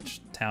the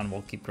town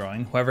will keep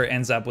growing. Whoever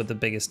ends up with the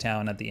biggest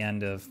town at the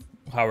end of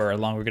however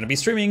long we're going to be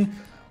streaming,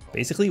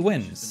 basically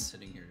wins.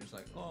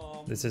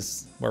 This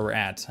is where we're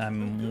at.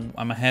 I'm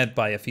ahead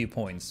by a few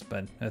points,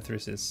 but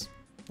Uthris is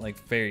like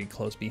very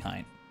close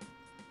behind.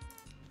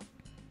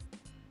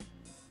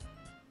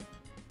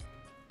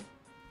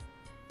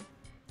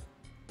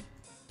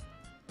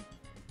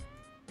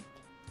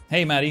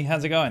 Hey Maddie,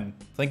 how's it going?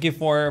 Thank you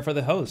for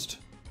the host.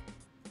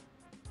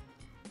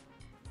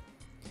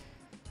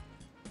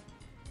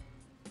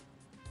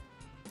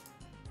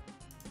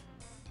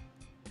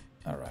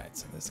 All right,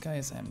 so this guy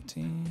is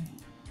empty.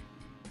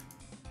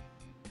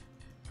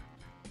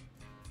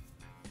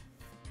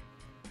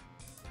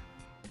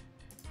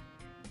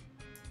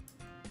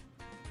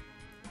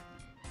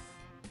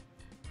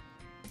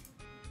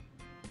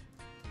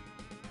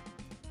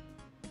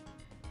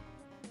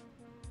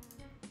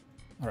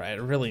 All right, I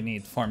really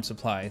need farm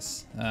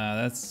supplies.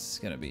 That's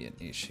gonna be an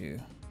issue.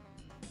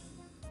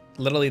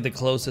 Literally the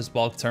closest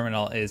bulk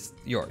terminal is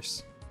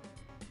yours.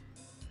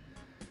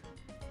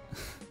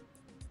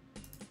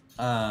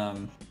 I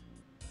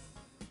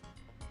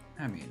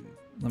mean,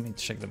 let me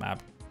check the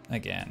map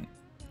again.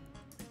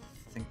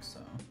 I think so.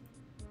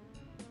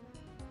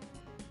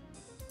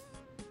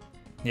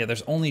 Yeah,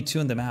 there's only 2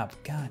 in the map.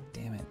 God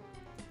damn it.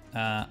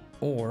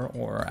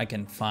 Or I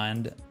can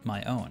find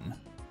my own.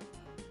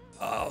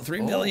 Oh,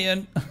 3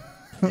 million.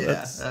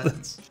 Yeah,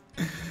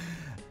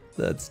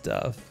 that's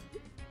tough.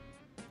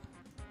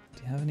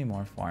 Do you have any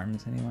more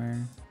farms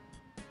anywhere?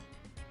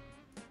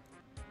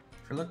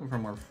 If you're looking for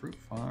more fruit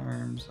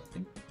farms, I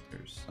think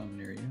there's some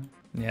near you.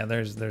 Yeah,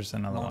 there's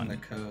another Along one the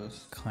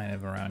coast. kind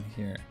of around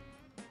here.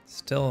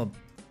 Still a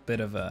bit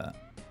of a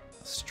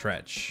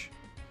stretch.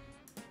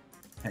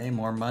 Hey,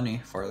 more money,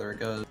 farther it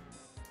goes.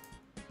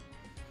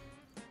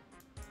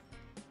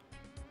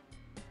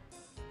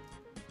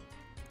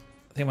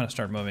 I think I'm gonna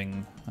start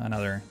moving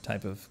another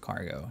type of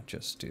cargo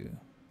just to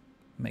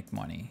make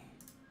money.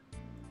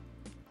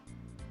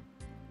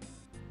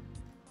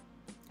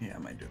 Yeah, I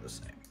might do the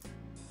same.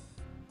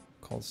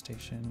 Coal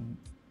station.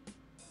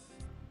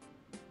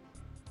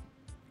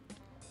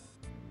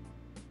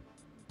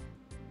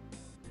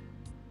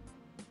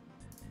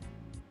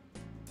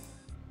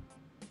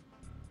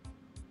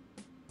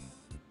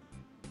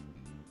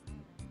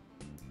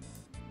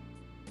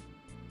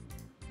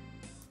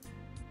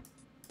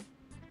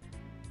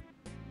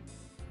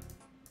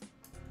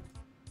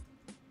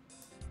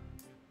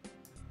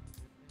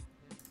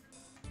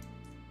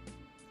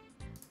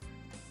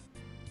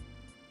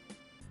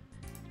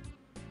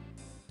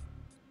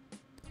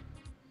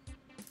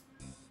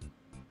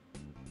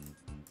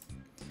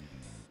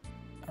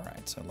 All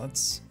right, so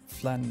let's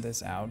flatten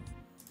this out.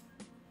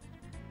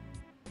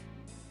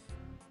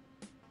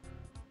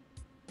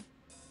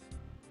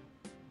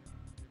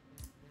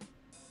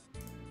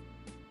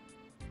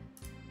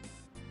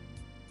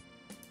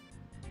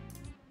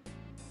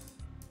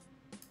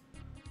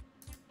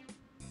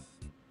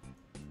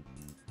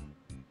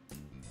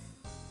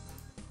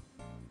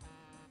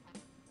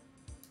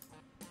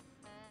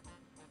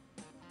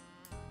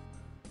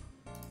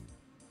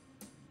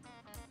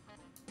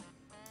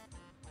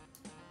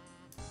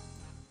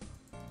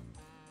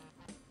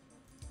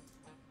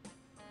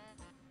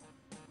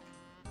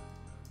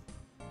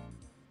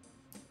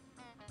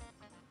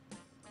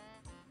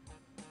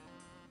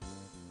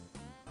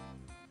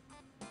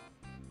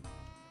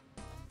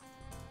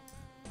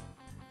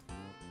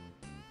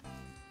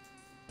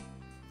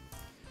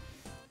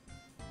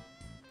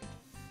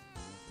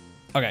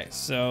 Okay,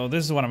 so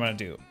this is what I'm gonna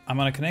do. I'm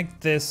gonna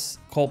connect this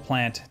coal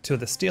plant to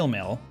the steel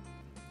mill,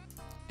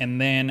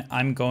 and then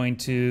I'm going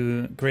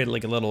to create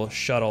like a little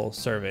shuttle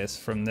service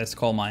from this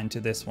coal mine to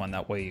this one.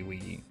 That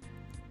way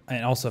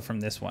and also from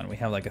this one, we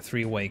have like a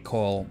three-way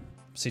coal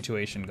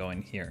situation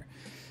going here.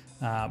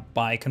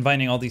 By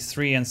combining all these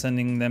three and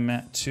sending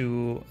them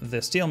to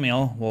the steel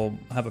mill, we'll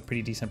have a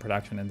pretty decent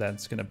production, and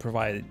that's gonna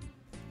provide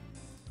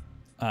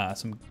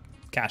some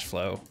cash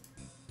flow,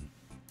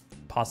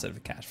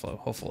 positive cash flow,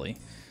 hopefully,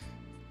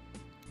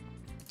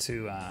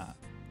 to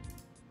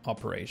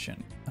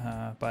operation.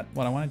 But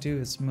what I want to do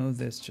is move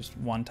this just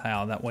one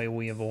tile. That way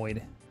we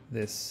avoid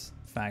this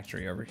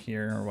factory over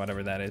here or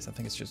whatever that is. I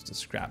think it's just a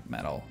scrap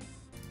metal.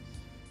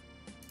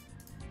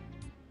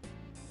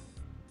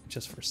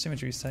 Just for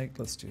symmetry's sake,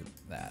 let's do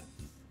that.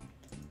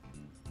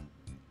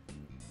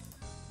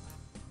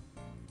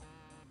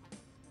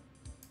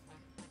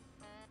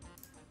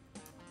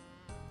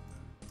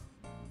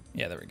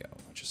 Yeah, there we go.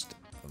 Just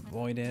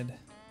avoided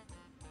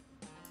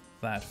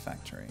that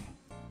factory.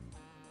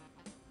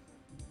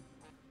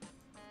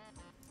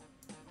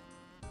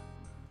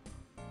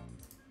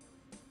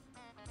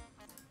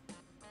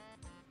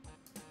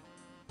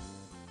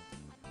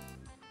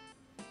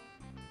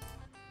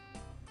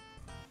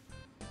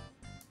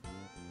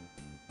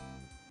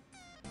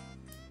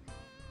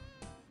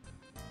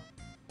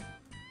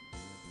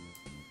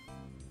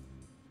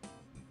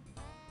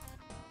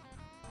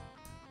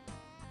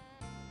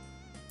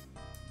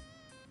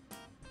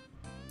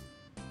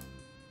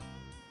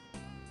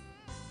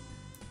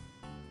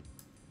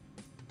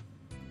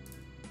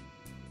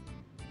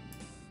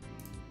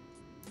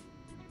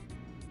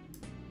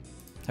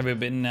 Have you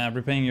been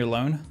repaying your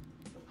loan?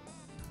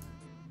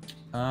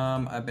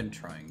 I've been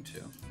trying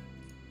to.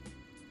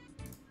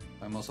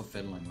 I'm also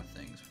fiddling with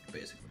things, which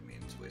basically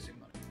means wasting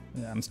money.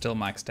 Yeah, I'm still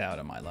maxed out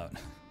on my loan.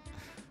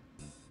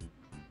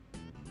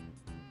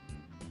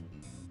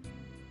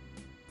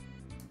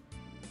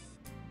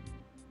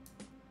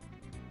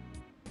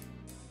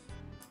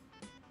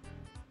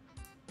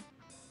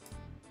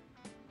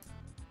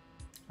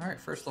 All right,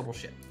 first level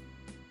ship.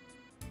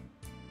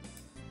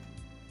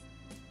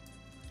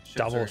 Ships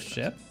Double are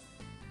expensive. ship?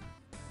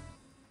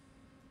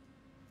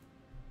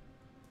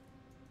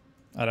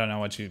 I don't know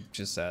what you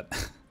just said.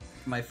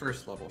 My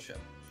first level ship.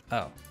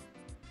 Oh.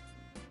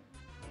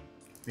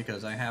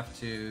 Because I have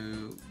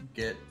to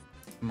get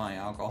my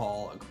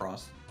alcohol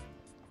across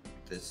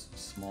this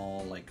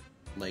small like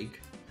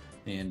lake,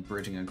 and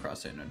bridging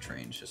across it in a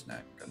train's just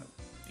not gonna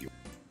be.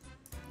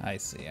 I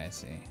see, I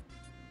see.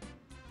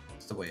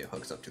 It's the way it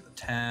hooks up to the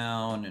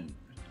town, and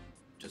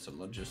just a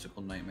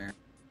logistical nightmare.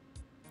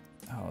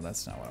 Oh,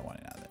 that's not what I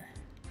wanted either.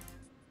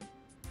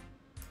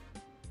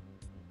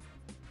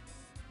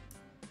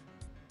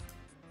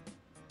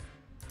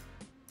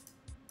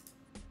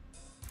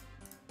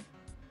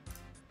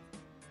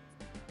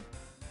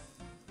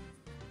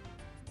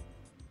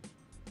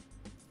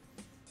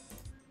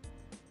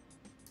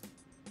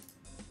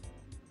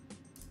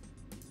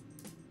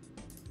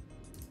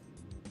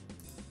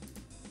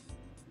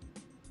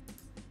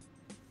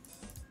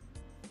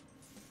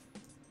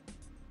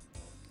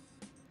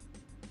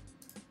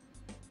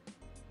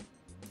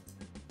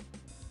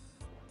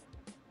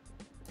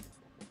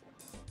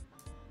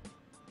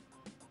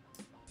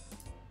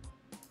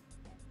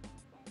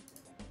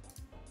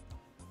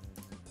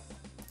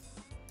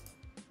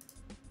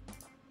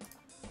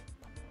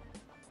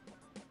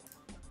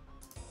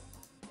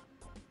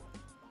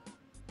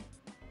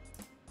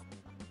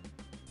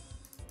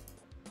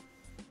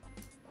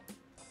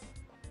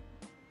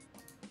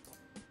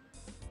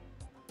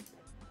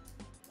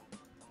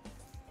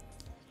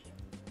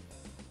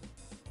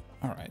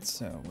 All right,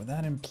 so with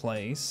that in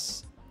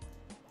place,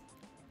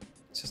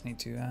 just need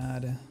to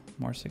add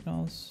more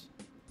signals.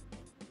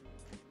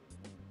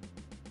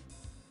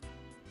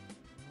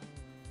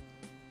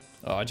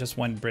 Oh, I just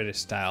went British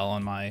style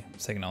on my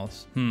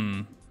signals.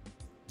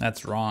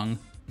 That's wrong.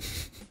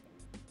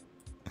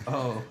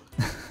 Oh.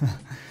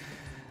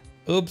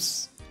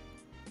 Oops.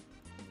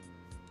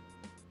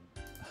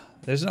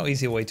 There's no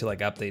easy way to like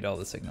update all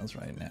the signals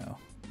right now.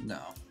 No.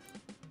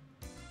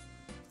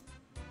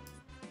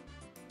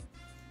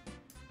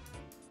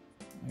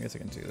 I guess I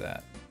can do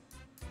that.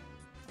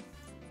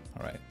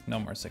 All right, no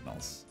more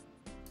signals.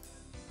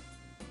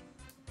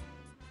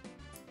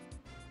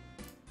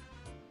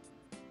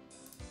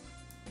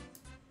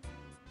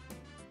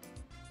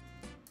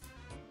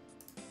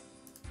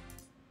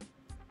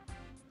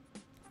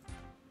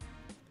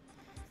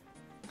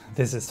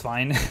 This is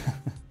fine.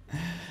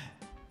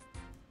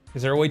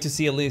 Is there a way to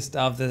see a list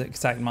of the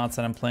exact mods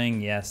that I'm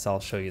playing? Yes, I'll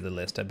show you the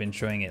list. I've been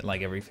showing it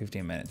like every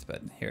 15 minutes,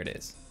 but here it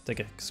is. Take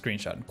a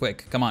screenshot,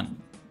 quick, come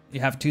on. You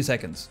have 2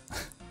 seconds.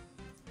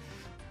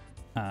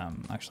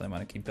 Actually, I'm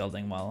gonna keep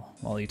building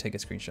while you take a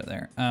screenshot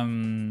there.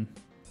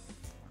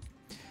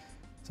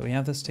 So we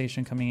have the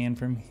station coming in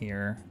from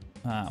here.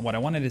 What I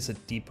wanted is a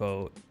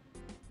depot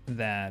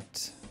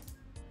that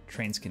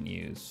trains can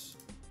use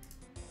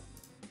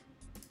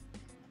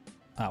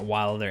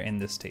while they're in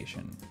this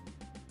station.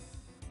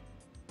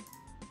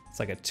 It's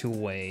like a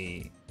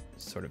two-way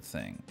sort of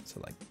thing.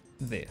 So like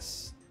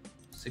this.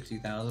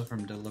 60,000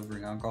 from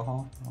delivering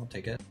alcohol. I'll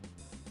take it.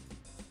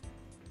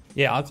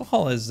 Yeah,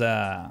 alcohol is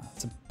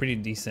it's a pretty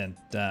decent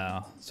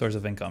source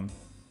of income.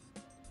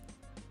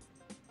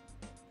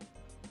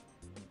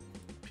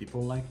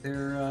 People like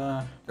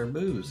their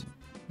booze.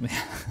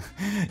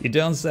 You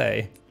don't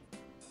say.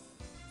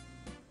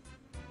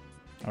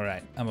 All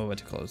right, I'm about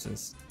to close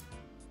this.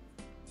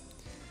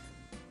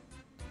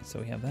 So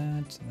we have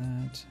that.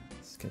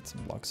 Let's get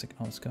some block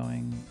signals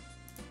going.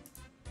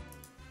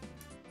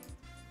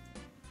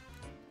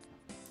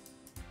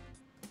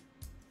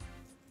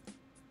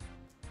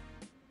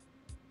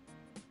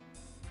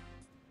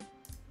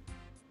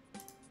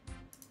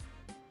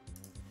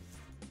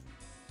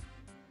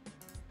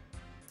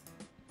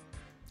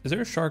 Is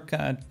there a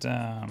shortcut?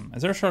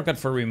 Is there a shortcut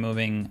for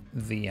removing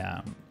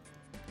the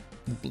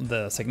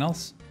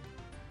signals?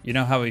 You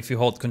know how if you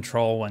hold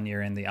control when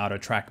you're in the auto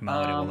track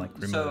mode, it will like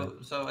remove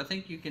it. So I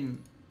think you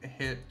can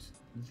hit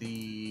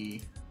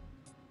the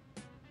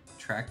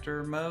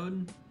tractor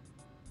mode.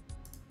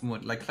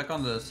 Like click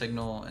on the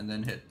signal and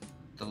then hit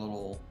the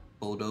little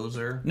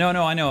bulldozer. No,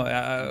 I know.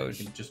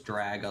 You can just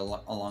drag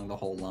along the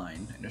whole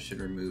line, and it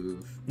should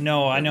remove.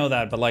 No, I know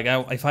that, but like,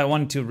 if I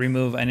want to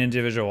remove an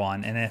individual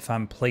one, and if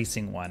I'm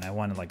placing one, I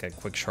want like a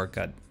quick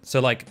shortcut. So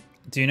like,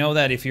 do you know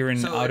that if you're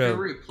in auto? If you're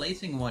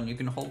replacing one, you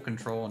can hold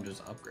control and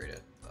just upgrade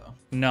it, though.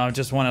 No, I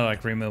just want to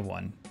like remove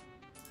one.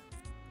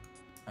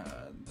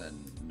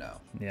 Then no.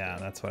 Yeah,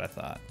 that's what I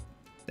thought.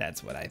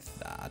 That's what I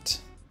thought.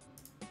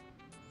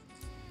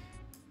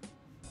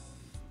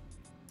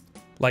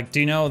 Like,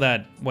 do you know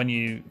that when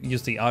you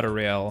use the auto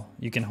rail,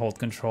 you can hold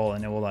control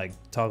and it will like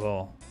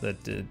toggle the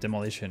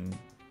demolition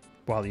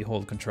while you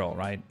hold control,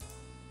 right?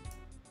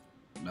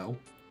 No.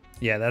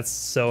 Yeah, that's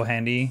so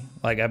handy.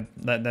 Like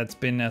that's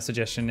been a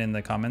suggestion in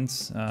the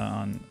comments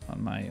on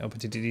my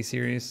OpenTTD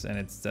series, and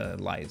it's the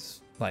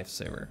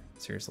lifesaver.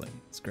 Seriously,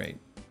 it's great.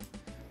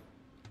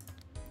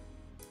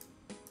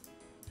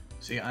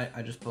 See,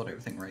 I just built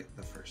everything right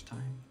the first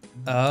time.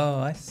 Oh,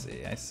 I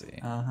see.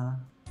 Uh-huh.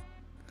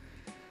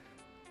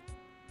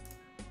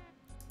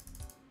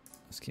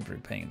 Let's keep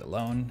repaying the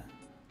loan.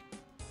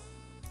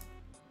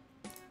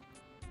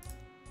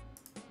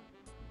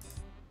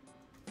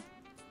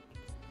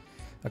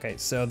 Okay,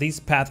 so these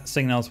path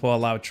signals will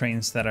allow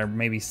trains that are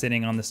maybe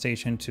sitting on the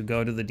station to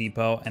go to the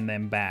depot and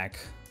then back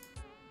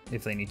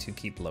if they need to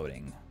keep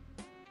loading.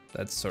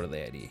 That's sort of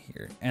the idea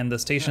here. And the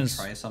stations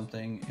try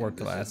something.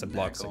 work as a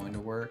block signal. signal. Going to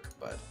work,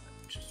 but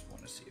I just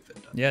want to see if it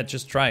does. Yeah,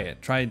 just try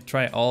it.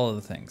 Try all of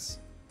the things.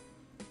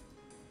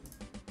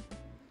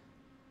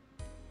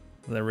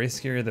 The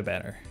riskier, the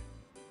better.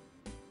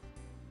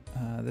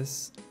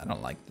 I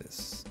don't like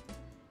this.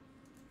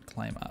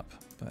 Climb up,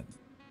 but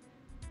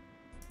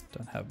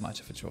don't have much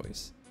of a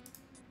choice.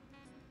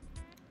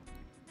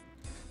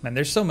 Man,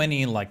 there's so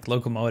many like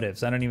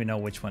locomotives. I don't even know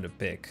which one to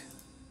pick.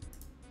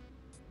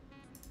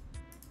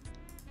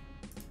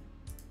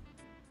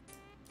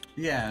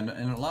 Yeah,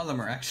 and a lot of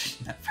them are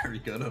actually not very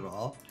good at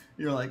all.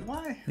 You're like,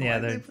 why? Yeah,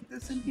 why did they put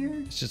this in here?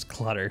 It's just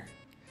clutter.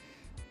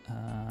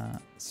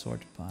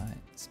 Sort by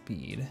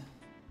speed.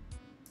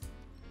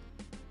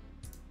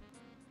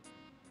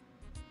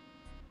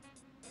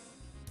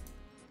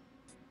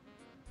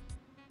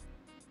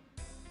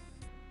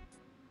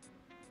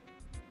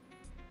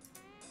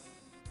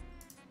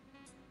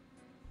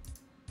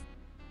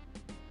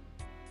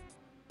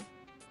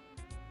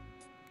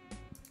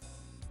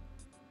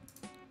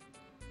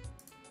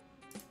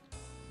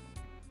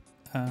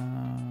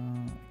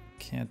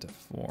 Can't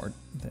afford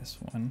this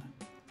one.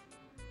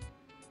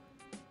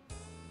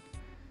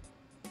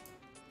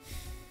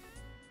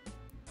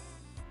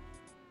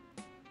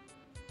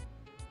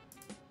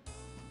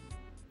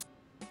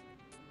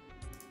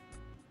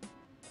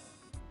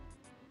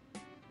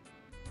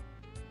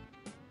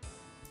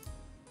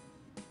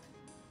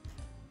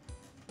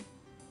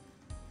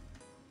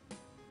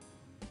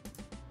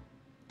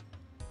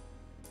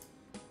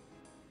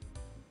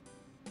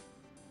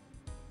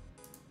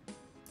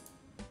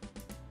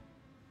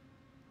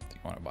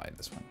 want to buy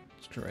this one.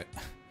 Screw it.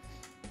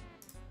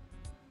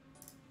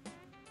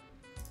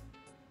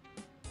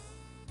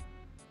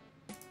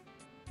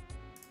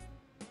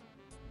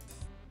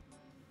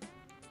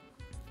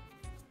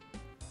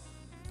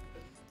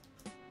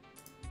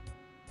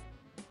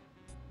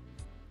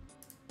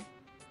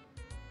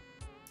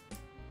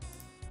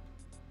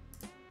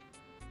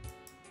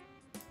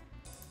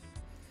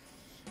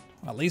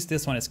 At least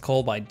this one is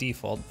cold by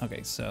default.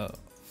 Okay, so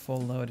full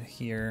load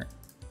here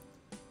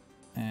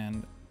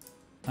and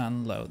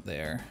unload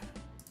there.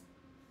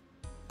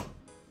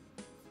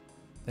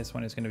 This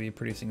one is going to be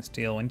producing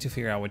steel. We need to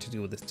figure out what to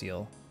do with the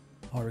steel.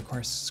 Oh, it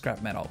requires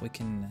scrap metal. We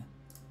can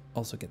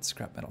also get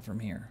scrap metal from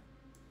here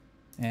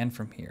and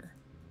from here.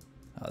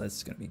 Oh, this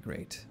is going to be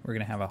great. We're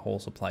going to have a whole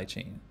supply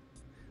chain.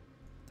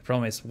 The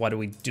problem is, what do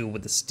we do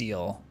with the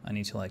steel? I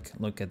need to like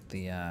look at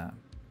the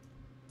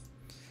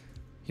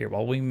here,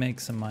 while we make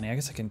some money. I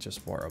guess I can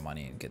just borrow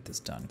money and get this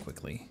done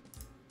quickly.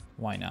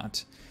 Why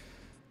not?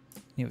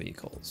 New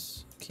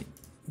vehicles. Keep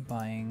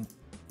buying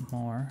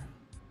more.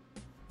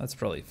 That's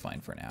probably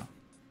fine for now.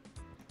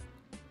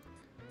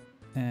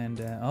 And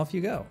off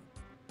you go.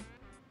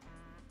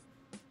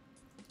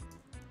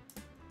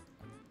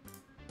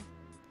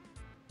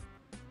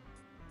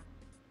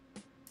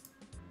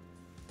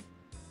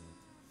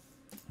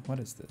 What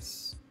is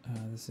this?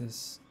 This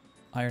is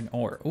iron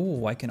ore.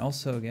 Oh, I can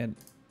also get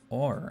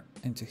ore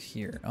into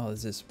here. Oh,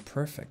 this is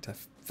perfect. I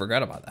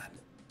forgot about that.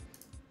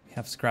 We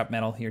have scrap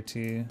metal here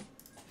too.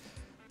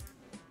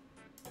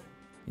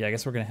 Yeah, I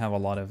guess we're gonna have a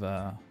lot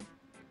of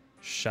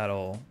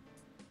shuttle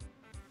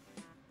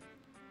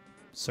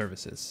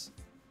services.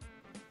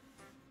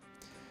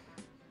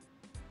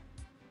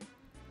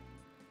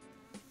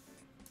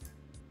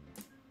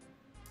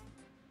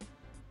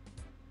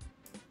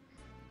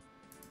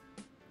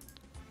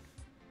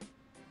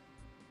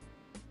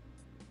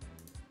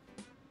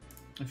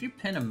 If you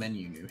pin a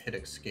menu and you hit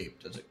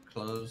escape, does it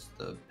close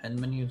the pin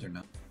menus or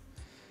no?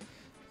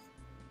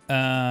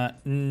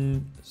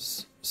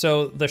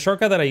 So the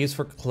shortcut that I use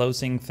for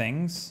closing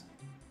things,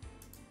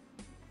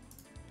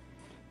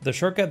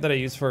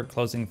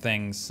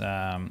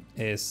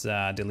 is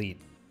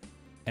delete,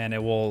 and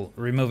it will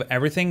remove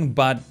everything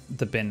but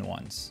the pinned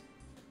ones.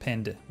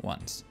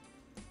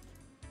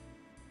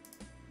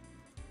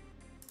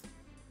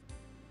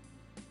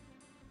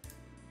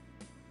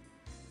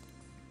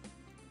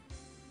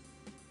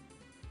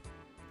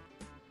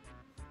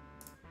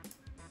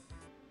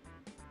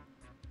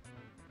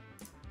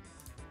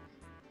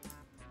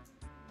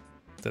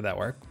 Did that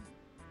work?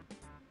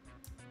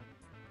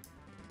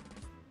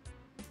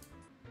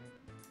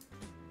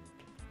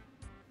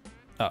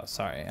 Oh,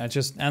 sorry. I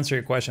just answered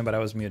your question, but I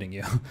was muting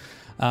you.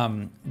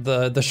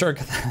 The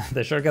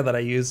shortcut that I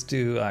use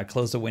to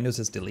close the windows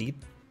is delete,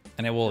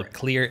 and it will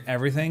clear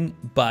everything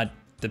but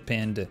the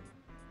pinned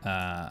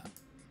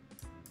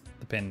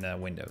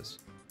windows.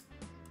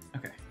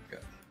 Okay,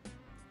 good.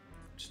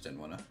 Just didn't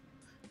want to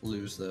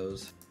lose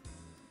those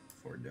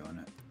before doing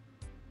it.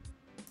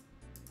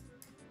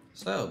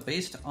 So,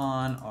 based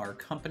on our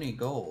company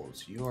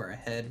goals, you are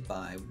ahead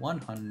by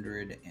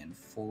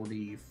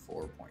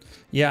 144 points.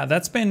 Yeah,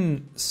 that's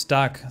been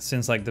stuck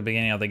since like the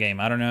beginning of the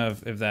game. I don't know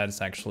if that's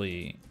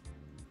actually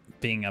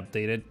being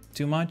updated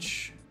too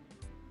much.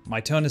 My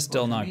tone is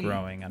still not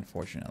growing,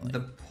 unfortunately.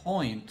 The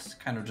points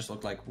kind of just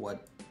look like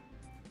what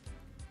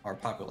our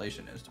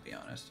population is, to be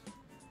honest.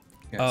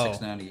 You're at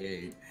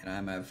 698, and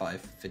I'm at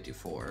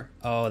 554.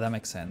 Oh, that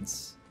makes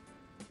sense.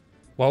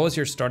 What was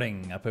your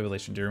starting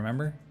population? Do you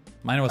remember?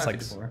 Mine was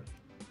like,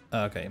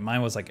 okay,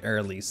 mine was like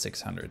early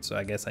 600, so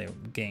I guess I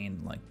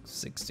gained like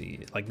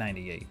 60, like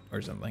 98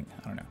 or something.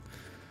 I don't know.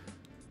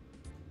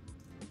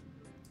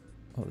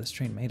 Oh, this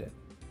train made it.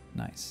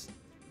 Nice.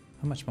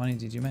 How much money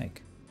did you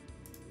make?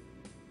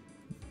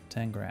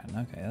 10 grand.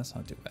 Okay, that's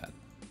not too bad.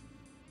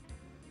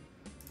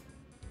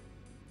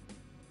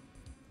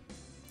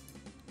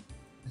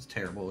 It's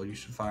terrible. You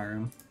should fire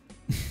him.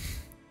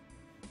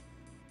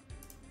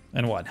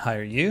 And what?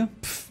 Hire you?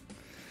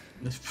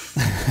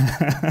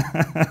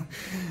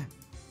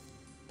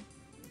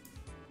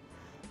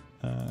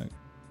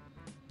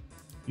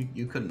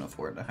 You couldn't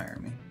afford to hire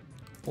me.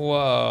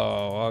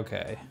 Whoa,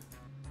 okay.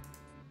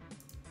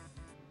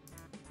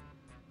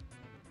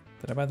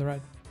 Did I buy the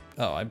right?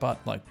 Oh, I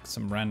bought like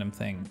some random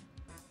thing.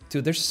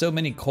 Dude, there's so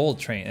many coal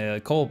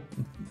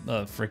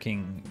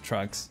freaking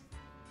trucks.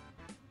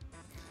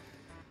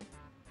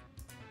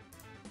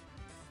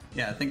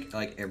 Yeah, I think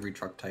like every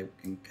truck type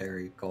can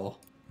carry coal.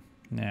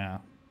 Yeah.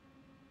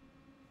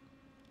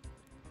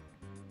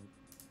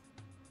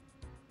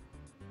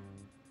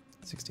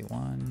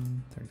 $61,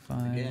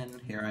 $35.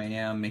 Again, here I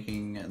am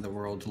making the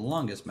world's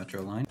longest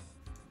metro line.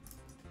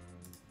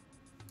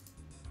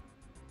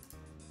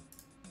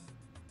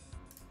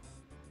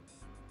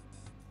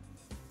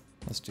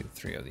 Let's do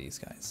 3 of these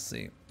guys,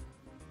 see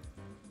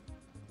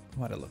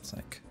what it looks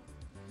like.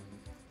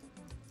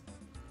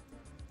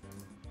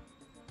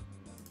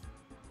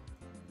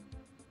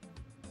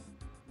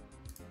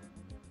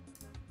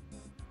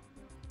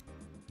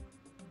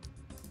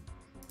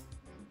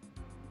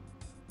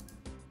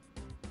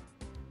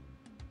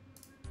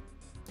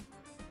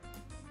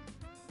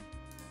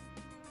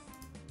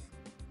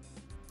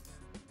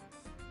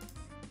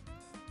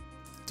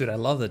 Dude, I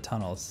love the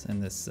tunnels in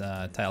this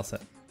tile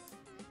set.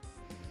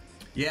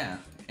 Yeah,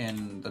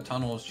 and the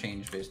tunnels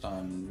change based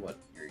on what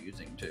you're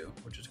using too,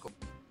 which is cool.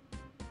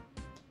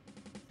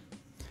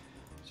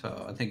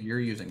 So I think you're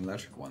using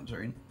electric ones,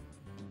 right?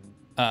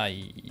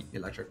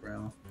 Electric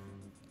rail.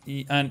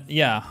 And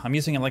yeah, I'm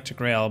using electric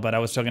rail, but I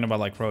was talking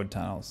about like road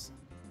tunnels.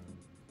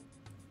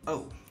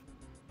 Oh.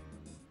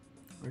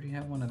 Where do you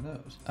have one of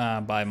those?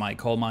 By my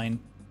coal mine.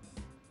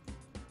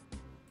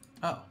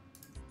 Oh.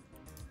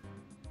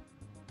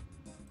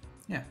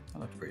 Yeah, that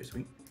looks pretty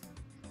sweet.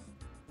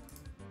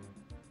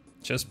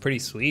 Just pretty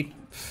sweet?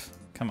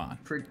 Come on.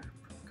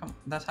 Come,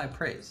 that's high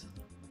praise.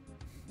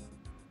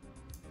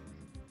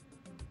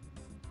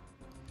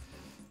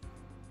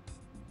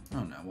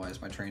 Oh no, why is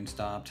my train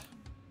stopped?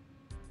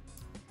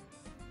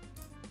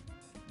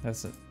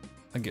 That's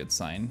a good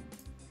sign.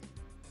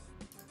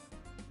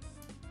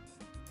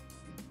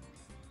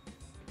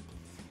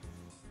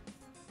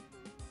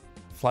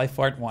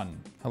 Flyfart1,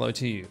 hello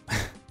to you.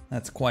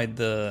 That's quite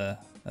the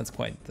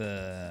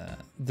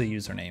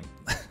username.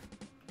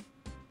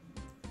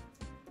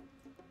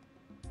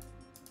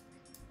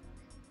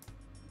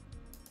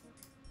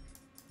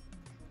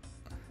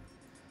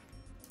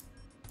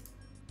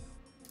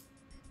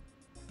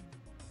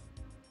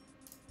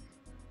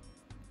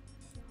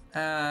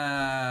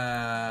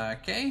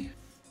 Okay.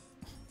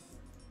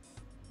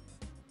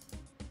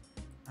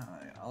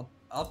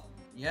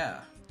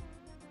 Yeah.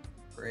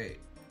 Great.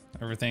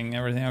 Everything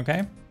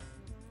okay?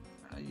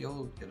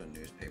 You'll get a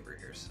newspaper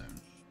here soon.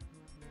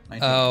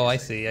 Oh, I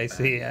see. I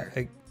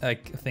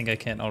think I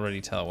can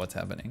already tell what's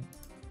happening.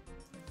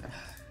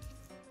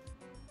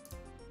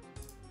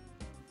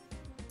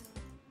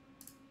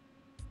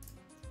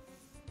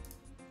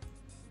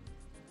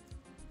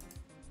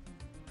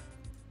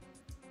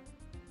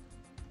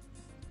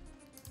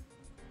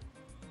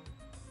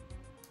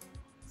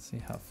 See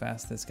how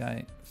fast this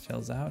guy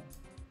fills out.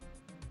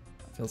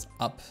 Fills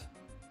up.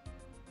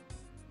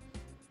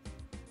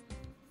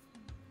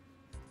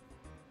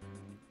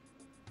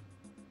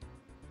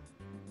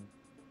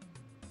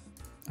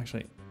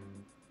 Actually,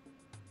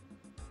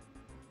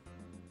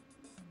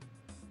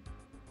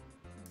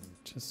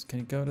 just can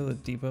you go to the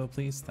depot,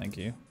 please? Thank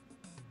you.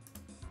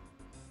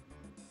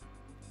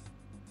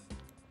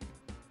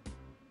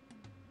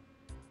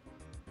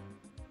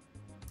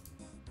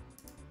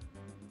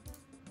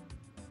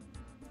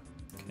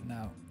 Okay,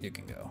 now you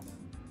can go.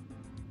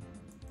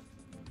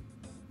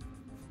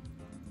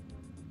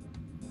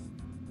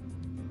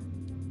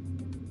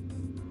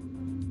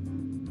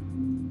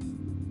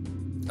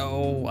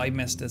 Oh, I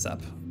messed this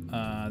up.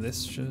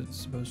 This should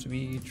supposed to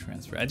be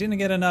transferred. I didn't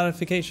get a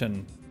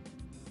notification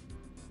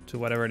to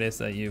whatever it is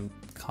that you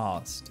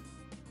caused.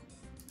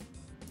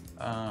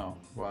 Oh,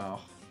 wow.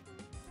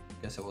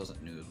 Guess it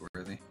wasn't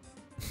newsworthy.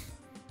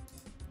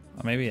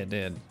 Or maybe it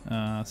did.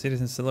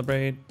 Citizens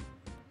celebrate.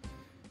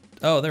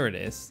 Oh, there it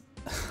is.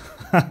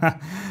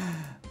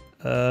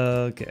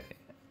 Okay.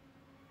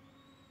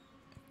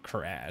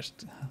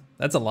 Crashed.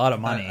 That's a lot of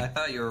money. I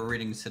thought you were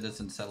reading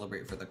Citizens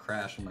Celebrate for the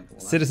crash. I'm like, well,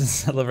 Citizens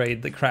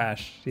celebrate the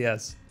crash.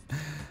 Yes.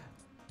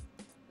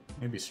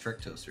 Maybe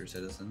Strictos are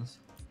citizens.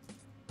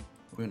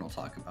 We don't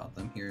talk about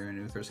them here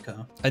in Uthris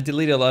Co. I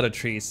deleted a lot of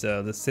trees,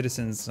 so the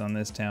citizens on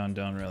this town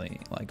don't really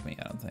like me,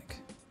 I don't think.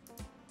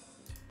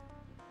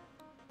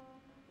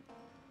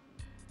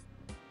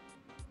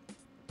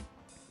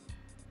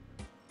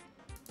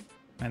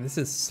 Man, this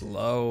is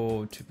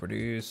slow to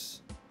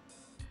produce.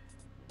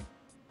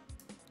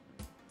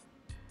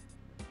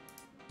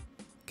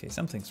 Okay,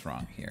 something's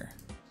wrong here.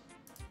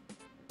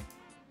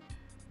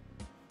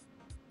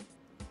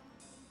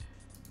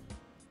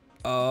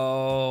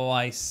 Oh,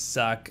 I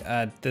suck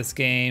at this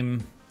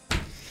game.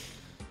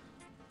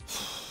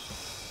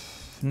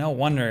 No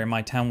wonder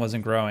my town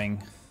wasn't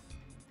growing.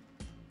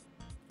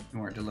 You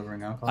weren't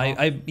delivering alcohol?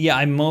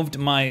 I moved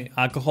my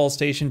alcohol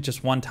station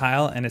just one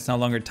tile, and it's no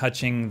longer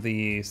touching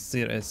the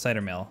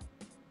cider mill.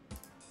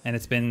 And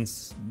it's been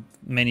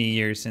many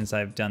years since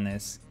I've done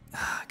this.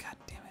 Ah, god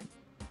damn it.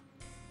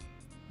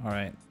 All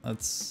right,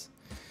 let's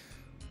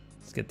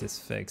get this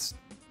fixed.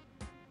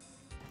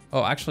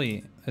 Oh,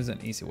 actually, there's an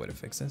easy way to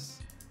fix this.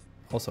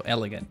 Also,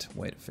 elegant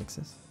way to fix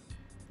this.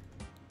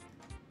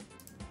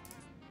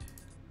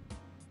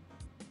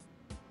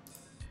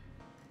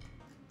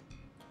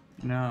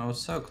 No, I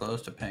was so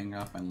close to paying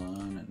off my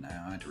loan, and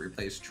now I had to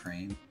replace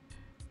train.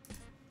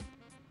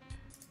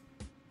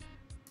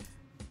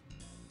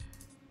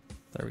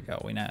 There we go.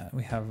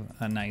 We have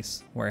a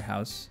nice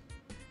warehouse.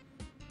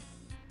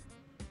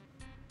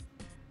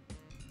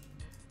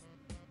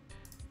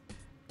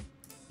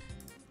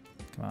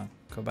 Come on,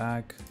 go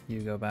back.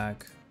 You go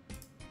back.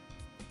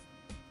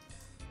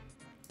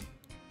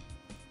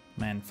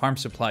 Man, farm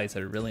supplies. I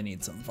really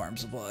need some farm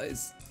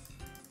supplies.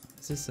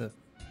 Is this a...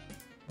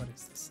 What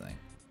is this thing?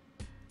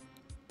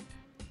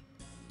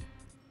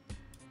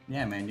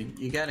 Yeah, man,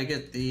 you gotta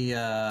get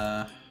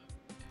the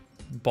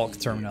bulk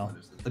terminal.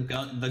 The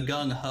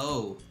gung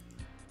ho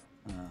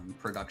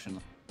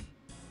production.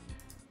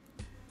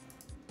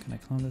 Can I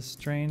clone this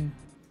train?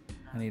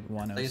 I need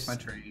one. Place my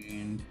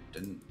train.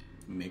 Didn't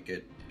make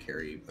it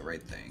carry the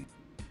right thing.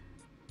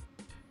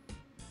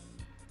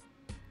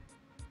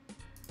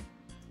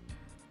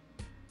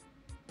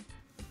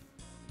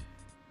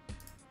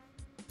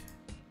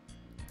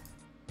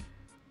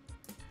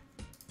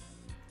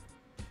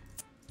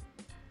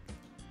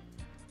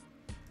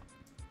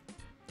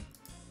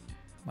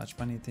 How much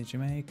money did you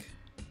make?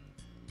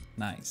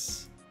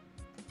 Nice.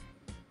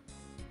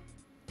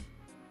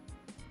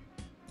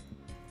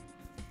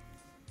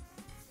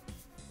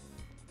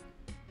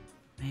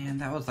 Man,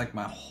 that was like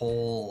my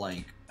whole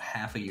like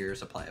half a year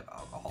supply of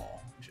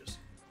alcohol just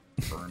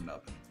burned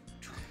up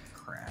and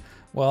crap.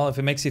 Well, if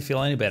it makes you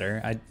feel any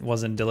better, I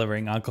wasn't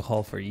delivering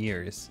alcohol for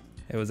years.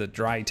 It was a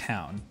dry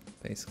town,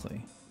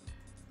 basically.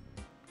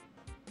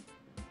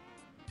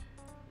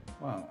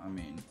 Well, I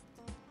mean,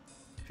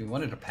 if you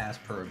wanted to pass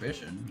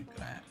prohibition, you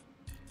could have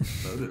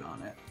voted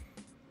on it.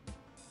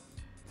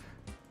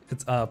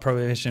 It's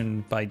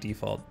prohibition by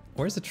default.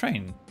 Where's the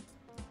train?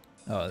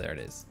 Oh, there it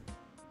is.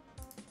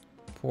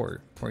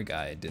 Poor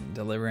guy didn't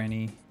deliver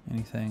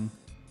anything.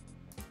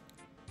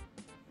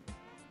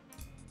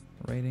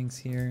 Ratings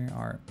here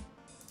are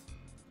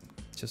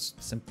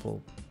just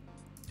simple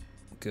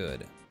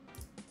good.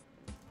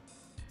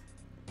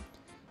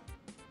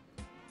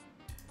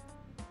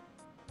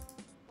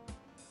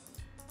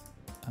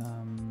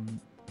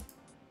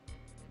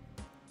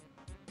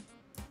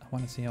 I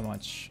want to see how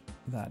much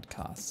that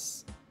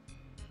costs.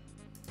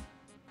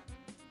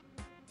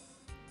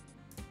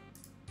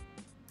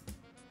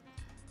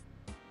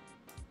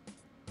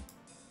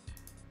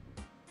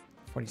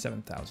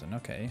 $47,000.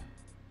 Okay.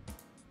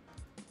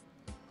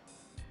 I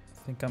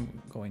think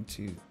I'm going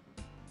to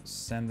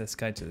send this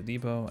guy to the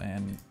depot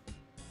and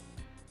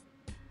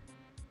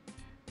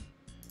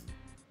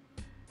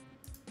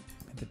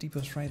the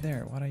depot's right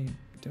there. What are you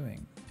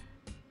doing?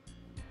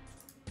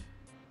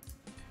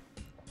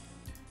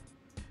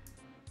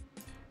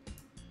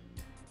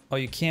 Oh,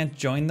 you can't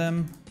join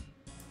them?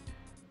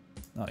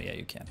 Oh yeah,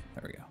 you can.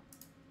 There we go.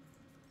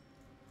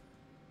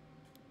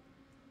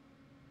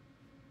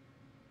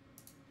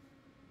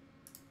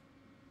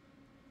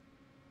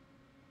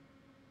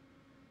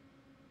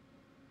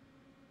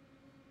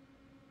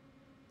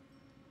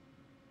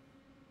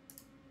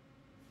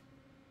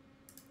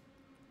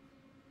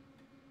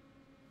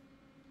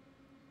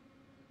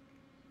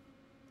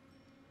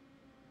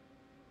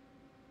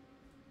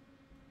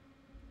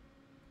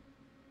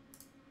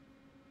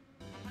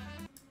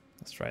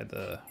 Let's try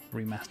the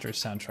remastered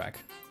soundtrack.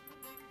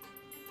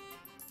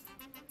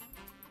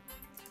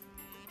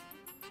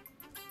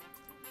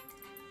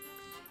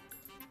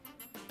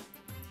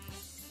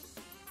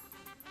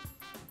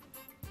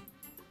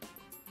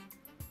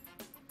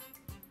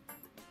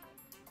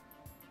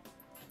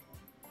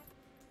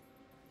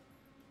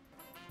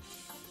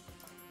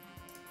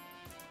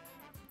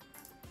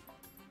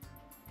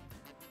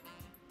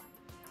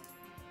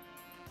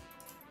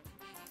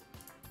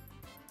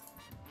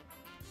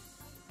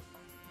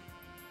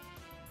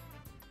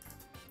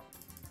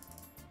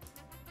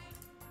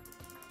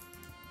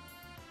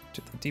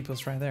 The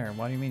depot's right there.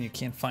 What do you mean you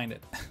can't find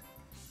it?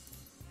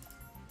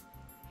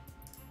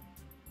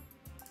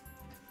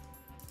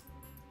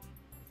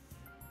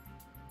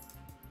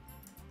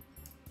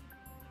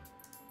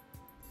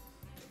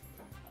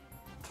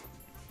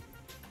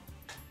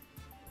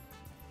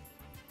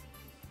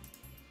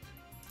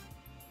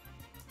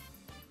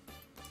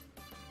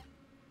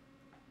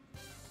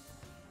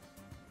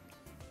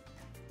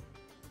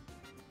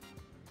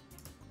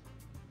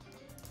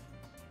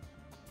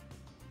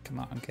 Come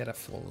on, get a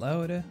full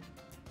load.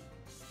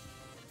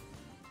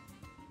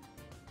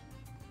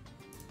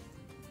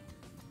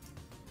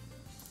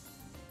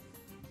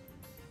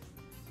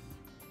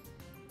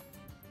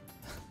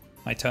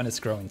 My town is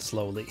growing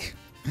slowly.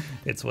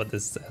 It's what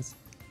this says.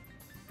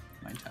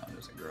 My town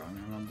isn't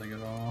growing, I don't think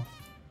at all.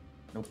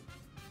 Nope.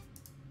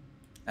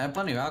 I have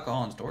plenty of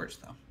alcohol in storage,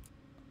 though.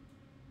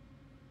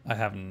 I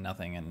have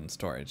nothing in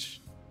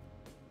storage.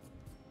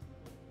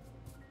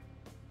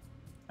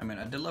 I mean,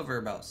 I deliver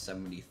about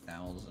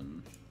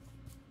 70,000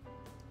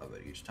 of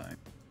it each time.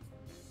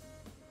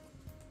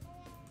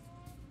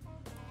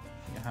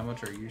 Yeah, how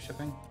much are you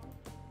shipping?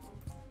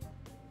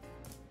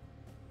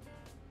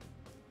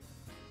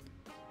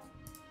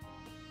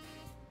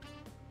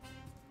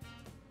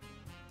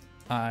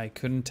 I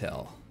couldn't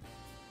tell.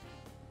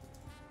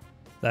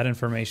 That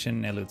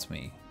information eludes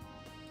me.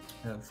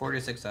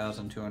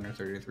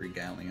 46,233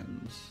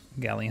 galleons.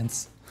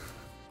 Galleons.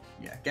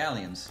 Yeah,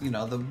 galleons. You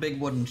know, the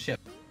big wooden ship.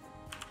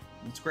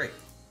 It's great.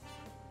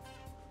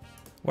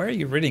 Where are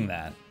you reading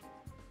that?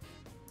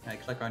 I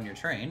click on your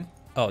train.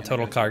 Oh,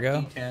 total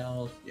cargo?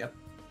 Details. Yep.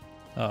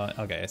 Oh,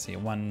 okay, I see.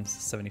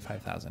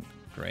 175,000.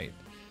 Great.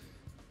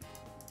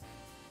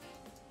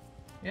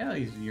 Yeah,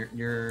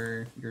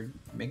 you're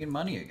making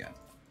money again.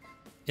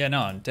 Yeah,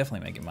 no, I'm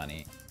definitely making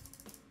money.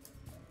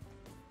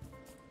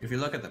 If you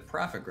look at the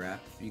profit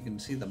graph, you can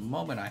see the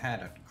moment I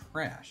had a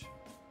crash.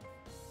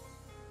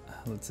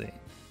 Let's see.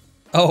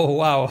 Oh,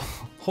 wow.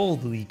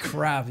 Holy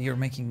crap, you're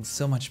making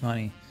so much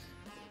money.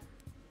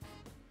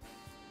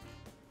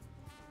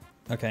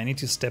 Okay, I need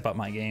to step up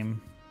my game.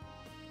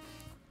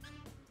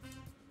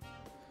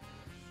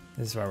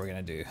 This is what we're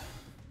gonna do.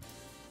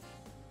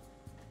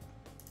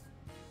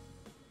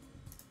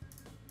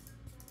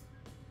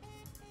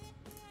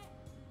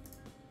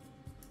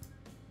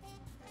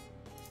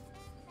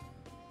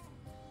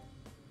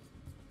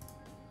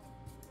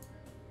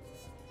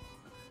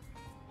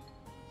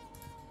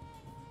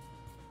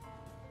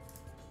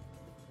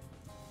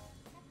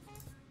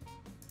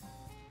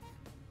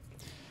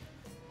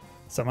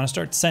 So I'm gonna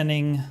start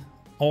sending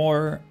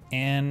ore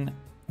and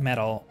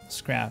metal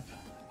scrap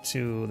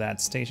to that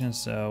station,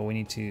 so we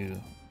need to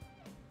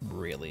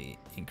really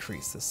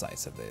increase the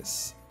size of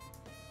this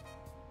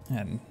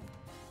and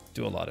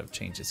do a lot of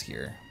changes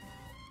here.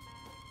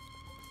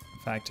 In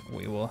fact,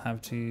 we will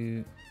have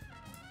to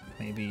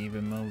maybe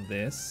even move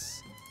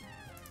this.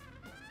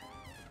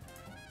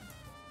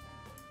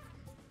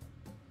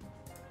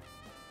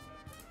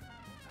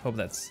 Hope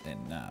that's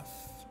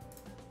enough.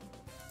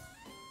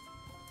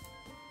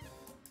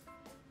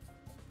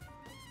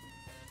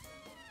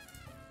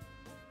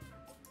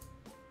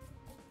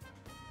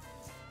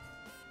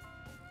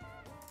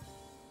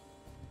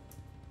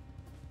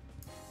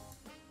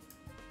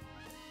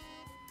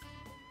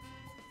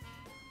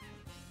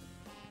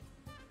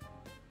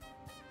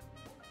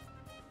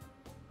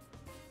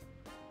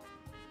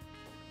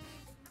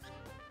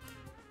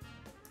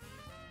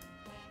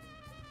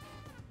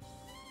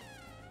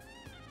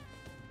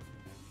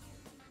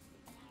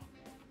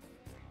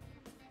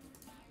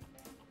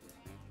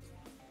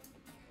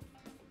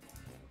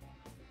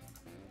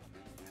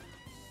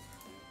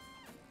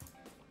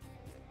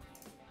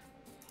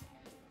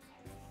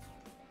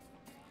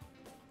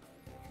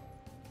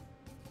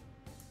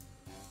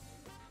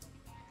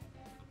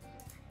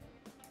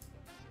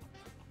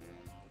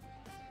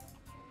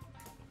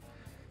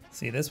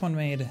 See, this one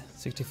made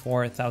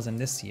 64,000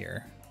 this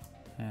year,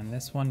 and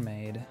this one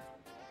made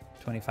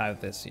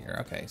 25 this year.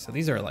 Okay, so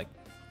these are like,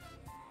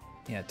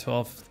 yeah,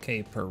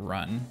 12K per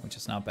run, which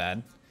is not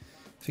bad.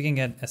 If we can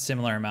get a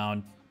similar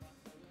amount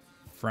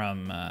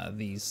from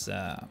these,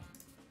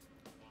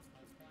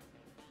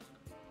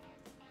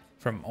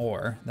 from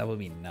ore, that would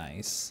be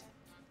nice.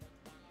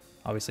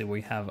 Obviously,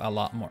 we have a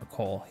lot more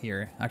coal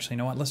here. Actually, you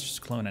know what? Let's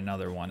just clone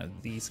another one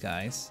of these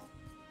guys.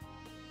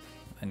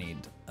 I need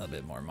a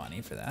bit more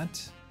money for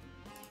that.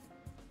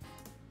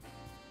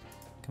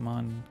 Come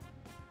on.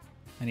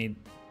 I need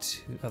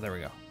two. Oh, there we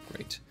go.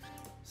 Great.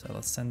 So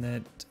let's send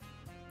it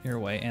your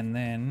way. And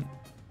then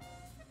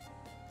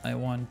I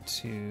want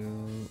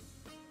to...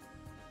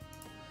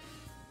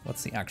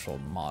 What's the actual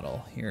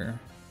model here?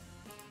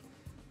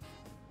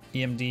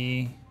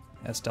 EMD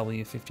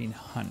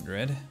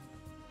SW1500.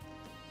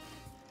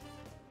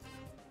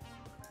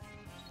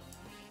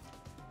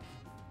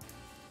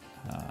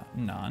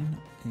 None.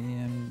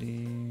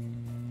 EMD...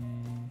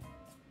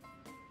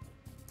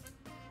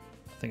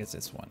 I think it's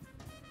this one.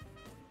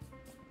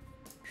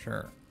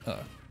 Sure.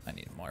 I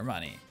need more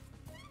money.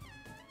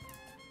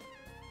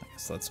 I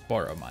guess let's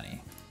borrow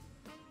money.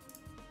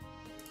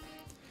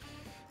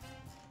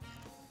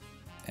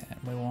 And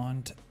we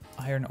want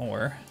iron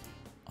ore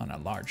on a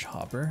large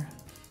hopper.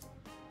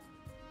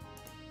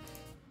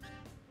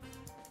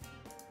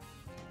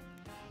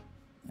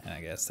 And I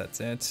guess that's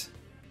it.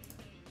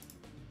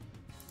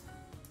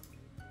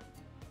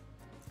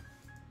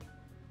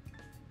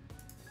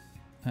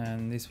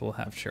 And these will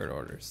have shared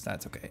orders.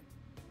 That's okay.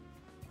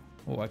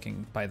 Oh, I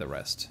can buy the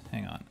rest.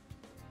 Hang on.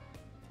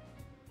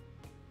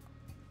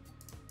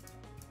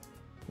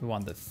 We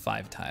want the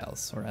 5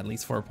 tiles, or at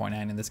least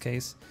 4.9 in this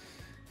case.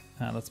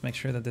 Let's make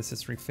sure that this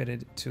is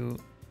refitted to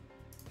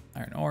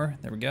iron ore.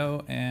 There we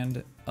go.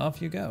 And off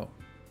you go.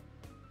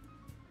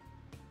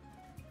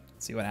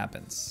 Let's see what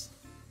happens.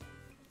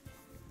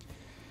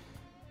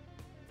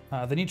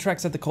 The new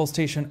tracks at the coal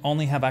station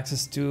only have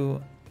access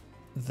to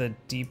the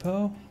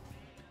depot.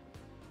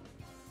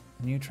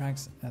 New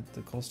tracks at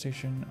the coal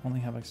station only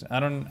have access. I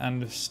don't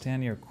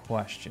understand your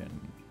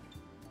question.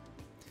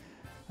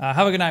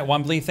 Have a good night,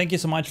 Wombly. Thank you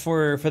so much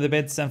for the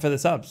bits and for the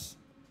subs.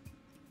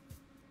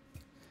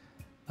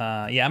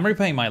 Yeah, I'm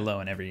repaying my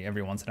loan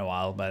every once in a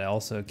while, but I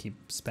also keep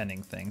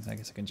spending things. I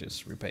guess I can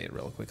just repay it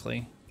real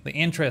quickly. The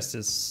interest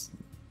is,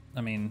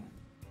 I mean,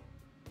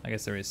 I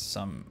guess there is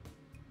some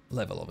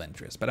level of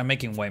interest, but I'm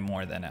making way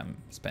more than I'm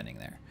spending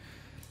there.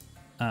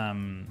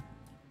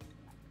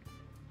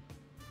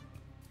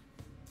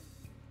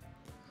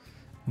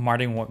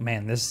 Martin,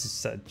 man, this is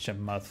such a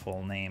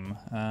mouthful name.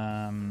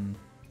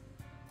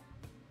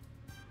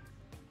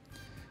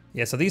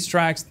 Yeah, so these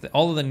tracks,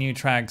 all of the new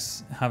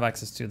tracks have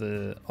access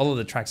to all of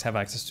the tracks have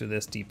access to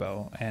this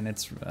depot, and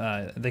it's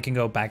they can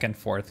go back and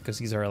forth because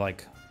these are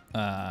like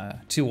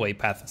two-way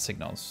path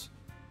signals.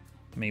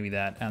 Maybe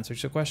that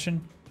answers your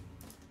question.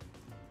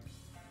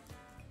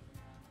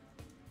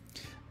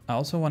 I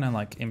also want to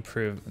like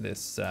improve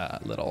this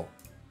little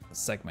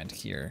segment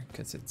here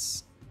because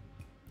it's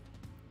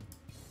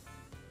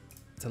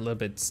a little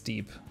bit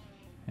steep.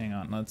 Hang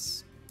on,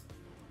 let's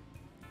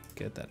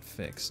get that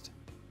fixed.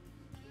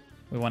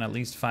 We want at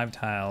least 5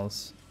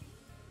 tiles.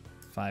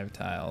 5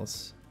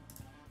 tiles.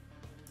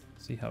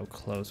 See how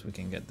close we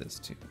can get this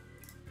to.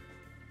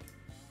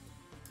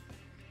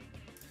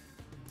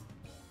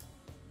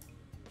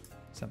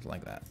 Something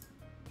like that.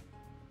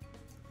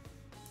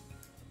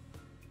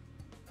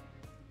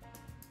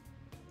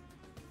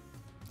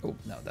 Oh,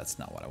 no, that's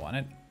not what I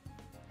wanted.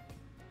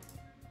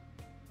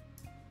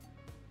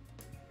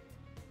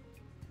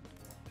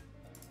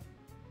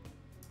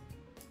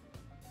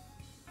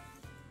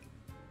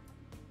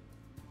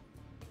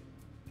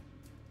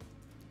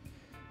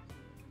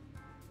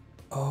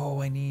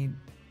 Oh, I need...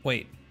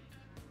 Wait.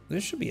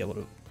 This should be able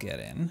to get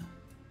in.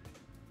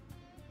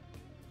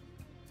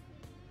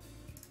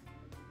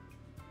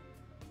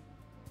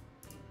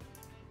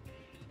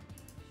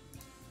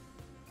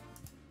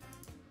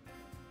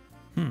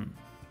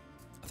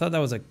 I thought that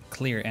was a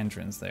clear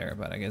entrance there,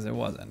 but I guess it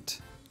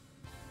wasn't.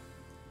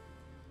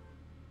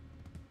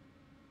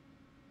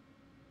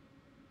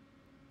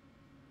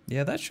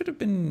 Yeah, that should have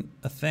been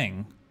a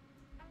thing.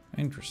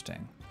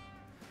 Interesting.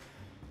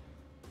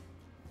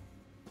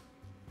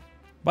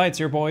 Bye, it's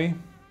your boy.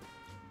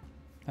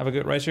 Have a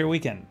good rest of your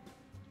weekend.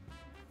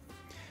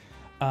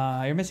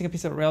 You're missing a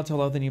piece of rail to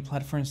allow the new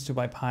platforms to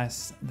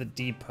bypass the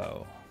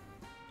depot.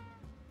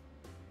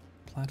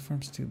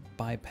 Platforms to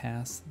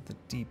bypass the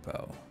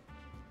depot.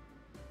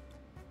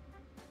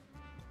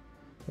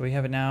 We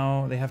have it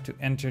now. They have to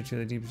enter to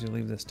the depot to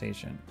leave the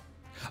station.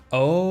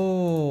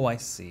 Oh, I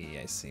see.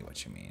 I see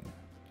what you mean.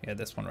 Yeah,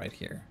 this one right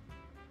here.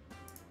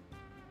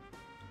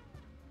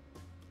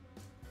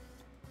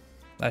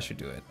 That should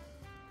do it.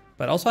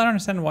 But also, I don't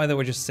understand why they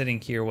were just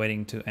sitting here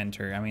waiting to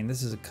enter. I mean,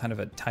 this is a kind of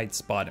a tight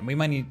spot, and we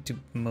might need to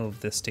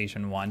move this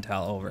station one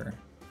tile over.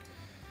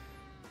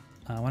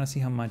 I want to see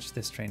how much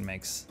this train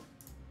makes.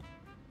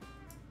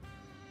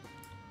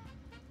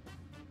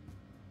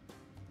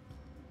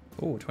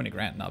 Oh, 20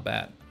 grand, not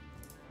bad.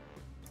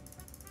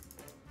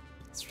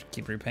 Let's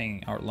keep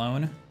repaying our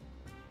loan.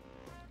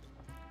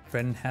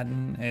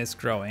 Manhattan is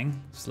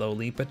growing,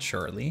 slowly but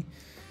surely.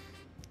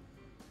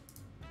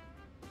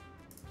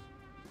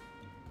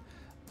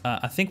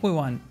 I think we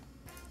want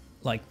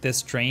like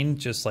this train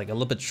just like a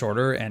little bit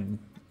shorter and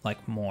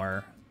like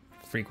more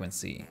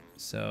frequency.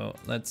 So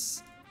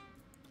let's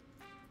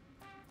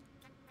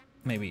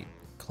maybe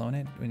clone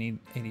it. We need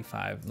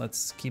 85.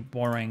 Let's keep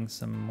borrowing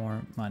some more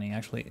money.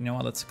 Actually, you know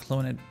what? Let's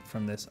clone it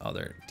from this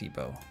other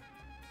depot.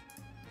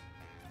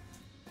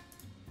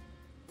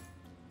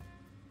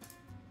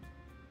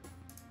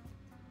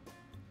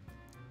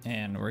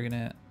 And we're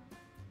gonna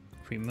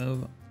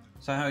remove.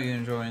 So how are you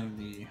enjoying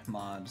the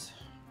mods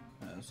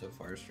so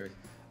far, Strict?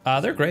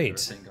 They're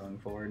great. Going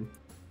forward.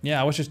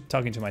 Yeah, I was just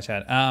talking to my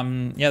chat.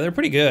 Yeah, they're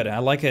pretty good. I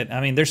like it. I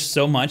mean, there's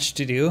so much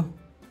to do.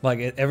 Like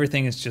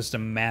everything is just a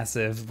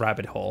massive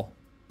rabbit hole.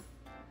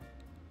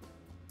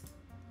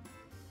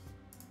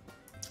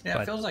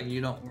 Yeah, it feels like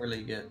you don't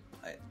really get,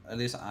 at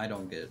least I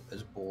don't get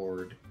as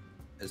bored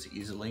as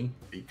easily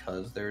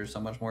because there's so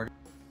much more.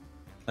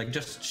 Like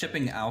just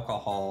shipping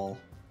alcohol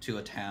to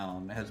a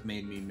town has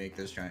made me make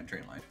this giant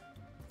train line.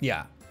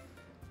 Yeah,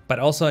 but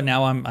also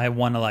now I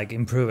want to like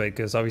improve it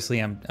because obviously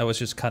I was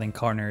just cutting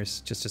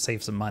corners just to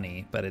save some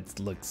money, but it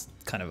looks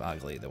kind of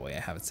ugly the way I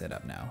have it set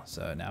up now.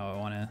 So now I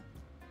want to,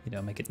 you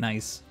know, make it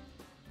nice.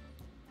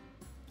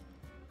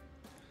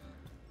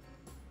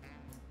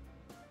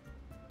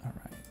 All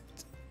right.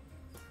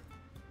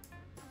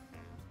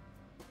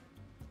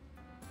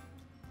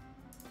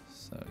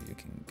 So you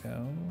can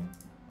go.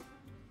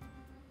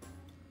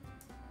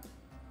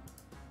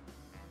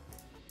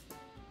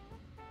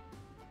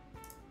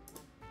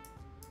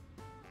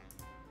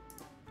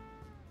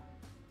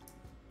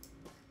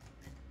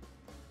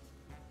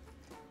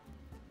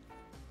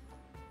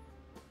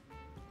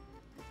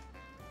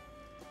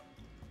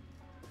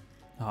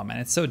 Oh man,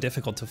 it's so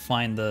difficult to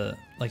find the,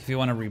 like if you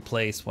want to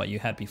replace what you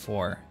had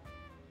before,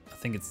 I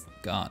think it's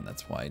gone.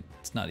 That's why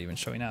it's not even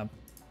showing up.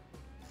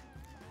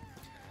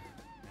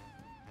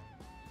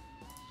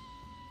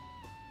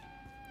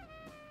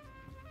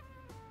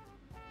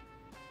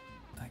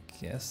 I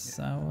guess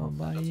I will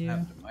buy you.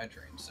 Happen to my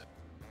train, so.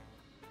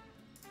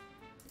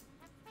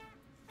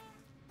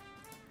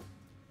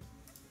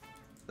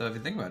 So if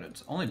you think about it,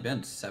 it's only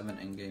been 7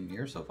 in-game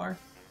years so far.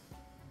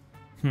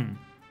 Hmm.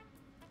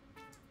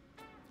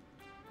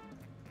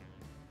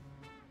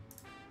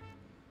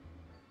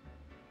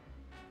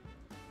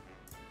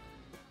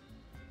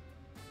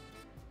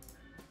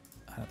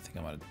 I don't think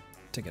I want to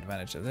take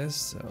advantage of this,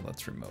 so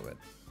let's remove it.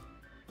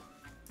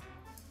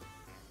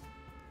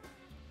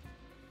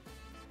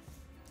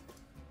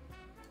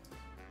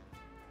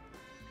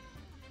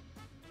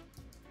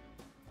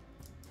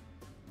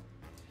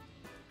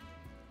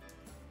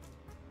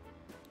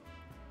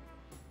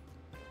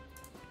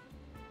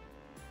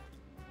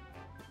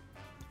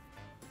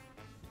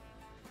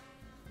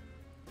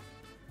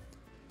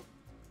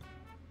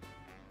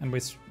 And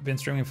we've been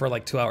streaming for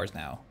like 2 hours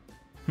now.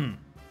 Hmm.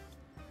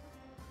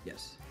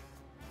 Yes.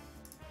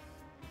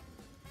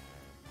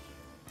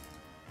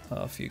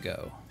 Off you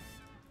go.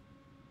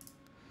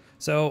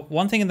 So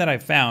one thing that I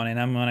found, and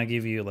I'm gonna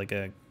give you like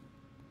a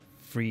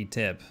free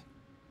tip,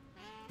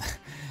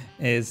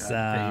 is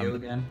pay you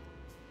again?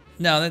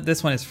 No,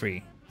 this one is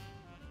free.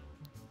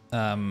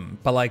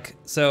 But like,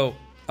 so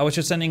I was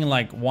just sending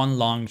like one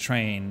long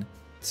train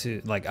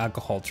to like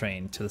alcohol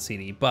train to the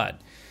city, but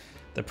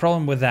the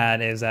problem with that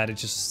is that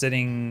it's just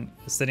sitting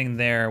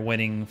there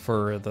waiting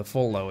for the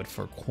full load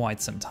for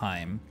quite some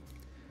time.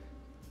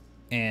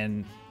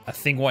 And I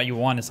think what you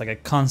want is like a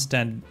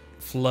constant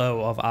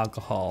flow of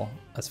alcohol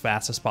as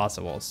fast as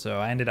possible. So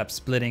I ended up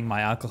splitting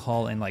my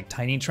alcohol in like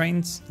tiny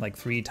trains, like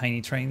 3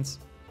 tiny trains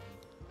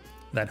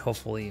that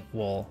hopefully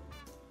will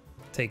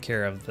take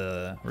care of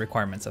the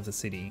requirements of the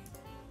city,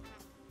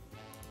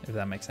 if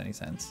that makes any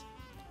sense.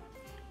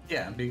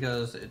 Yeah,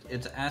 because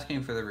it's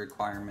asking for the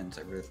requirements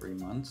every 3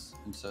 months,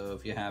 and so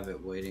if you have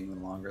it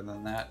waiting longer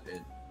than that,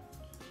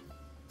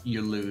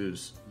 you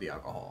lose the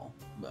alcohol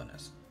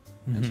bonus,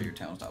 and so your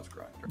town stops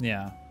growing.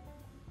 Yeah.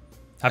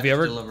 Have you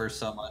ever deliver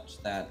so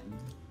much that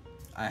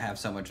I have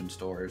so much in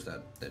stores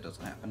that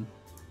doesn't happen?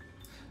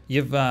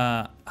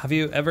 Have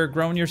you ever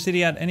grown your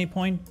city at any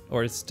point,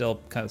 or it's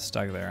still kind of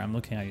stuck there? I'm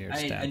looking at your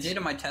stats. I did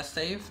in my test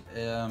save,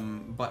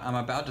 but I'm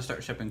about to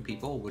start shipping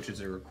people, which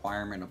is a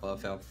requirement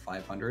above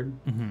 500.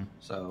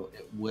 So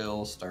it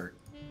will start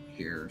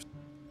here.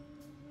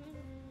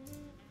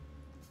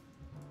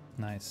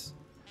 Nice.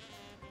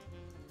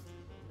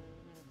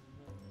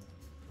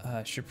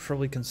 I should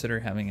probably consider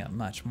having a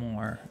much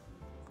more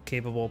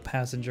capable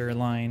passenger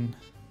line.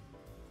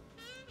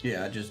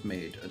 Yeah, I just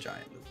made a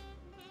giant loop.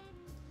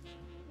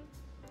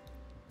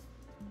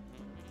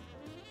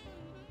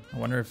 I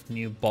wonder if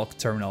new bulk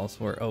terminals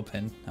were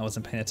open. I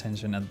wasn't paying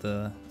attention at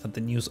the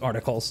news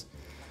articles.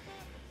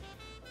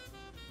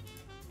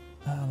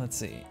 Let's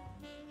see.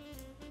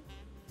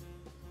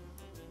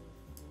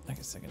 I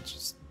guess I can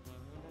just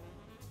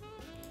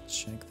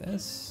check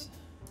this.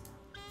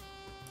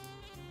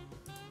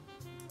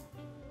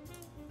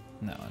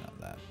 No, not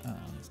that.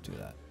 Let's do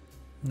that.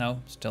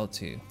 No, still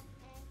 2.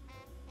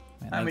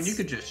 Man, I mean, you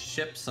could just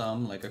ship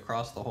some like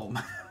across the whole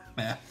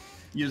map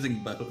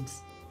using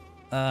boats.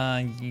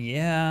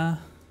 Yeah,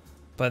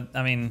 but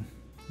I mean,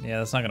 yeah,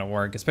 that's not gonna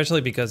work,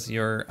 especially because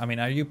are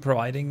you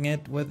providing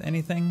it with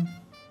anything,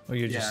 or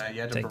you're just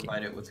you have to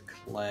provide it with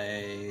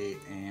clay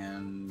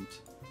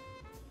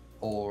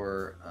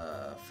or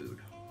food.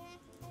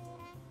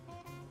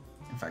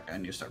 In fact, I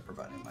need to start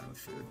providing mine with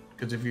food,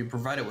 because if you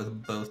provide it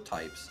with both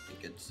types,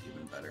 it gets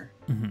even better.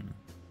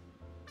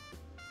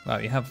 Wow,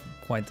 you have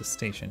quite the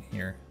station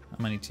here. I'm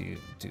gonna need to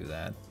do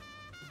that.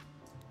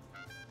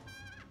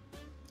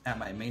 At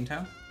my main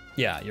town?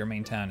 Yeah, your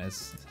main town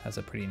has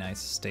a pretty nice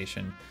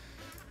station.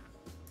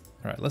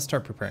 All right, let's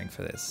start preparing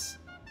for this.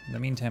 In the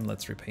meantime,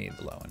 let's repay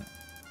the loan.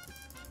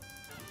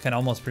 Can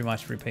almost pretty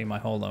much repay my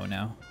whole loan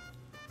now.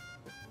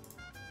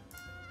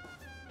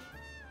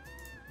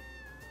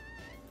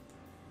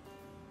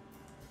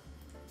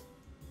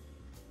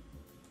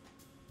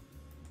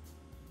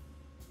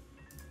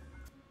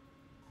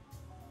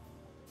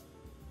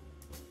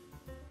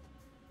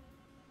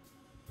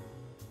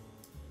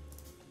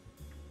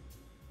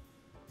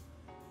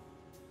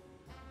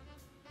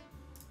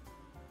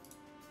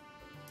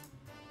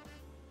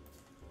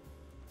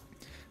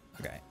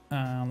 Okay,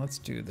 let's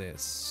do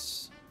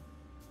this.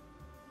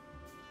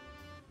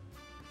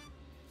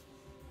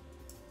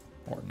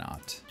 Or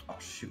not. Oh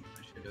shoot,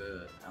 I should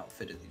have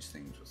outfitted these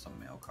things with some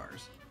mail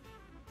cars.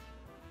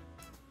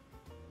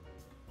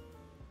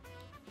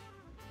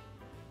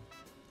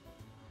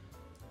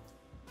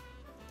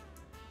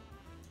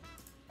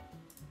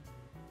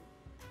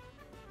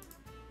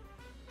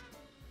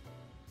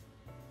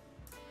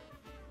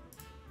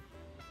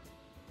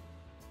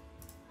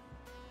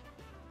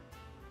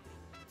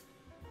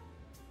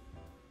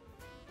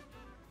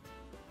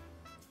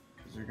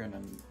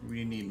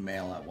 We need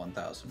mail at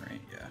 1,000,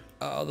 right? Yeah.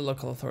 Oh, the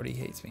local authority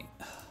hates me.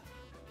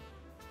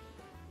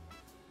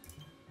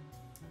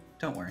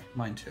 Don't worry,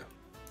 mine too.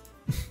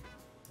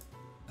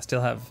 I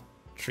still have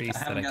trees. I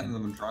haven't gotten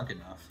them drunk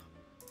enough.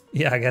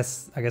 Yeah, I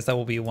guess that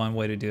will be one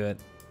way to do it.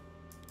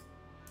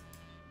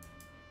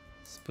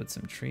 Let's put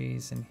some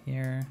trees in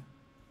here.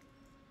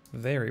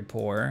 Very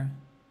poor.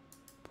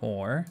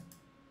 Poor.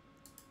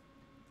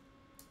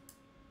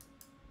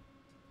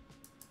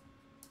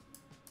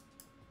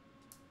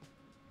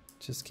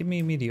 Just give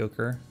me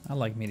mediocre. I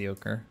like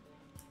mediocre.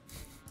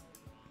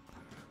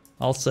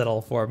 I'll settle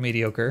for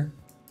mediocre.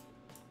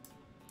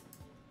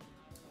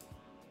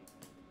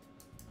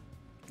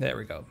 There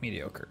we go,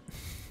 mediocre.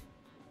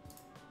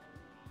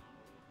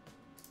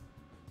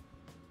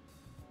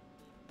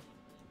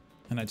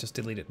 And I just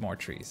deleted more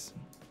trees.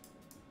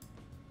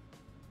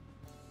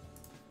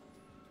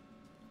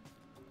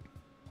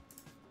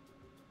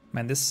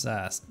 Man, this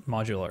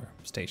modular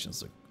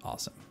stations look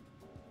awesome.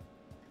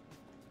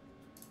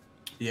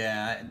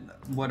 Yeah,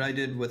 what I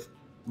did with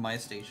my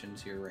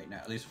stations here right now,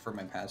 at least for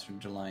my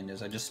passenger line,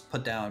 is I just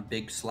put down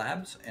big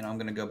slabs, and I'm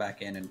going to go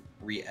back in and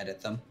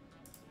re-edit them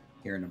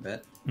here in a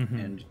bit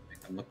and make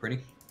them look pretty.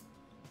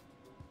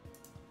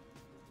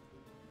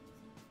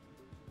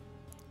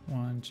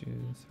 1, 2,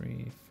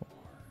 3, 4,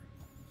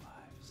 5,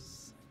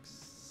 6,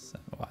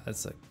 7. Wow,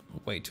 that's like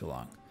way too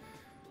long.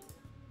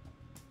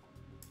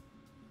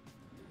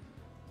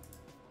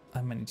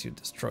 I might need to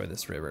destroy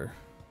this river.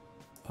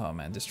 Oh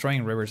man,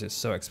 destroying rivers is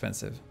so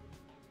expensive.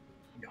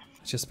 Yeah.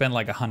 I just spent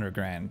like 100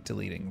 grand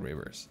deleting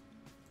rivers.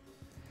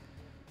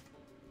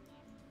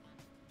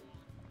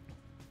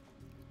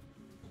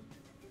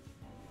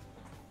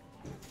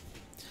 I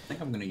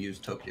think I'm gonna use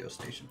Tokyo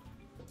Station.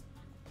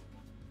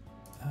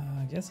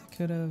 I guess I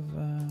could have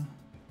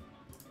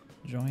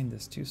joined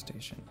these 2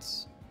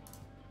 stations.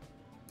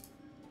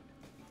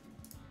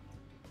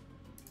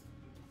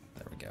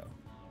 There we go.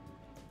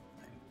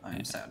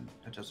 I'm sad.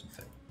 That doesn't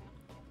fit.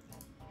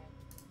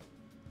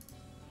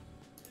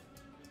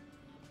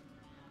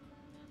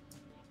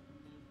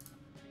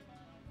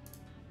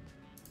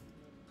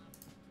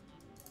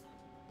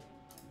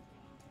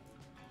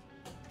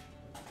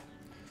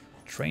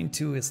 Train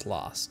 2 is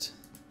lost.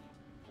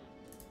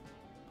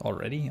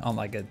 Already? On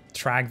like a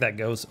track that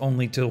goes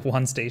only to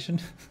 1 station?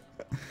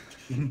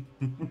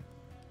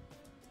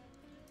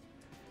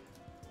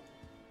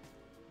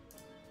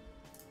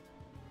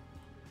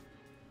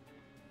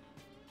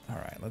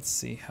 Alright, let's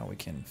see how we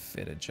can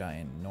fit a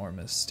giant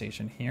enormous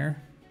station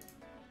here.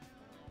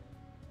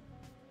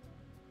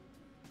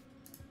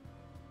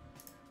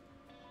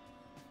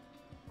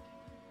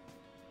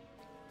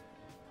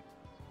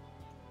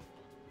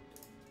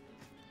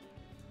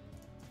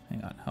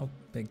 Hang on, how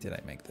big did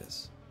I make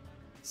this?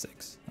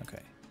 6, okay.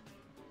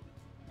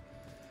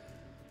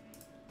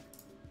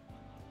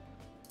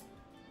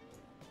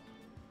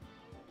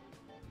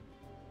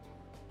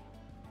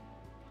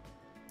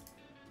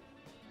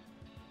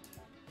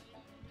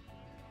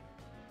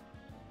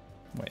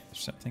 Wait, there's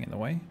something in the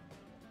way?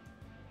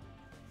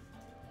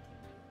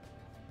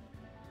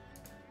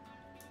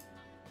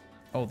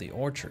 Oh, the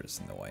orchard is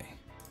in the way.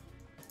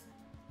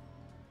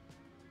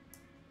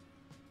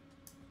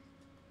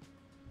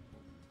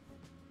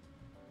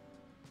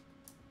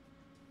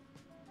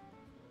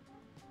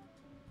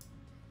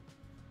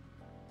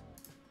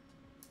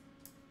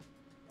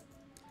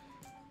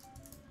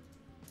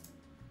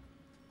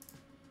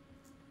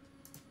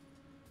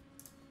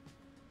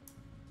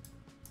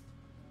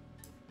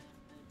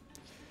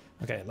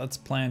 Okay, let's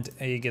plant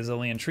a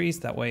gazillion trees.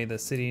 That way the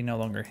city no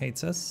longer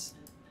hates us.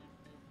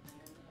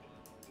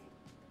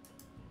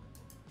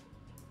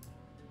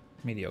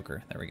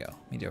 Mediocre. There we go.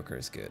 Mediocre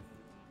is good.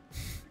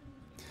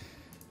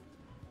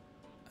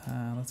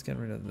 Let's get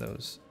rid of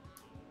those.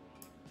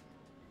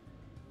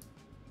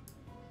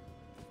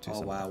 Oh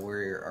wow, we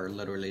are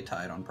literally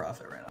tied on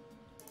profit right now.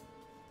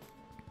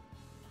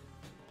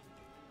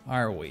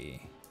 Are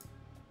we?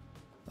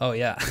 Oh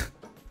yeah.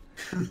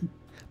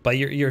 But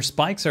your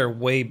spikes are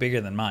way bigger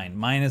than mine.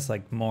 Mine is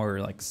like more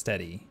like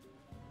steady.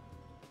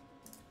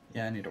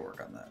 Yeah, I need to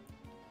work on that.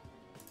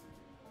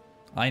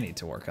 I need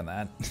to work on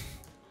that.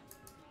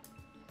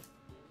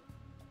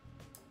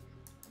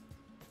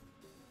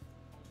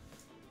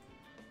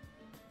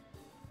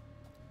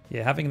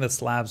 Yeah, having the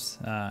slabs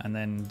and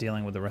then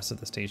dealing with the rest of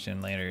the station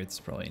later, it's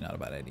probably not a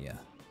bad idea.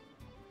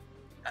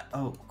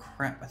 Oh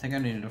crap, I think I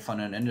needed to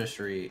fund an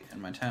industry in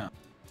my town.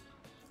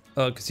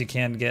 Oh, because you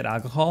can't get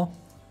alcohol?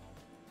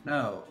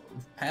 No,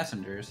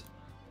 passengers.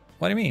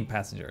 What do you mean,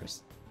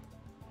 passengers?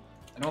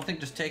 I don't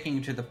think just taking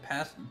it to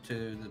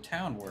the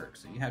town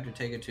works. You have to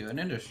take it to an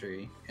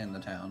industry in the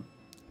town.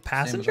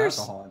 Passengers?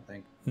 Same with alcohol, I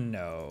think.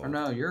 No. Or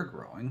no, you're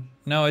growing.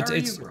 No, How are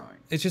you growing?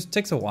 it just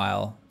takes a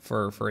while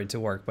for it to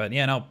work. But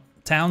yeah, no,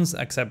 towns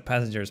accept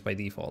passengers by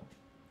default.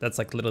 That's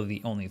like literally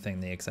the only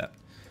thing they accept.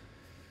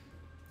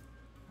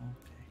 Okay.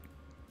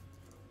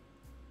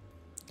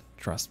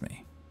 Trust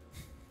me.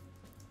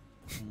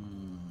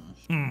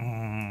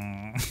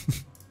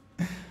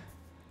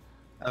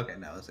 Okay,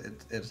 no, it's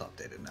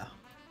updated now.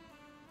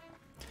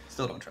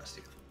 Still don't trust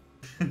you.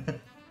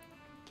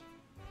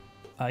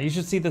 You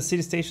should see the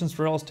city stations,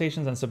 rural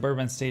stations, and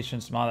suburban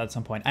stations mod at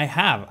some point. I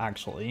have,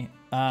 actually.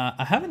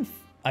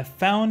 I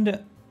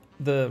found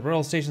the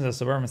rural stations and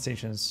suburban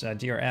stations,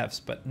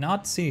 DRFs, but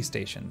not city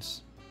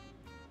stations.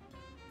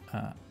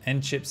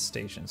 And chip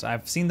stations.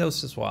 I've seen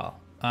those as well.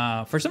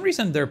 For some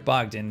reason, they're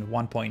bugged in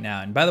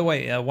 1.9. By the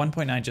way,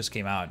 1.9 just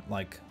came out,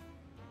 like,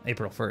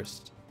 April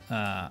 1st.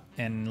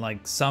 And,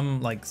 like,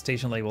 some, like,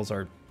 station labels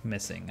are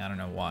missing. I don't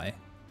know why.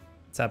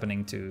 It's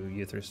happening to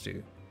Uthris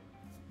too.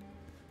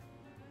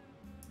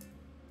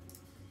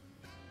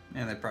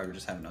 Yeah, they probably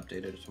just haven't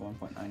updated it to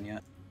 1.9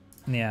 yet.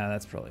 Yeah,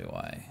 that's probably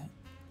why.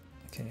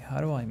 Okay,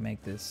 how do I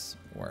make this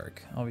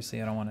work?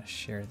 Obviously, I don't want to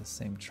share the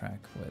same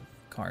track with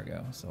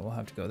cargo, so we'll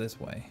have to go this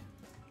way.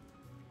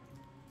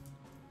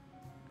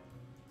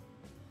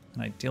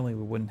 And ideally,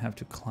 we wouldn't have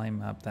to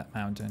climb up that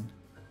mountain.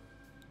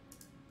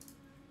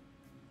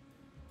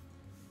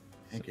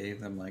 I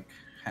gave them like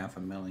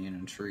 500,000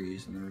 in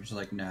trees, and they were just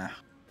like, nah.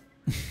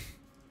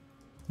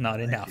 Not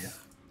Thank enough. you.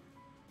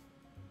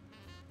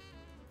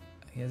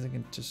 I guess I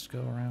can just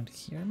go around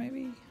here,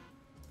 maybe?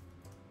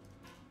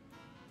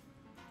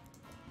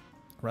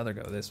 I'd rather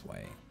go this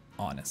way,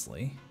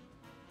 honestly.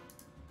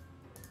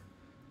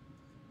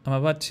 I'm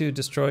about to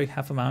destroy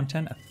half a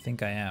mountain. I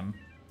think I am.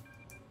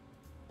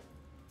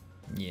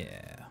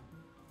 Yeah.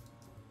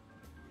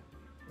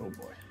 Oh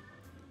boy.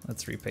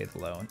 Let's repay the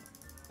loan.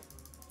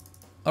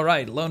 All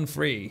right, loan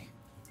free.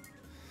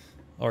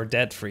 Or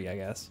debt free, I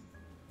guess.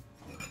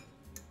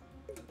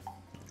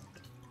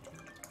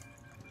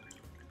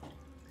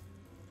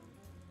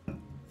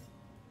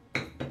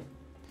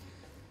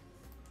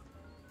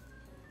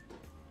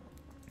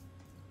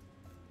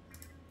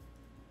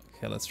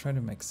 Okay, let's try to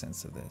make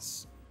sense of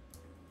this.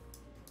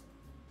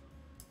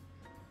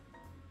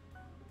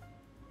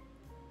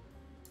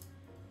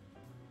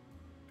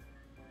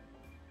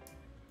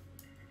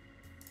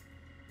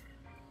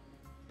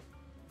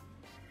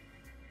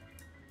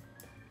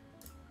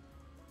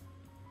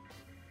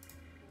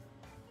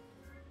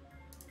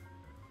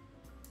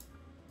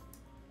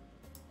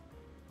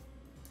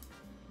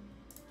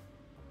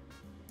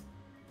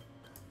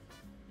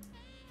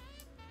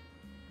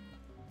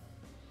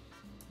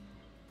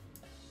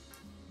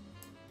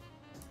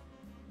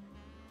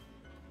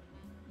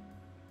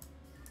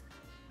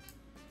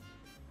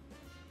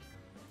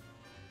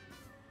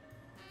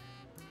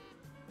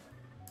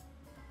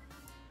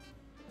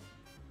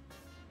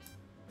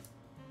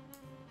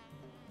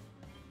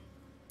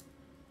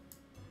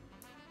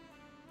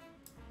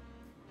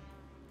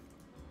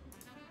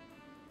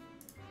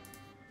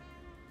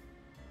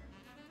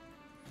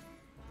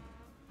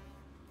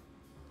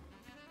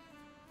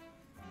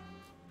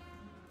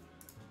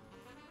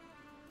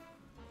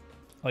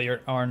 Oh,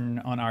 you're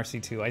on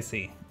RC2, I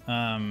see.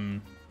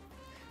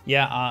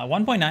 Yeah,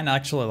 1.9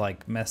 actually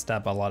like messed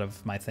up a lot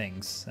of my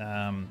things.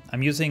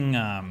 I'm using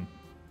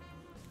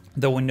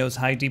the Windows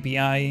High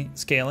DPI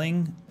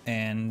scaling,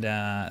 and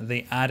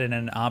they added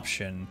an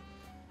option,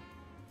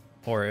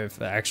 or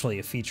if actually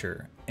a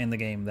feature in the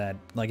game that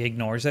like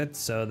ignores it,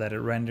 so that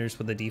it renders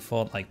with the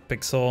default like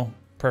pixel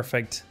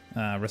perfect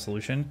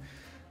resolution.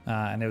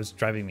 And it was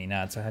driving me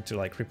nuts. I had to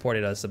like report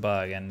it as a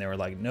bug, and they were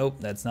like, nope,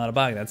 that's not a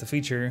bug, that's a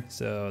feature.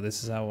 So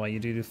this is what you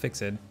do to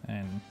fix it,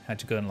 and had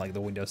to go in like the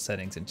Windows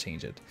settings and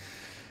change it.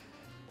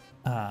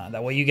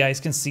 That way you guys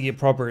can see a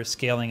proper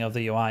scaling of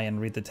the UI and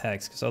read the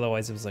text, because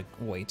otherwise it was like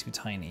way too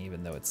tiny,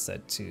 even though it's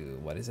set to,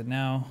 what is it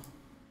now?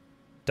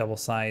 Double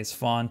size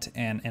font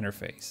and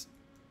interface.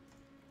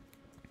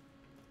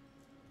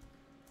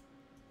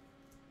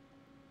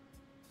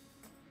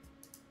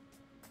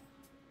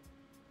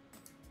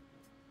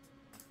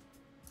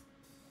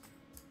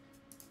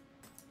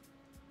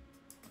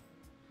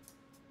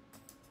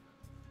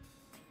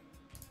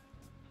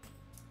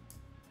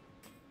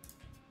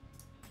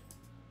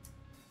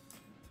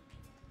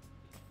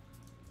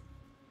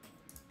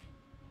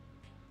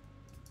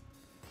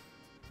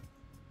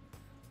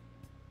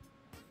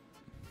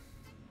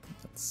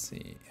 Let's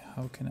see,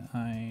 how can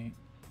I...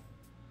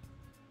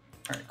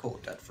 All right, cool,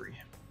 debt free.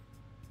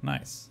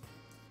 Nice.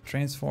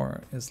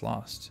 Transfer is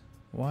lost.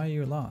 Why are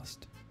you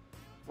lost?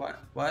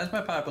 Why is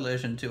my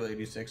population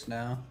 286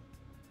 now?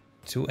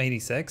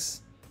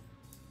 286?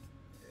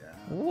 Yeah.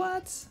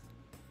 What?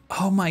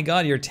 Oh my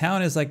god, your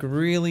town is like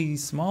really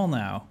small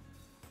now.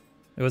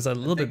 It was a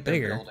little bit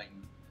bigger.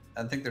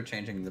 I think they're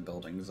changing the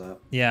buildings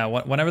up. Yeah,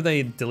 whenever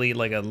they delete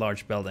like a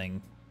large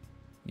building,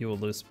 you will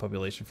lose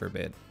population for a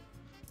bit.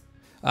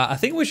 I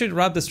think we should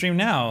wrap the stream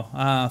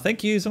now.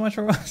 Thank you so much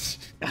for watching.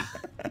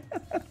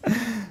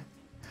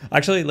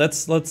 Actually,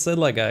 let's set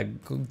like a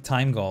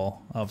time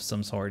goal of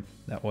some sort.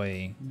 That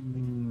way,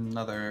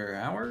 Another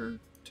hour,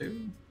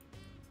 2.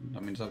 I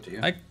mean, it's up to you.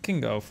 I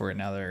can go for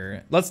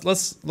another.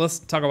 Let's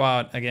talk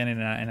about again in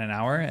an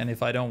hour, and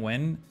if I don't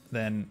win,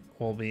 then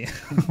we'll be.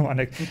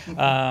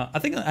 I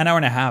think an hour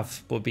and a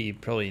half would be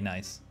probably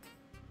nice.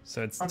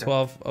 So it's okay.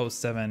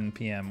 12:07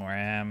 p.m. where I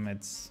am.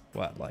 It's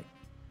what, like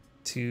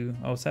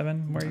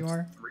 2:07 where you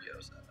are?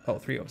 3:07. Oh,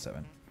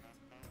 3:07.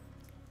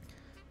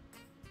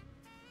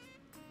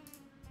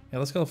 Yeah,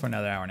 let's go for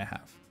another hour and a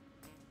half.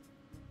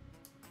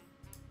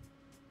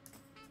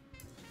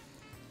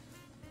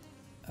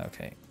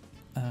 Okay.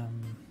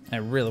 I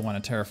really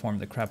want to terraform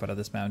the crap out of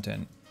this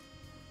mountain,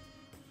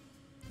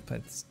 but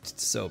it's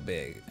so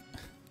big.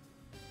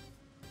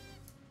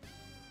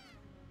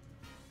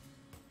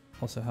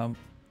 Also, how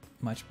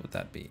much would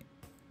that be?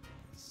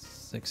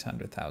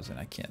 600,000.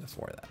 I can't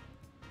afford that.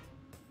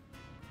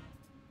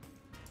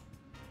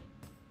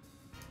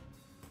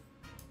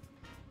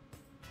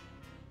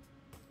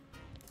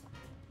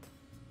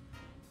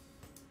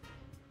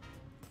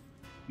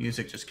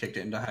 Music just kicked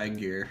it into high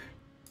gear.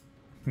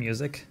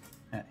 Music?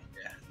 Yeah.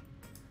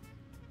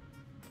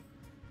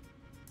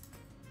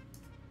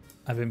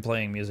 I've been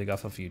playing music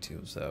off of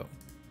YouTube, so...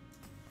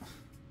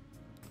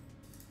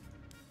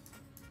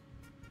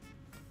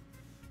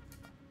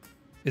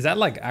 Is that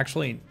like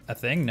actually a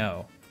thing?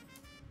 No.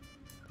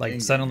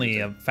 Like suddenly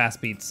a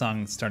fast beat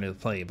song started to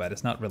play, but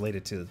it's not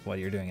related to what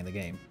you're doing in the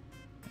game.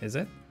 Is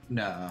it?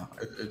 No,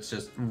 it's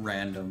just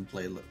random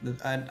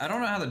playlist. I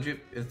don't know how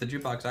if the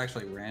jukebox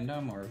actually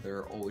random or if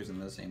they're always in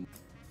the same.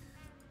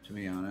 To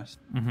be honest.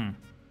 Mm-hmm.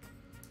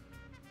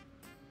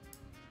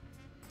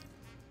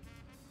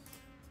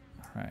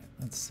 All right,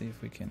 let's see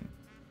if we can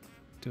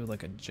do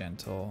like a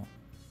gentle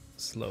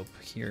slope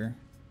here.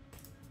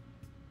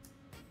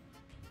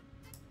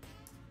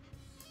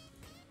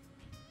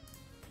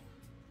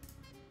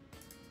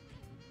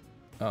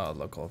 Oh,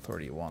 local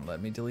authority won't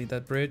let me delete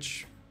that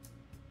bridge.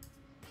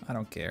 I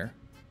don't care.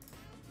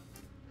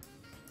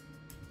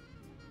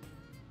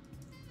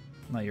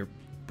 Now your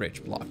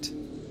bridge blocked.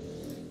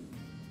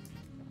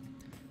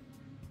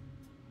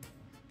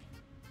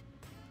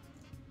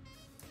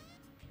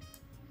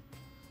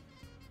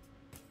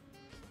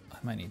 I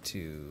might need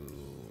to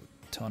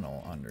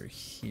tunnel under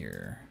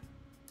here.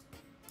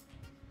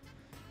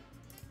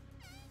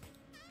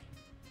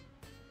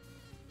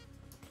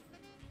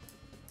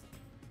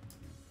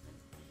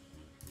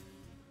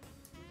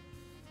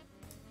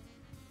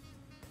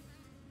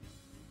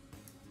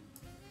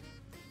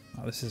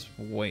 Oh, this is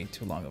way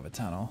too long of a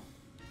tunnel.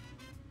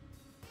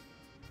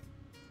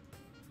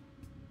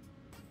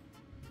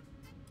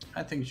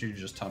 I think you should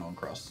just tunnel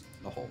across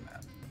the whole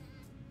map.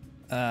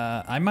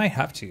 I might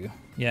have to.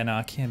 Yeah, no,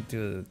 I can't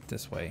do it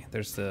this way.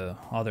 There's the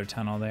other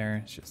tunnel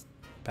there. It's just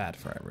bad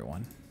for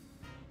everyone.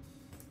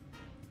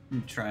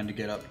 You trying to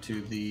get up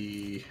to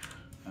the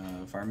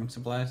farming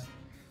supplies?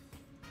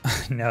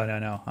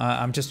 No.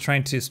 I'm just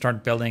trying to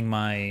start building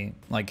my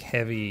like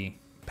heavy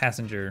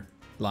passenger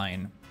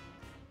line.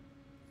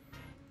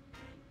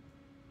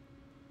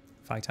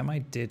 In fact, I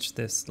might ditch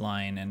this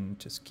line and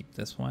just keep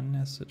this one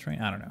as a train.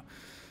 I don't know.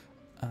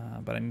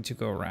 But I need to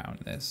go around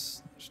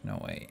this. There's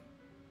no way.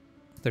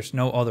 There's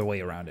no other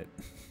way around it.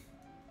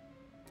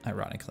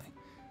 Ironically.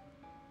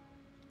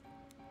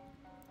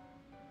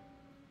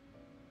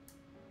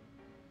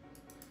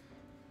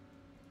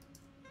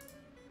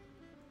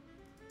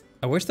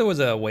 I wish there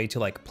was a way to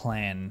like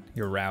plan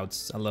your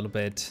routes a little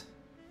bit.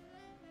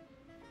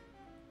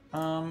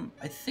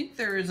 I think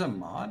there is a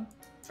mod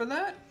for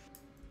that.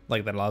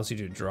 Like that allows you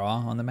to draw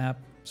on the map,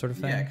 sort of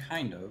thing? Yeah,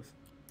 kind of.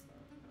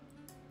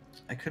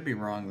 I could be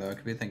wrong though. I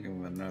could be thinking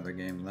of another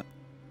game though.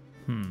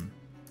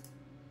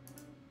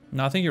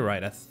 No, I think you're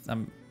right. I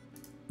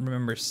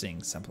remember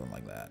seeing something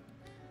like that.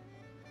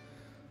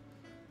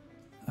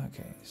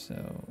 Okay, so...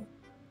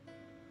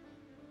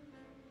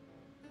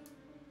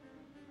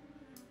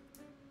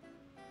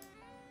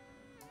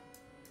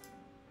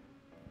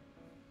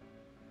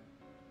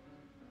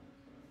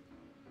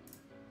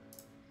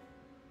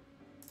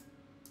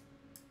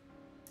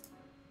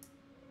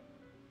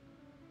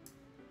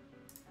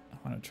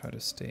 I want to try to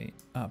stay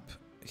up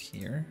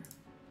here.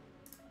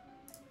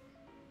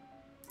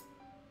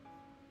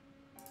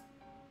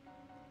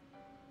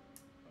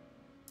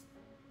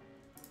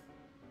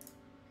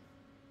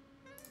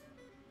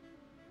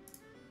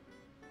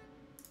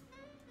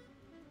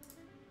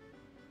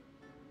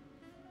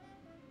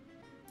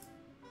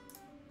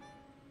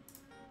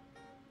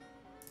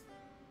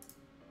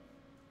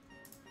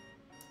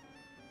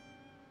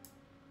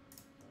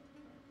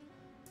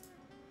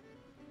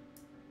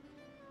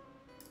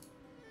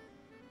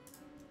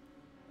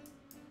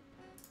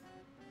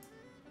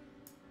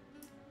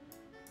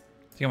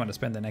 I think I'm going to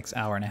spend the next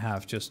hour and a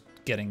half just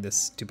getting this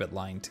stupid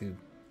line to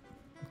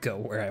go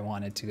where I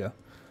want it to go.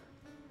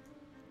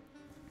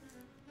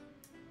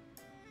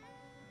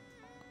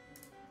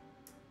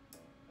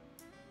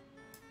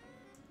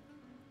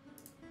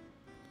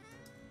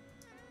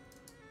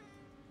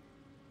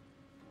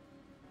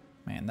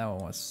 Man, that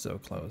one was so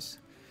close.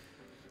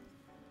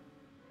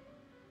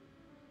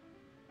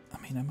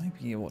 I mean, I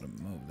might be able to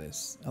move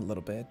this a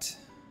little bit.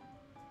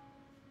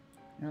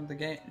 You know, the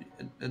game,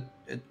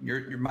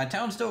 my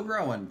town's still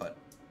growing, but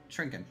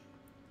shrinking.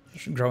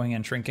 Growing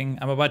and shrinking.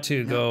 I'm about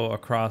to go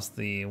across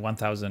the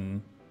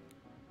 1,000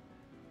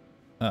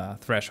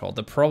 threshold.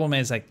 The problem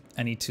is I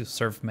need to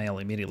serve mail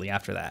immediately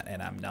after that, and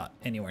I'm not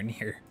anywhere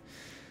near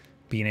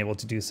being able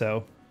to do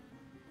so.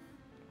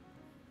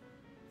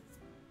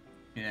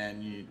 Yeah,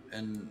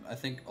 and I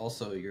think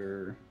also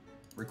your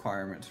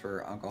requirements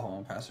for alcohol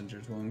and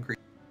passengers will increase.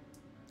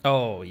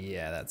 Oh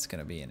yeah, that's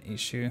gonna be an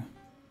issue.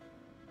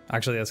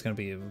 Actually, that's going to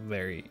be a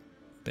very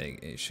big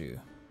issue.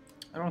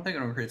 I don't think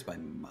it'll increase by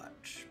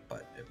much,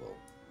 but it will.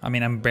 I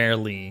mean, I'm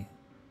barely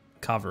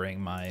covering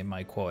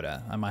my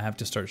quota. I might have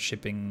to start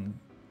shipping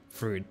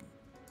fruit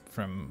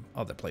from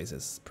other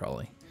places,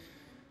 probably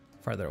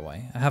farther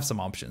away. I have some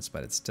options,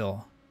 but it's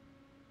still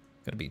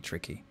going to be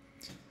tricky.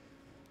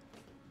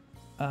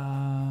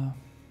 Can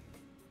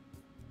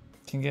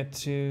get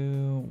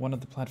to one of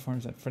the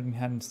platforms at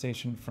Fredinghatten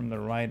Station from the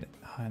right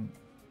hand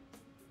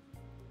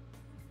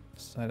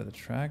side of the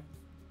track.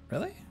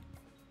 Really?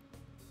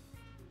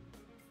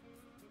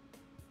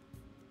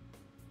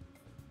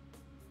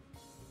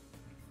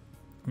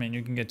 I mean,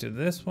 you can get to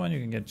this one,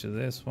 you can get to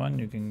this one,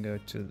 you can go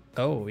to...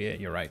 Oh, yeah,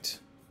 you're right.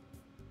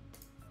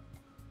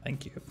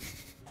 Thank you.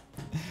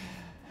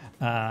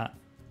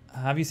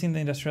 Have you seen the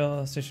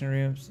industrial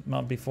stationery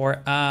mod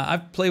before?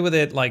 I've played with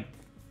it, like,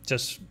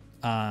 just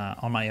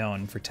on my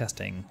own for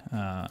testing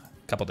a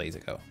couple days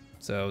ago.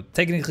 So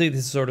technically,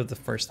 this is sort of the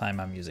first time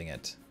I'm using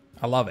it.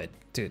 I love it,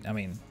 dude. I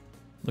mean,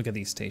 look at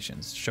these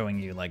stations showing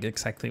you like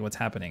exactly what's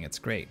happening. It's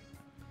great.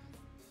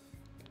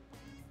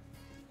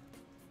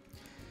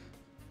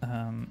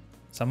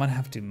 So I'm gonna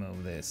have to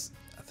move this.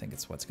 I think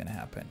it's what's gonna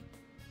happen.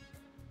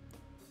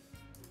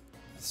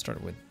 Let's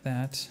start with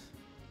that.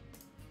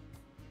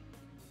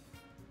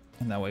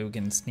 And that way we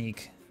can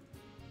sneak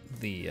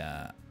the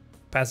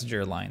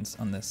passenger lines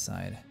on this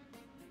side.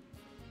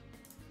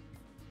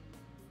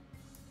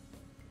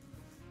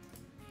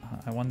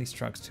 I want these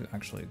trucks to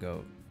actually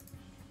go.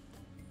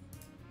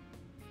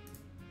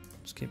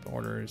 Just keep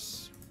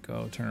orders,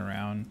 go, turn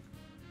around.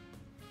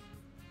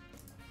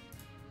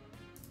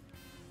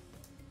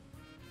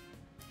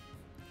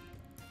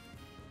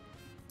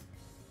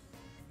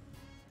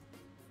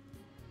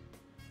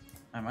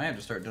 I might have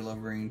to start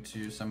delivering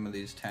to some of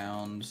these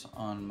towns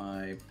on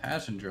my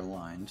passenger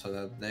line so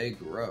that they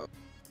grow.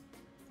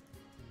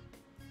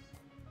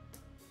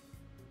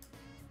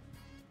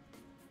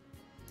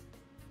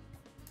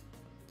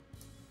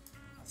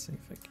 Let's see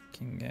if I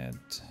can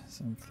get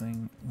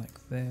something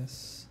like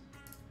this.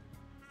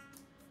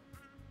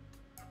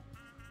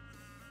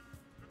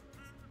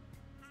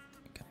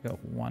 Can I go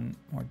one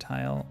more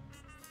tile?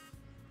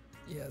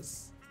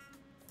 Yes.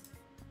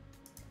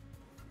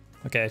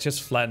 Okay, I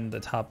just flattened the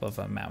top of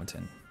a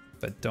mountain,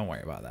 but don't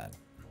worry about that.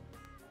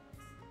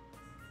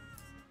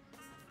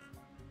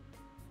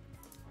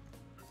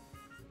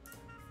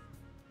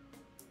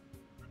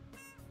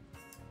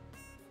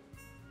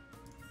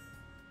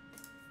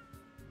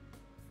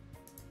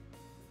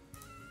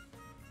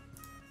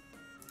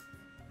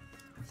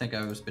 I think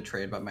I was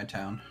betrayed by my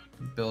town.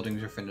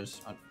 Buildings are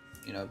finished,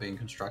 you know, being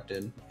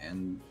constructed,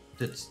 and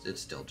it's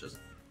still just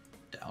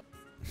down.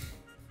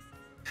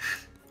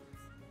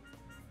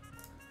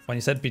 When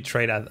you said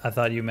betrayed, I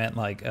thought you meant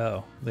like,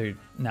 oh, they're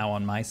now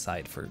on my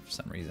side for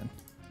some reason.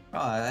 Oh,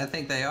 I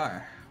think they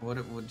are. What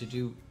did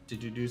you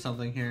do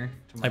something here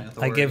to my I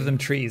authority? gave them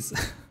trees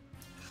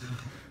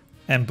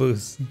and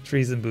booze,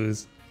 trees and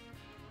booze.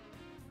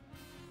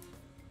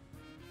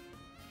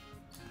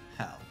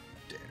 How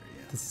dare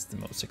you? This is the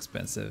most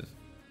expensive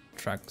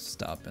truck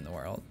stop in the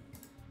world.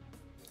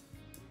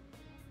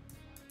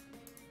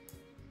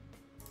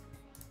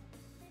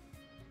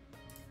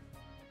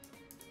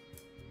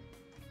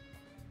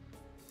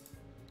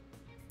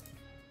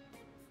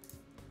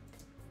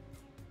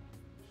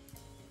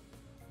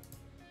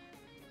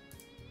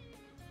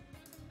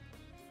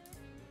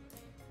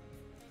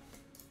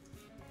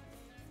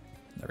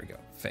 There we go,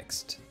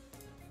 fixed.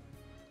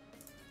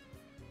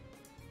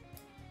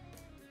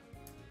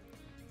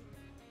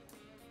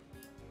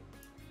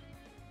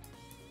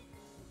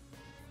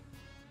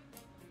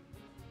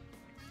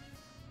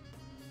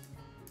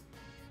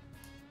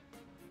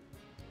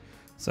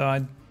 So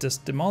I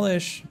just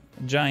demolish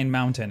a giant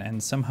mountain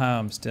and somehow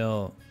I'm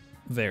still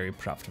very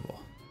profitable.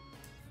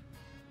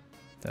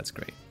 That's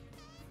great.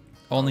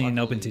 Only in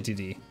luckily-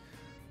 OpenTTD.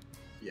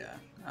 Yeah,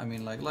 I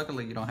mean, like,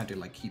 luckily you don't have to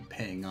like keep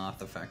paying off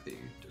the fact that you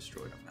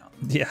destroyed a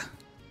mountain. Yeah.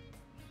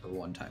 The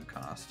one-time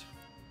cost.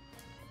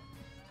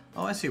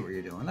 Oh, I see what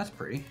you're doing. That's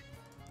pretty.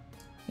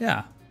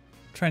 Yeah.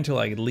 Trying to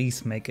like at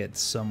least make it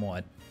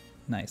somewhat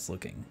nice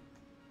looking.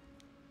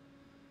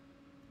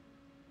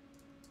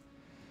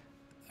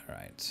 All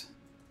right.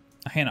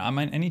 Hang on,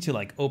 I need to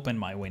like open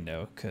my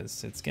window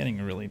because it's getting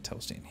really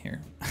toasty in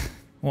here.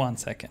 1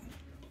 second.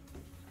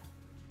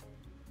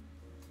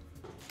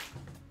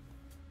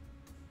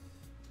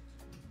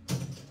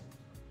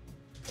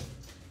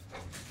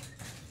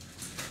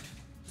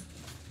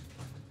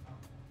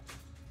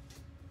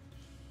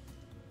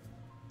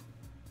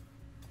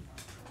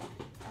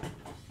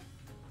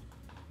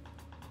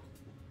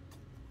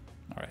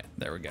 All right,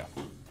 there we go.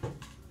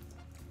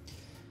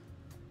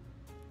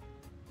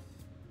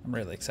 I'm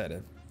really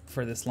excited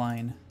for this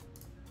line.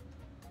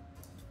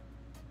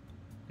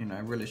 You know, I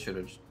really should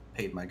have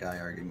paid my guy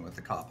arguing with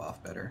the cop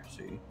off better,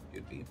 so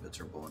you'd be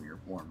miserable in your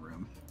warm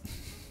room.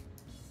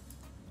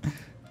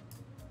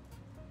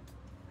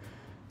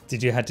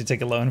 Did you have to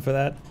take a loan for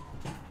that?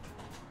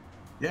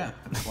 Yeah,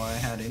 that's why I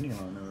had any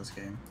loan in this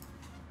game.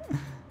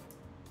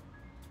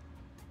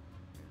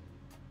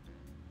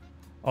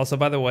 Also,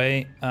 by the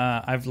way,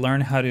 I've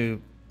learned how to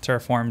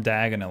terraform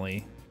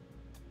diagonally,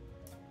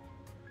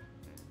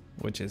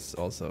 which is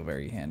also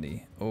very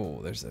handy.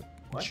 Oh, there's a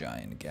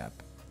giant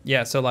gap.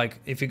 Yeah, so like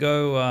if you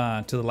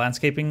go to the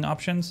landscaping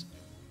options,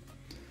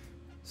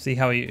 see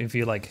how if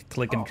you like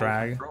click and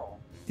drag. Control.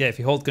 Yeah, if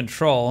you hold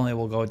control, it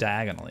will go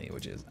diagonally,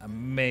 which is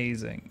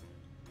amazing.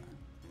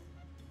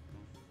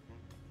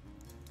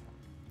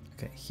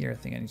 Okay, here I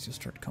think I need to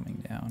start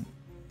coming down.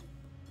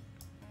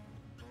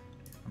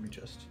 Let me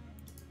just...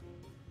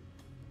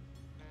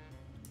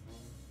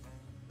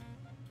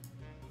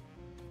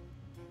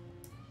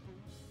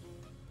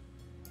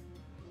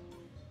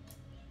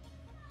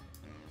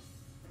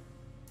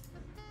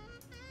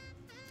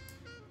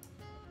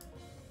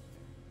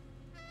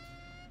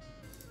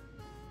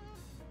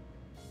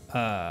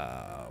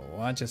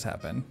 What just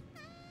happened?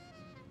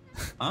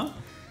 Huh?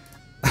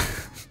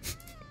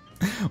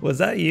 Was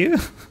that you?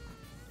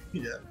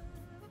 Yeah.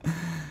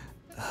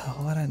 Oh,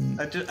 what a...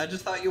 I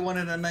just thought you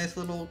wanted a nice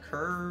little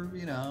curve,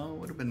 you know,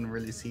 would have been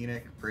really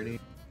scenic, pretty.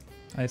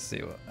 I see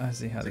how this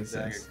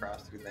Zigzag is.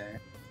 across through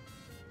there.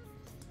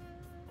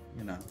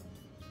 You know,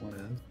 what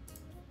is?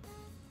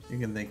 You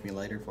can thank me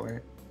later for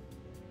it.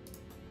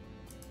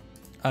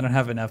 I don't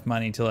have enough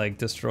money to like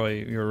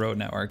destroy your road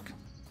network.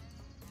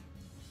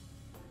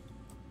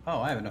 Oh,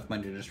 I have enough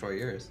money to destroy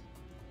yours.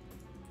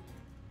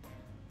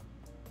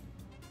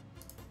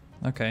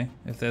 Okay,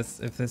 if this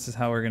is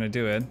how we're gonna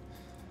do it.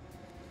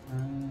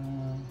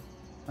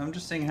 I'm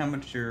just seeing how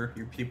much your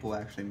people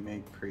actually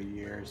make per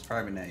year. It's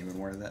probably not even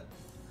worth it.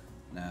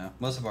 No,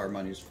 most of our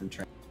money is from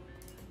trade.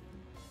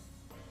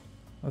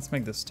 Let's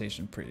make this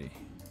station pretty.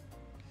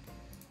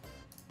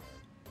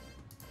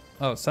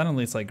 Oh,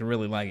 suddenly it's like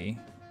really laggy.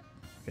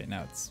 Okay,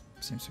 now it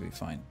seems to be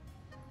fine.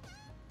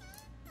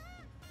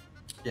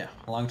 Yeah,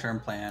 long-term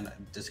plan,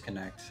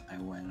 disconnect, I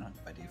win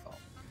by default.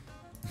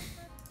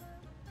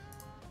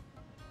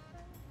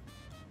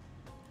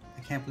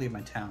 I can't believe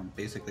my town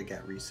basically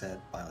got reset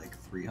by like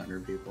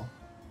 300 people.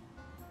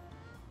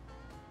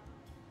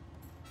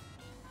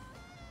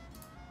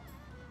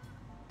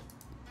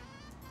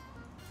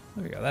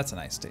 There we go, that's a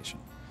nice station.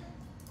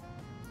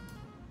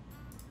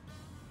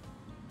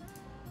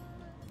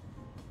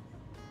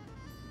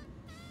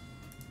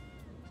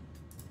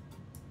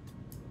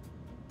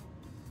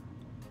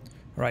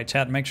 All right,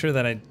 chat, make sure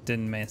that I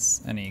didn't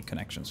miss any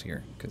connections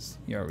here, because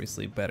you're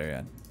obviously better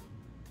at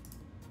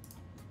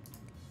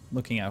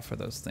looking out for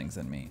those things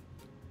than me.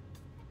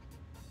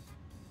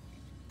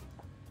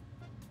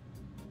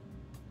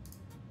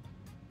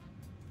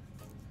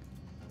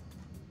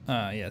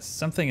 Yes,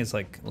 something is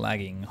like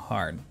lagging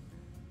hard.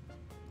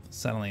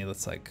 Suddenly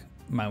it's like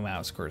my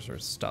mouse cursor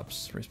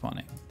stops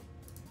responding.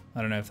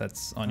 I don't know if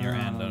that's on your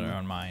end or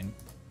on mine.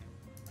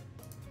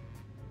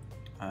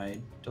 I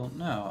don't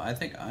know. I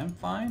think I'm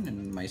fine,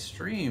 and my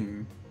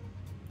stream,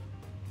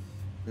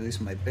 at least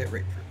my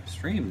bitrate for the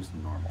stream is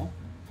normal.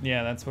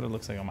 Yeah, that's what it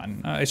looks like on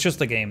mine. It's just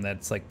the game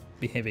that's like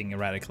behaving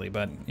erratically,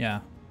 but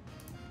yeah.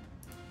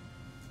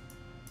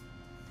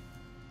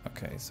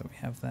 Okay, so we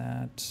have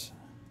that.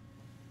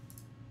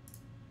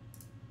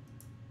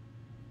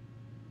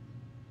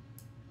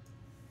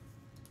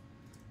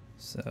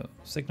 So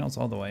signals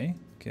all the way,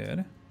 good.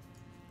 I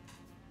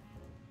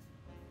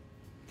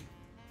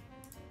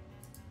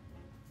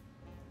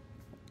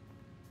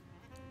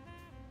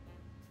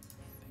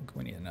think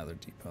we need another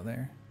depot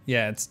there.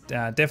 Yeah, it's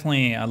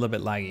definitely a little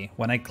bit laggy.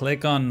 When I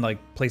click on like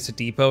place a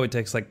depot, it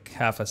takes like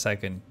half a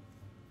second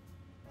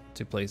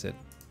to place it.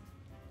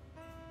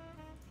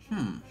 I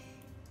wonder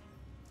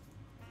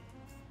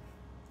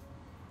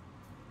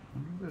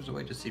if there's a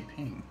way to see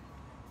ping.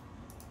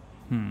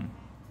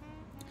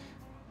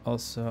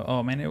 Also,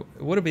 oh man, it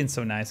would have been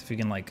so nice if you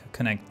can like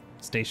connect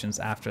stations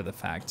after the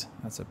fact,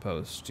 as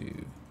opposed to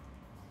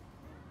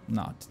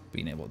not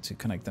being able to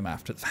connect them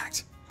after the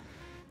fact.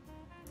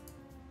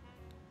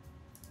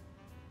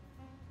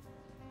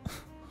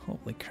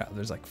 Holy crap,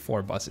 there's like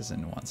 4 buses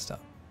in one stop.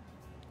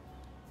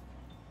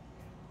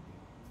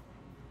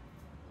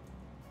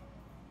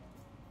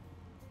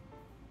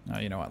 Oh,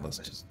 you know what, let's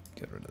just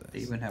get rid of this. They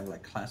even have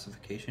like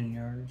classification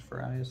yards for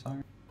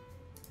ISR.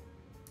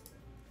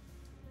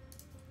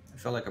 I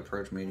feel like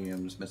approach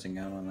medium's missing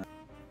out on that.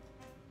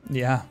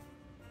 Yeah.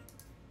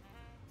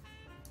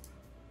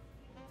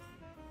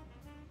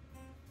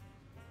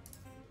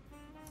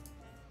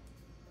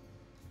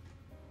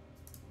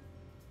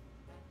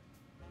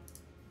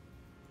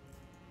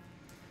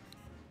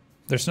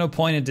 There's no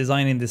point in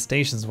designing the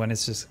stations when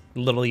it's just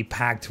literally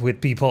packed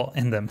with people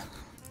in them.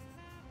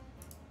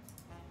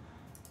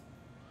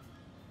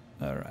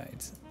 All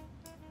right.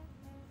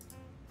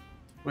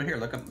 Well, here,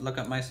 look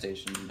up my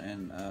station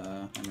in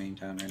my main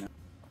town right now.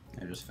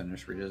 I just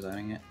finished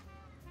redesigning it.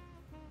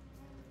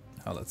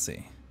 Oh, let's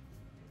see.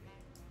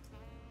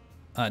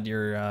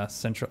 Your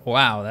central.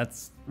 Wow,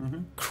 that's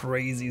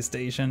crazy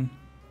station.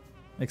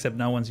 Except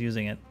no one's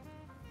using it.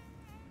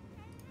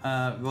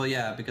 Well,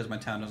 yeah, because my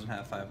town doesn't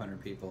have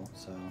 500 people,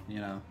 so you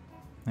know.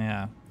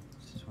 Yeah.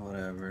 It's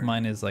whatever.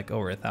 Mine is like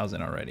over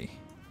 1,000 already.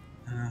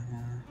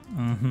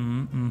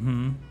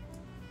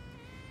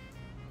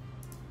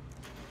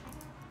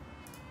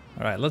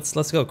 All right,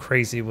 let's go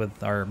crazy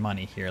with our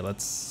money here.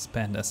 Let's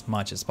spend as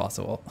much as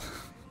possible.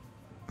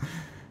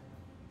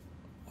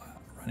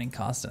 Wow, running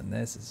cost on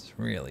this is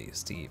really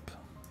steep.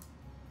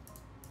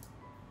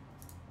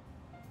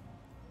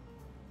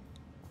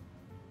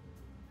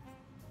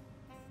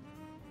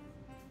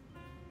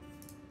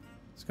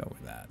 Let's go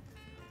with that.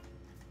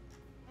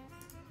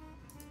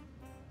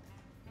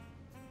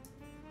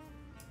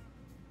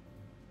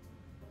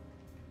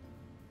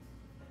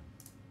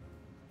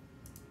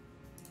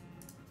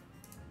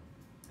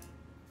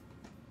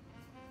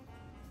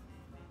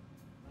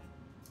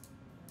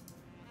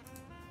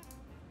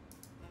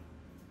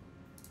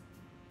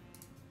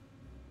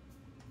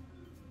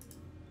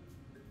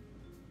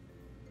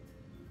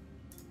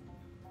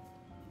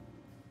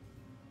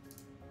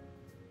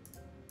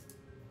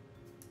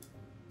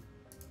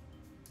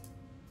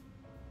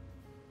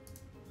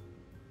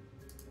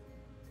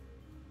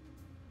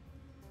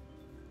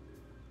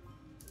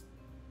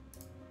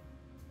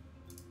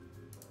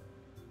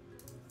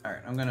 All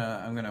right, I'm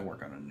gonna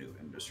work on a new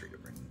industry to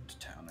bring to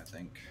town. I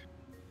think.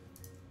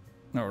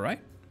 All right.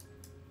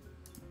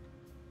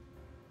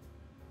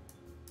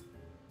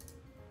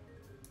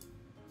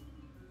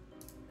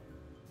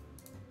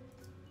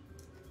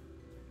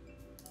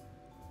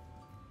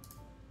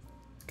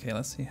 Okay,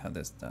 let's see how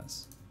this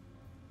does.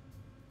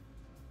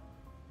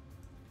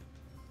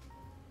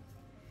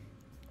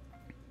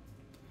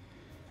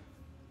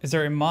 Is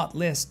there a mod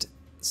list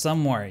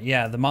somewhere?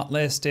 Yeah, the mod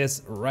list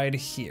is right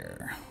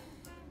here.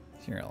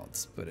 Here,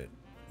 let's put it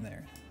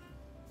there.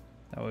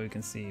 That way we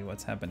can see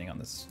what's happening on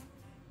this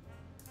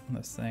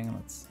thing.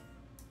 Let's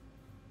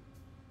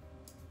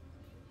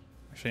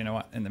actually, you know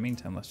what? In the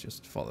meantime, let's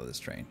just follow this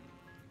train.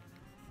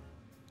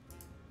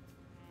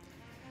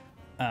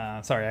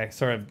 Sorry,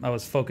 I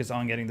was focused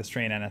on getting this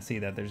train, and I see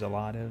that there's a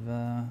lot of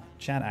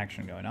chat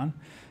action going on.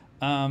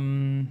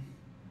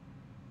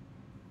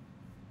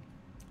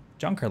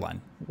 John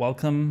Carline,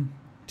 welcome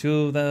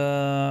to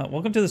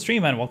the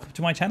stream, and welcome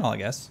to my channel, I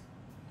guess.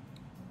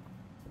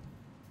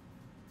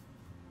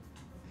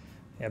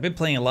 Yeah, I've been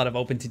playing a lot of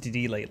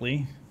OpenTTD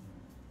lately,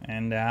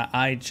 and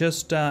I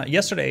just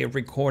yesterday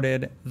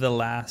recorded the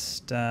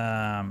last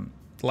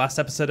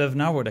episode of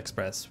Narwood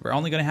Express. We're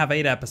only going to have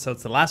 8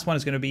 episodes. The last one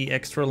is going to be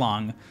extra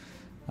long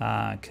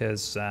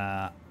because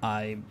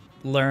I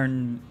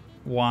learned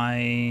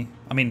why.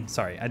 I mean,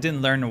 sorry, I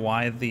didn't learn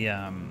why the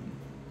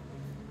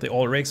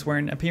old rigs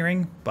weren't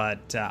appearing,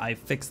 but I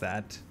fixed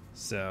that.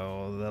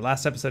 So the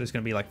last episode is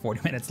going to be like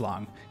 40 minutes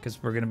long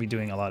because we're going to be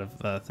doing a lot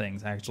of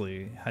things. I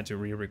actually had to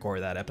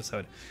re-record that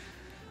episode.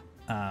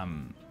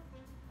 And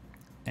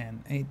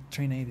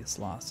train 8 is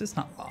lost. It's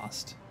not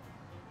lost.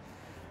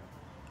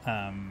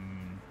 I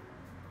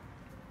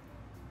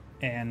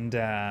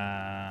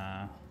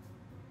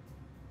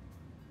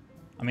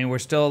mean, we're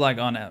still like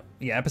on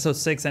episode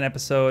 6 and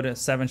episode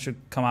 7 should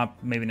come up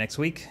maybe next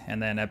week,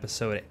 and then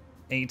episode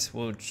 8,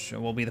 which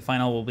will be the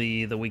final, will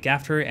be the week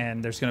after,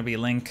 and there's going to be a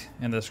link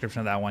in the description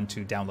of that one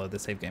to download the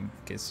save game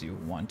in case you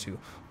want to.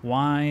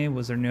 Why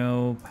was there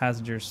no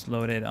passengers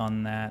loaded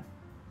on that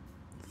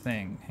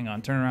thing? Hang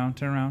on, turn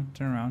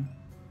around.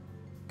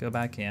 Go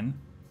back in.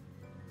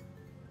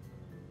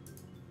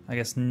 I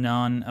guess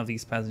none of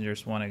these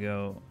passengers want to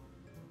go.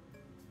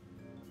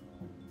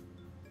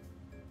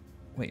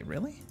 Wait,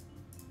 really?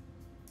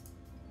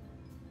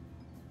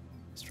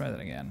 Let's try that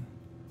again.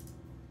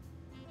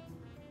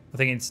 I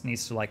think it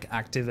needs to like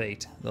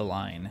activate the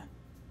line.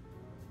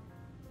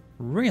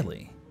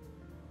 Really?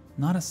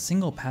 Not a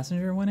single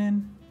passenger went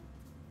in?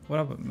 What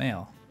about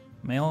mail?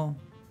 Mail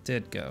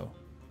did go.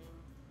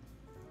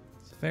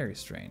 It's very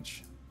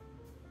strange.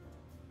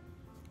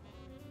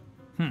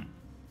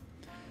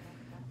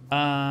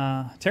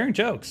 Tearing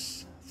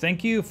Jokes,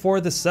 thank you for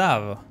the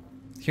sub.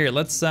 Here,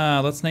 let's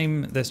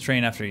name this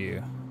train after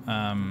you.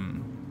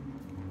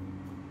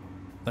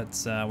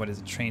 What is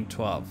it? Train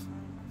 12.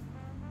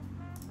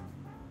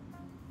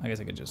 I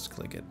guess I could just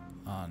click it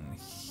on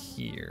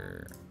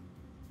here.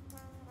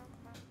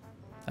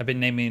 I've been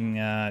naming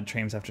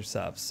trains after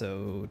subs,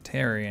 so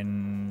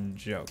Tearing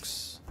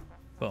Jokes.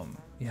 Boom.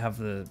 You have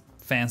the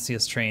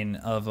fanciest train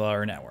of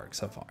our network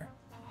so far.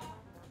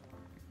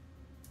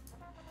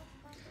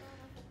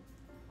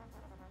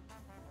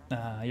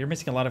 You're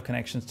missing a lot of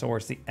connections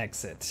towards the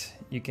exit.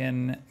 You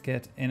can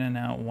get in and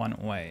out one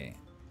way.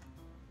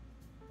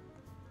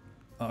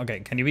 Okay,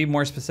 can you be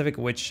more specific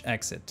which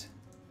exit?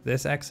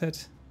 This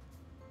exit?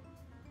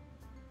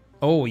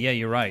 Oh, yeah,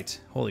 you're right.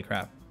 Holy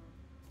crap.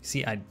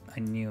 See, I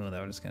knew that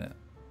I was gonna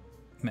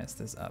mess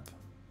this up.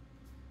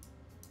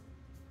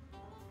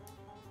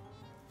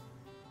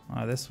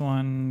 This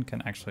one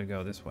can actually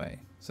go this way,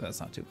 so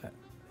that's not too bad.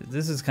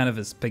 This is kind of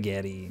a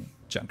spaghetti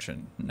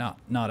junction.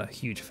 Not a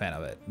huge fan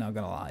of it, not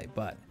gonna lie,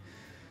 but...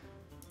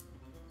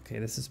 Okay,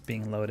 this is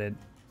being loaded.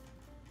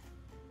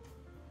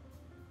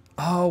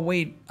 Oh,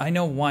 wait, I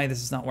know why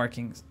this is not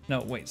working.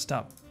 No, wait,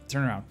 stop.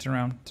 Turn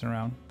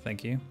around.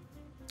 Thank you.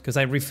 Because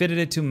I refitted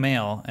it to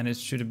mail, and it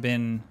should have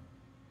been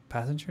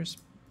passengers.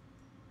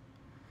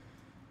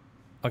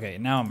 Okay,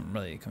 now I'm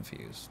really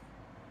confused.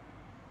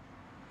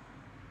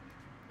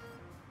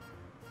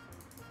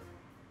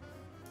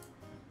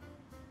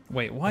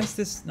 Wait, why is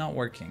this not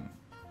working?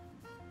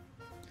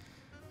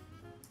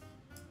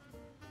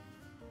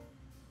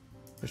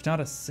 There's not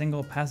a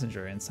single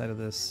passenger inside of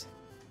this.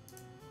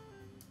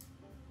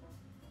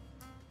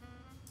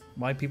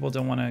 Why people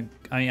don't want to...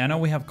 I know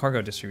we have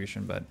cargo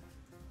distribution, but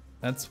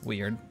that's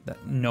weird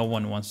that no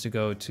one wants to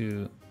go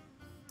to...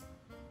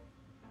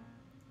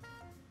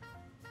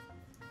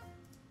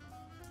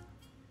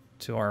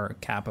 our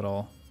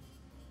capital.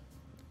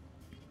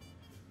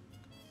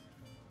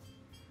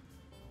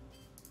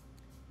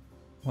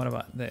 What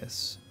about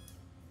this?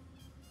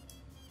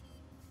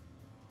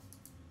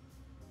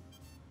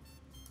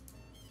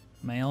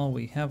 Mail,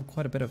 we have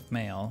quite a bit of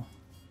mail,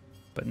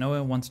 but no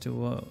one wants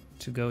to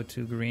go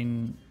to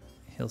Green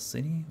Hill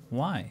City.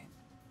 Why?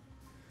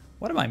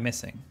 What am I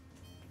missing?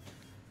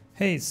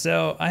 Hey,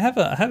 so I have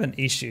an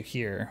issue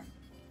here.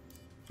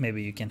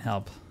 Maybe you can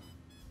help.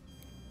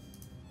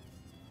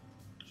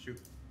 Shoot.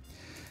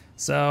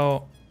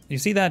 So you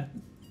see that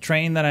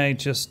train that I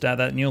just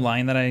that new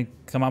line that I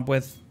come up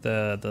with,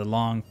 the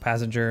long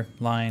passenger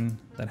line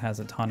that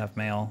has a ton of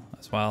mail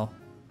as well.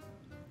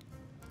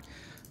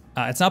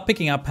 It's not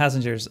picking up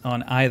passengers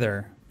on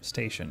either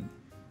station.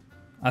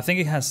 I think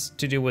it has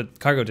to do with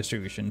cargo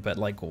distribution, but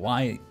like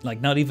why, like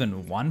not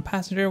even one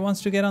passenger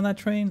wants to get on that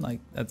train? Like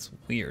that's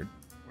weird.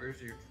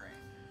 Where's your train?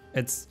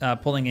 It's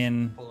pulling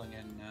in. Pulling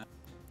in.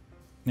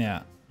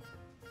 Yeah.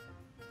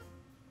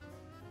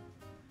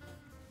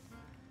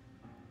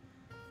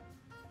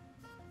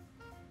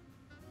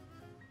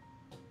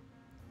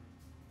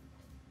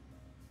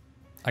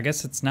 I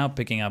guess it's now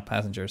picking up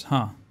passengers,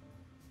 huh?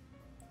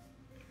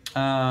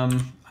 I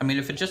mean,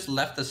 if it just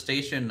left the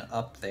station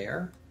up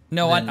there.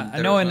 No, I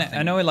know,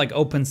 I know it like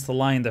opens the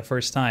line the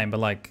first time,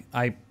 but like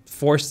I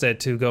forced it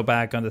to go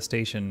back on the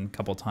station a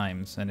couple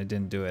times and it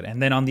didn't do it.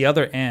 And then on the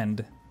other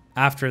end,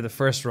 after the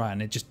first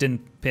run, it just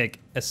didn't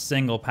pick a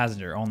single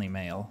passenger, only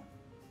male.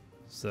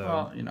 So.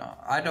 Well, you know,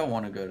 I don't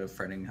want to go to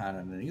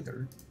Fredinghatten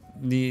either.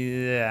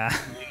 Yeah.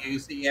 You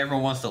see,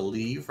 everyone wants to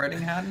leave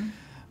Fredinghatten.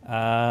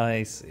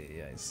 I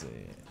see.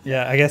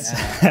 Yeah, I guess.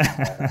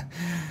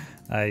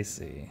 I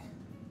see.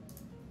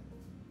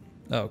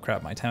 Oh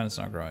crap! My town is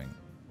not growing.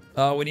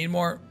 Oh, we need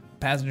more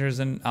passengers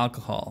and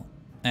alcohol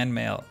and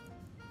mail.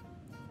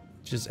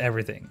 Just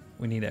everything.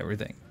 We need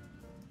everything.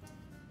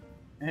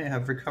 Hey,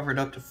 I've recovered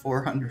up to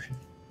 400.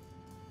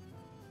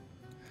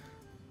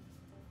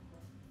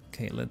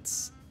 Okay,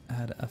 let's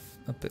add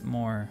a bit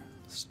more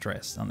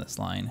stress on this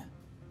line.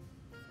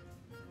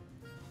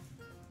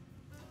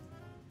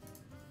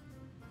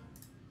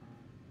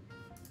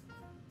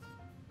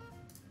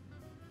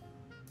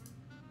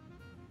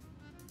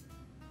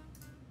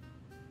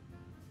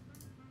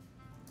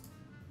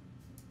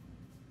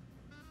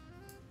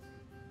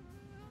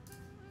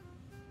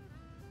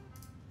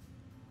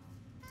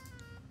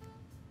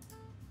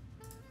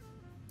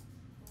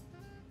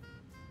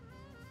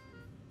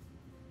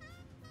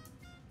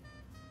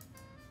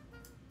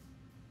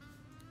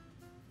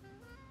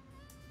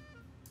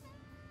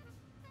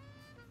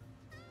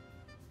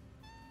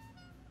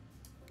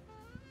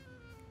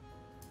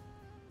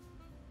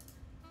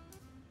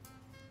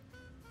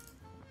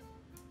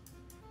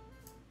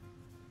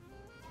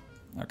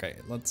 Okay,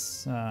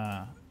 let's,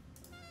 on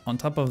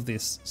top of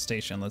this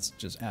station, let's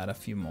just add a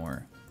few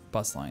more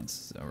bus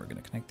lines. So we're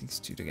gonna connect these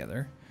two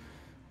together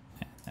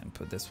and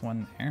put this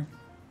one there.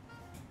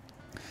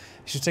 It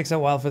should take a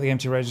while for the game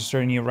to register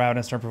a new route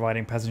and start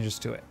providing passengers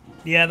to it.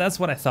 Yeah, that's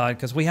what I thought,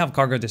 because we have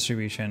cargo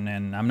distribution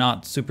and I'm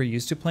not super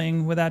used to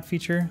playing with that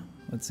feature.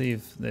 Let's see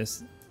if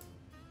this,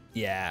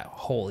 yeah,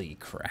 holy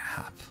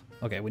crap.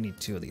 Okay, we need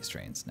 2 of these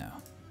trains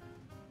now.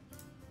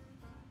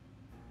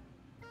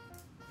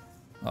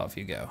 Off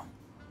you go.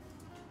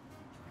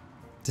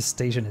 This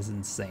station is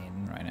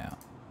insane right now.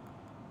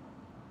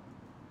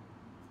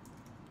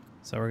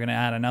 So we're gonna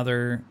add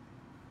another,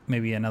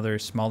 maybe another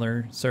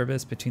smaller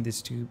service between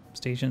these 2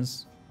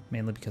 stations,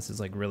 mainly because it's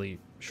like really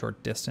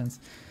short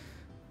distance.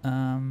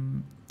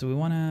 Do we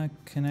wanna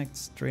connect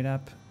straight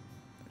up?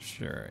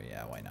 Sure,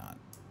 yeah, why not?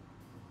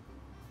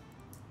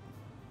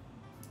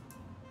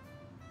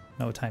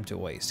 No time to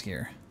waste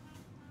here.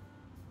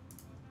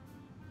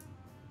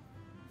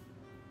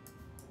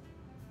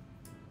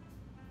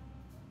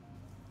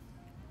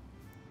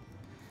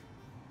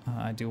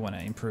 I do want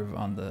to improve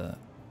on the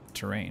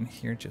terrain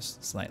here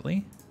just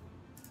slightly.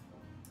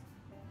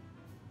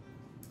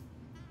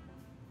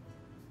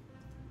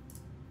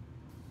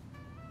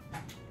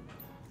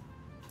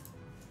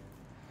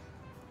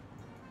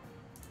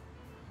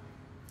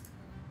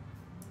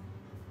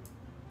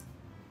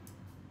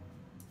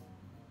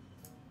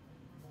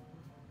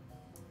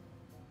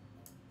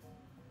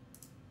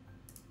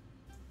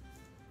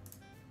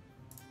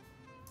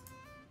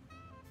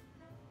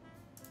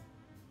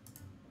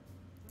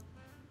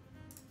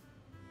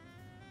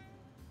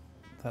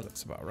 That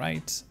looks about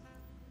right.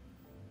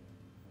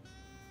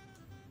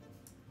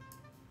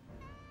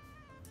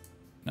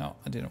 No,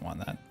 I didn't want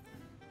that.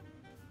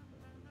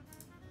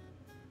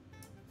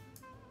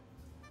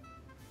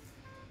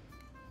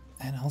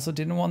 And I also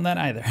didn't want that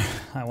either.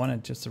 I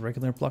wanted just the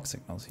regular block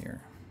signals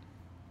here.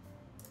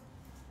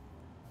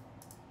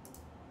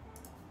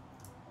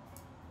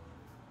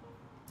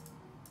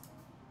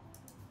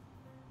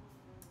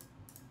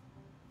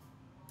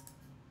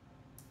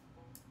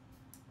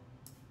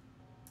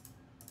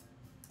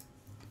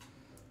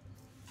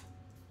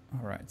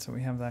 All right, so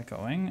we have that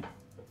going.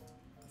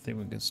 I think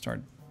we could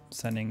start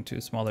sending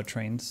to smaller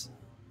trains,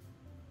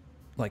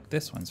 like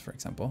this one's, for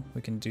example.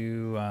 We can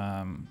do,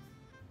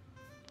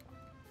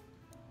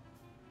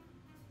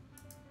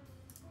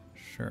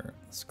 sure,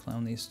 let's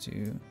clone these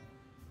 2.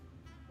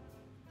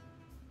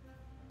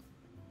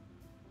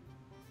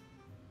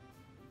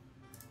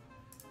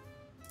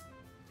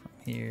 From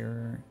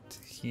here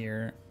to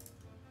here.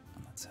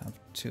 Let's have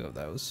 2 of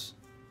those.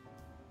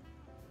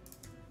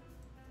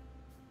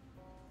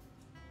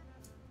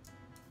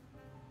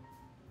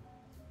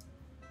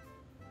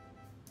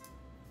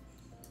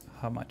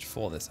 How much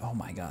full this? Oh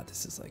my god,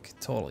 this is like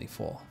totally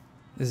full.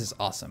 This is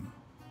awesome.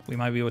 We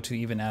might be able to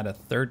even add a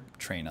 3rd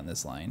train on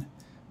this line.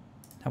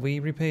 Have we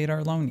repaid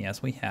our loan?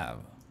 Yes, we have.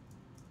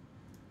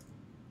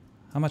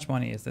 How much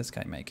money is this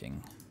guy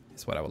making?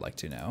 Is what I would like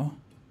to know.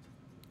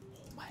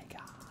 Oh my god.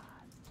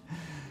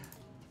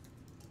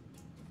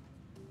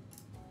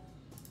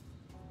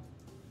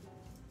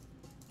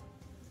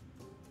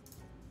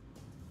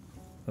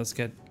 Let's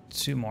get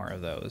 2 more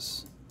of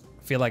those.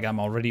 I feel like I'm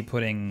already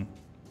putting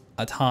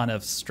a ton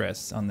of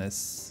stress on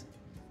this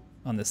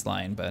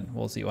line, but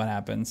we'll see what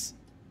happens.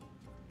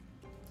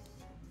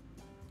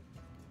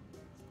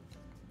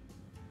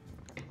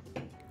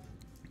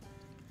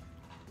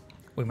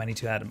 We might need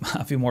to add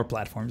a few more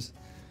platforms.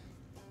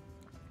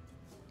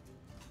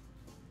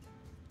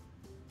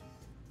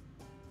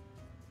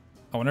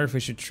 I wonder if we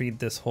should treat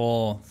this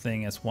whole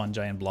thing as one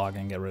giant block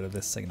and get rid of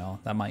this signal.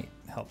 That might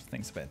help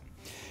things a bit.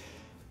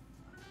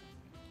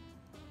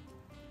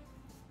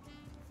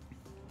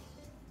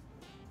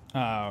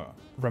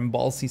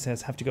 Rambalsi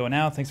says, have to go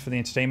now. Thanks for the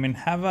entertainment.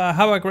 Have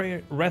a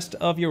great rest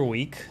of your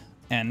week.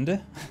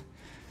 And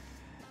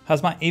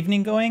how's my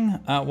evening going?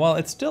 Well,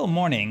 it's still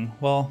morning.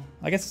 Well,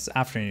 I guess it's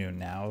afternoon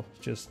now.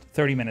 Just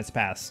 30 minutes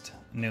past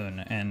noon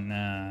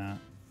and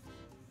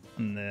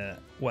on the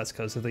west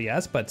coast of the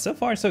US, but so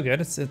far so good.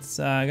 It's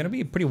gonna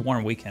be a pretty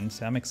warm weekend,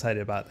 so I'm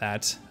excited about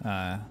that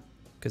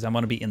because I'm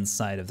gonna be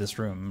inside of this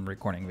room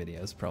recording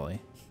videos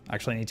probably.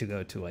 Actually, I need to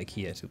go to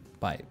IKEA to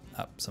buy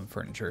up some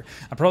furniture.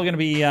 I'm probably gonna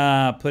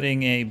be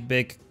putting a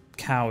big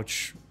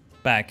couch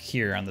back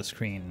here on the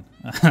screen.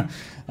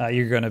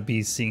 You're gonna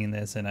be seeing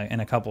this in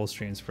a couple of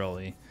streams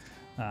probably.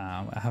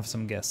 I have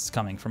some guests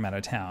coming from out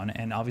of town,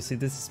 and obviously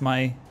this is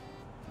my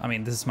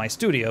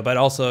studio, but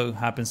also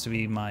happens to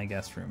be my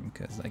guest room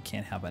because I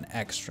can't have an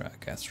extra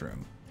guest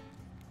room.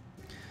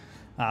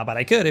 But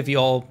I could if you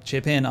all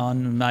chip in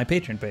on my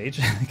Patreon page.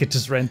 I could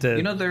just rent a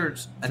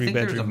I think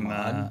there's a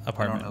mod. Apartment.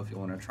 I don't know if you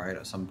want to try it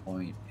at some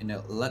point. And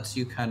it lets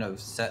you kind of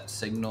set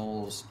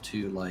signals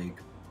to,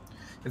 like,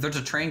 if there's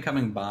a train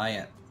coming by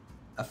at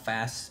a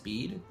fast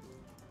speed,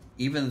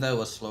 even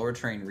though a slower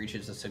train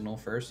reaches the signal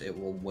first, it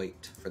will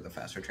wait for the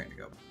faster train to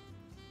go.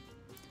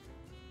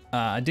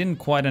 I didn't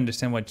quite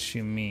understand what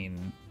you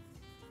mean.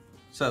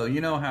 So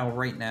you know how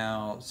right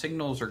now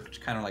signals are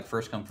kind of like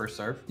first come, first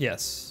serve?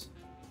 Yes.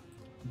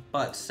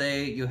 But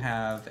say you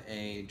have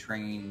a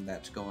train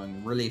that's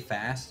going really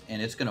fast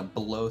and it's going to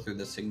blow through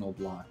the signal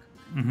block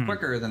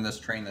quicker than this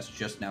train that's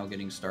just now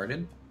getting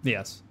started.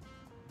 Yes.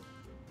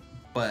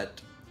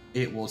 But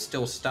it will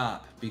still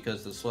stop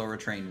because the slower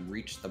train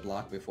reached the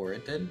block before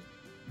it did.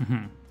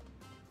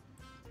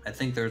 I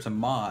think there's a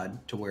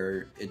mod to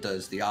where it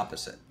does the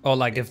opposite. Oh,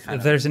 like if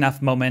there's enough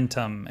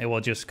momentum, it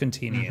will just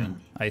continue.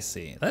 I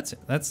see. That's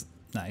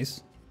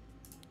nice.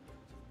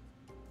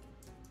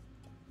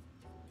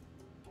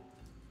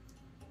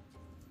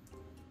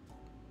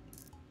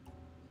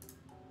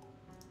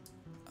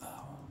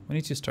 We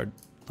need to start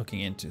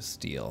looking into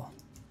steel.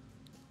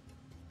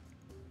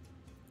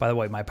 By the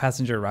way, my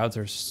passenger routes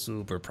are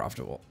super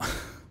profitable.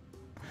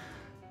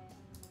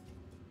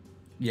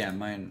 Yeah,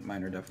 mine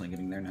are definitely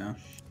getting there now.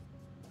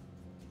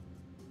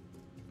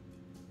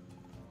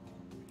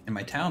 And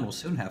my town will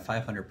soon have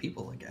 500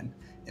 people again,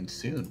 and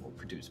soon will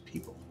produce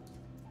people.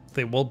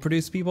 They will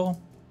produce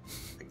people?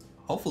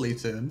 Hopefully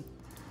soon.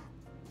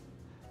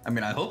 I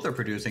mean, I hope they're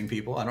producing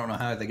people. I don't know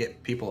how they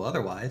get people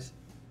otherwise.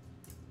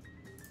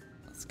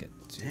 Let's get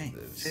to Dang,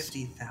 this.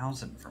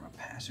 50,000 from a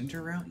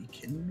passenger route? You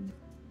kidding me?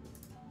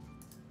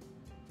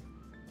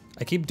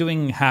 I keep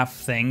doing half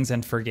things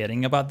and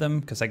forgetting about them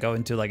because I go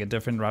into like a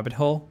different rabbit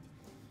hole.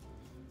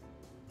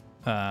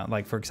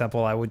 Like for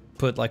example, I would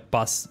put like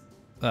bus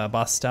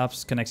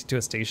stops connected to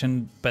a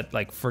station, but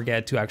like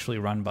forget to actually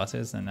run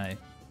buses, and I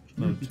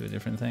move to a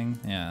different thing.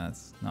 Yeah,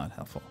 that's not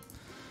helpful.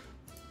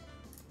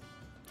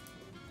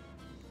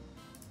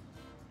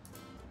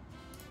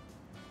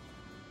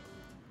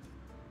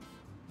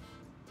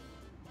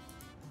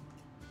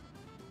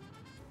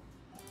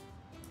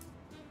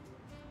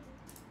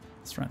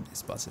 Let's run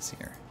these buses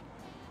here.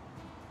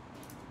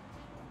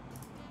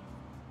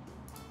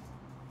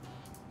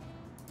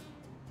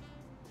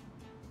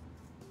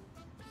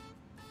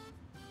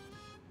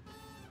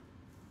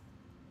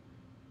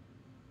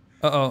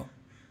 Uh-oh.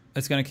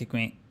 It's gonna kick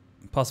me.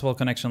 Possible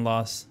connection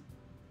loss.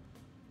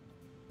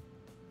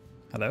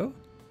 Hello?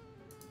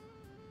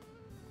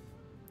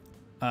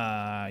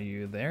 Are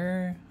you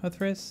there,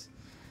 Uthris?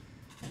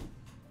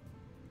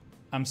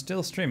 I'm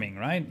still streaming,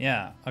 right?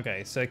 Yeah.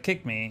 Okay, so it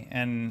kicked me,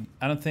 and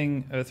I don't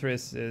think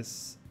Uthris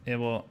is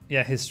able...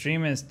 Yeah, his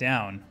stream is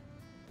down.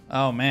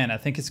 Oh man, I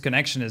think his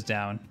connection is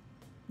down.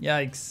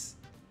 Yikes.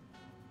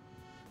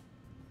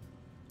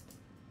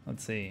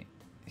 Let's see.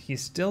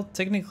 He's still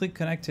technically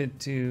connected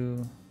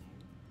to...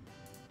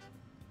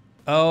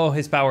 Oh,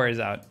 his power is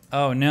out.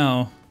 Oh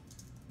no.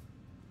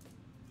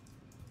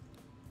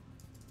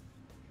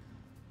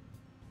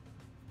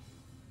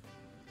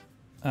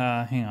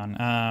 Hang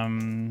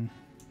on.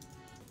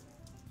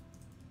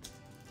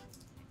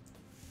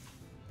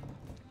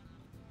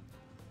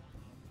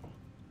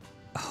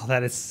 Oh,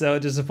 that is so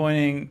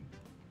disappointing.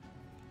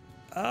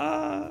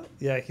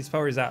 Yeah, his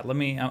power is out.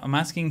 I'm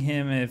asking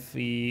him if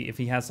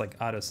he has like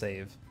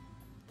autosave.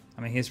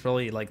 I mean, he's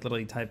probably like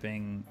literally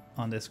typing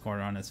on Discord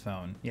on his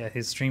phone. Yeah,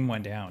 his stream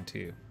went down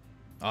too,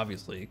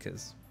 obviously,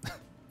 because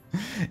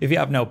if you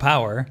have no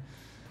power.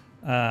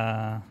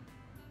 Oh,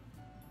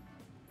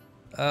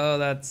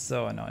 that's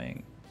so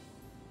annoying.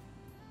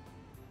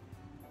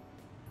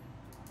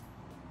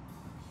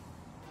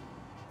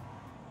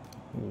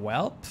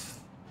 Welp.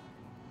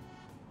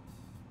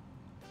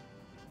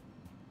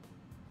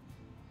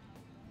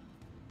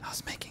 I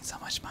was making so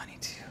much money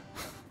too.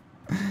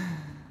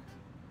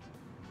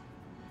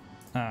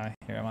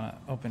 Here, I want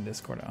to open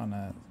Discord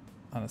on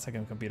a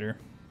second computer.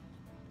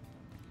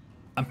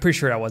 I'm pretty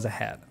sure I was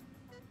ahead.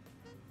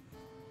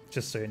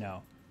 Just so you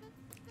know.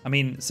 I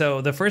mean,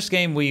 so the first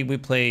game we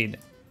played,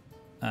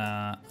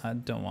 I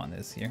don't want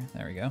this here.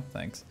 There we go.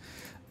 Thanks.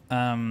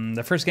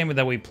 The first game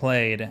that we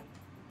played.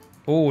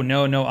 Oh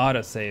no, no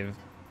autosave.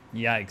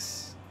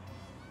 Yikes.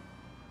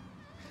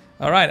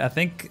 All right, I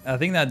think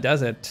that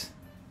does it.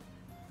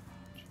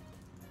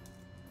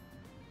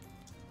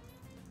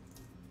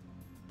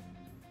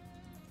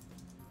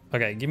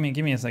 Okay, give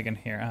me a second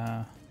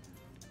here.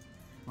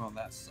 Well,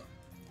 that's.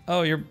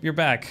 Oh, you're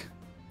back.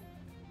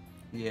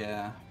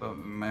 Yeah, but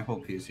my whole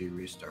PC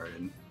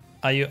restarted.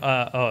 Are you?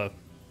 Oh,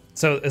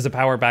 so is the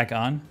power back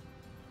on?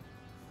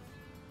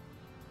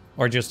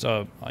 Or just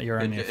you're on your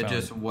phone? It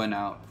just went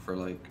out for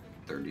like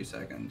 30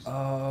 seconds.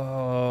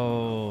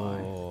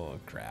 Oh,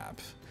 crap.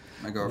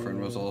 My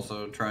girlfriend was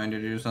also trying to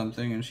do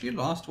something, and she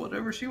lost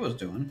whatever she was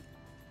doing.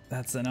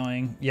 That's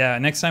annoying. Yeah,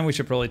 next time we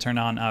should probably turn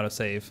on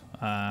autosave.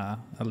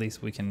 At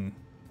least we can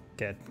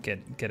get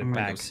it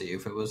back. Let's see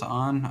if it was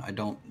on. I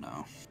don't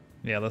know.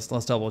 Yeah, let's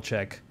double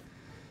check.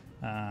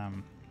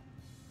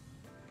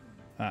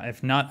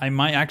 If not, I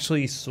might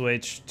actually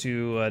switch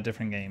to a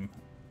different game.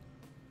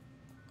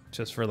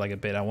 Just for like a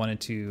bit. I wanted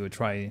to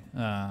try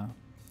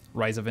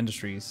Rise of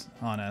Industries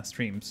on a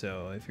stream.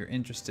 So if you're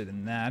interested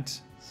in that,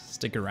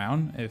 stick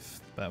around.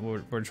 But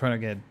we're trying to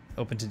get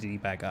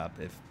OpenTTD back up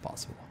if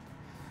possible.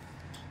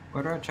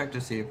 Where do I check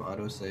to see if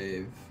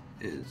autosave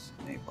is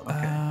enabled?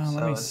 Okay,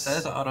 so it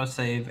says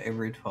autosave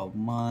every 12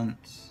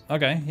 months.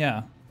 Okay,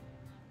 yeah.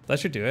 That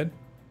should do it.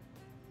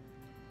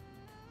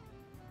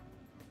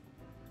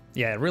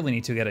 Yeah, I really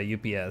need to get a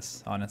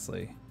UPS,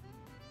 honestly.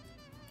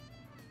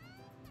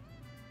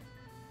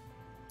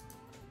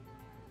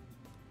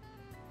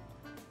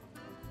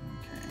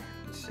 Okay,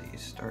 let's see.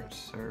 Start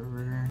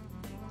server.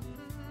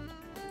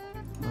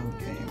 Load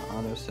game,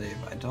 autosave.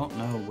 I don't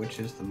know which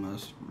is the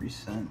most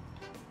recent.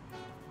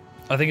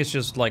 I think it's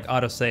just like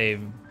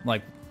autosave,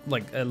 like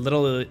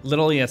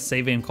literally a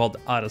save game called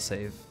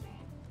autosave.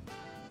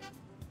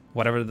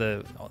 Whatever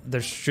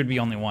there should be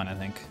only one, I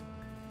think.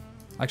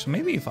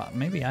 Actually,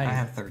 maybe I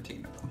have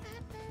 13 of them.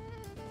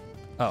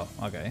 Oh,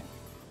 okay.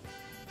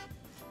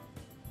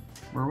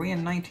 Were we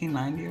in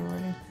 1990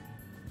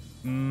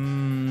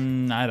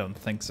 already? I don't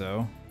think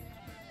so.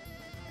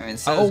 I mean,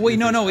 oh wait,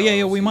 no,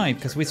 yeah, we might,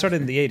 because we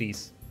started in the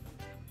 80s.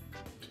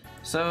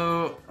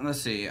 So let's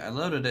see. I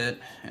loaded it,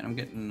 and I'm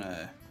getting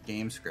a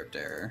game script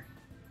error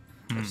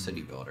of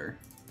City Builder.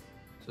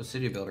 So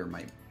City Builder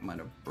might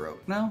have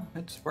broke. No,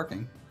 it's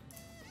working.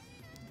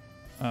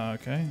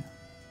 Okay.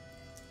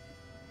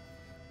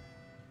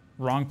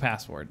 Wrong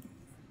password.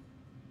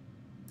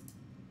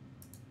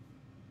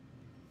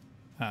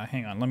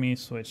 Hang on, let me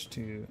switch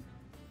to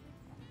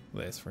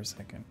this for a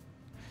second.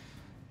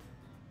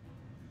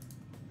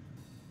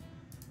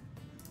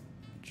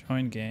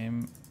 Join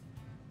game.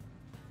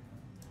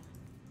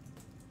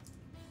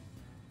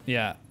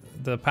 Yeah,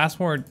 the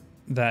password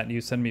that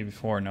you sent me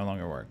before no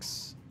longer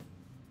works.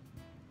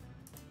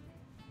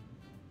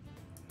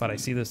 But I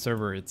see the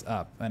server, it's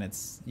up, and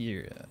it's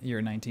year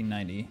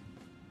 1990.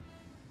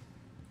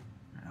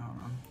 Hold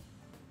on.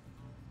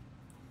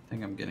 I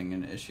think I'm getting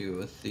an issue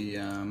with the,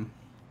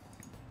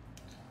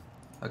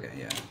 okay,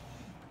 yeah.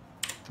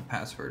 The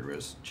password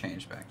was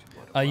changed back to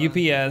what it was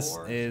UPS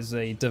before. is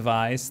a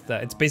device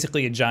that, it's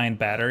basically a giant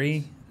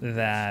battery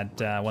that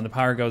when the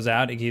power goes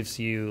out, it gives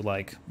you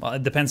like, well,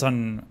 it depends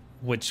on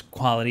which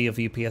quality of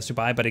UPS you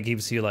buy, but it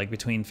gives you like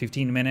between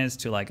 15 minutes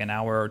to like an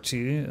hour or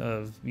two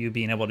of you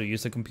being able to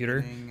use the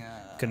computer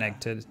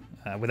connected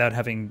without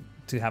having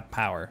to have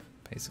power,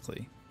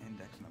 basically.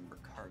 Index number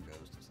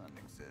cargoes doesn't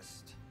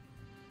exist.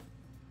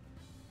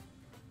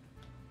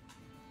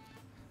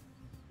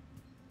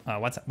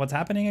 What's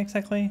happening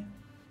exactly?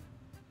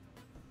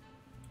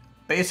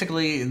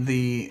 Basically,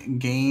 the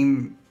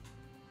game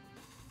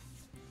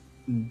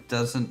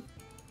doesn't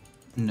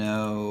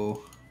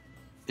know.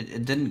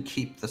 It didn't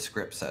keep the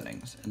script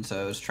settings, and so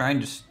I was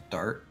trying to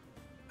start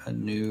a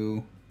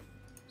new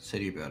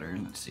city builder.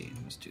 Let's see.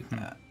 Let's do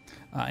that.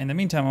 In the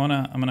meantime,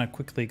 I'm gonna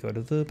quickly go to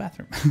the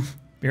bathroom.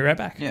 Be right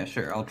back. Yeah,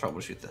 sure. I'll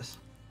troubleshoot this.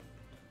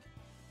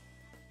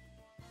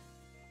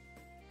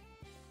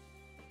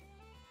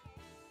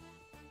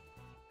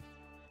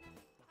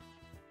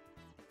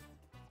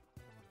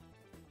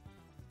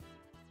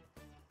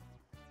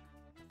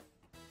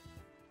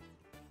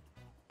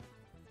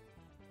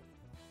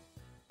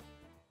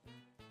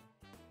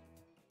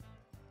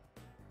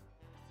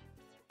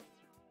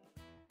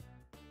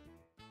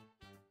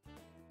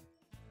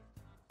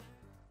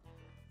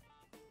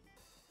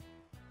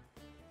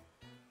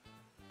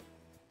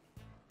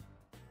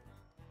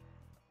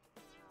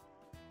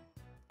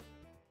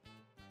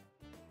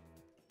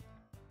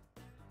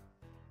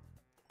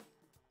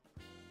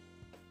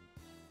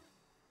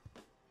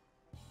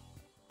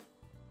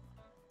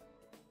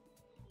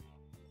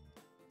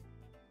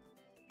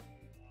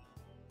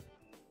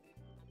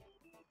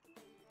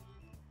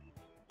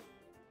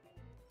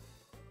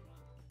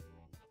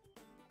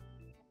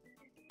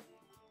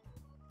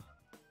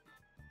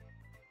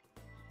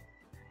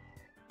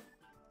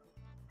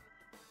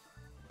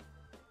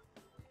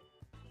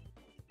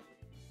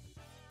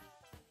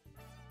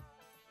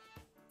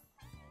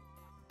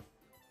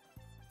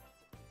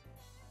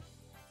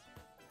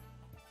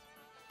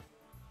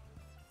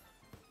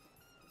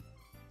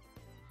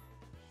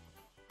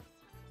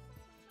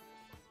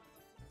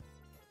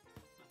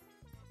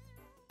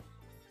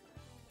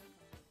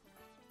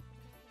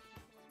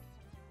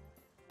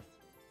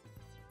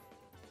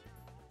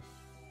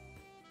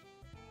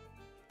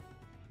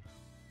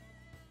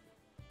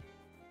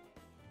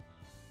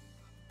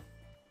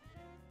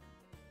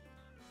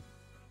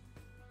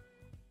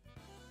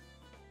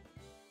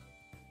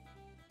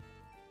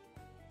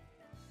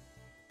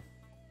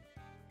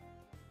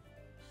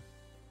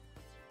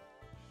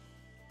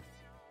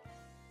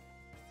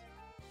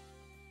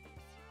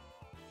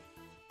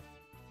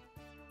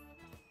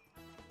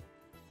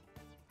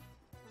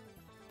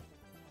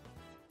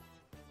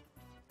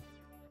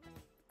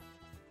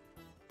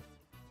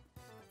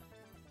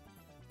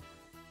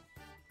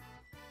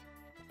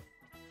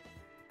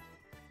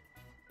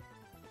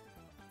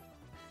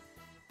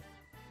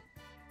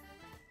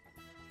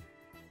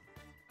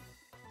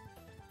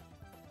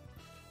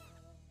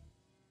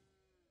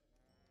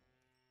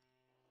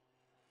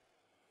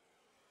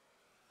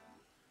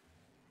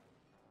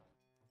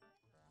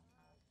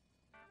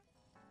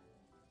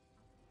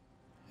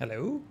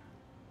 Hello?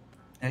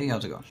 Hey,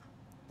 how's it going?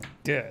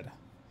 Good.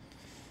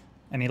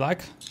 Any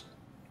luck?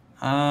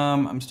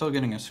 I'm still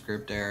getting a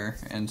script error,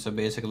 and so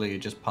basically it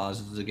just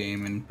pauses the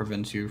game and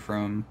prevents you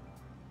from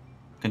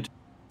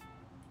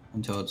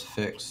until it's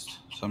fixed.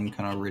 So I'm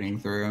kind of reading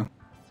through.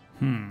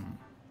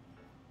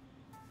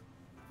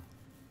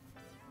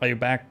 Are you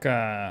back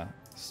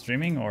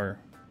streaming or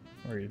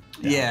are you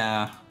down?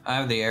 Yeah, I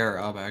have the error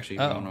up actually.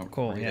 Oh,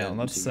 cool. Yeah,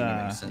 let's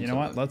you know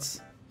what?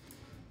 Let's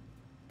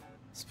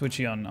put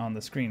you on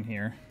the screen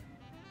here.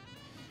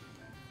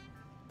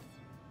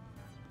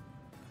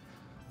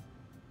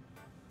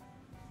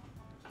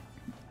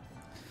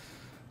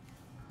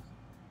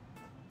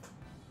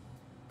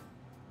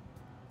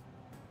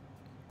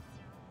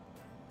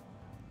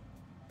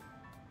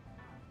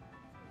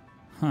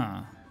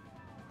 Huh.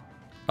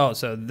 Oh,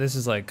 so this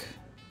is like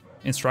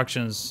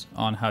instructions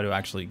on how to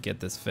actually get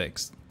this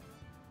fixed,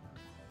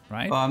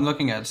 right? Well, I'm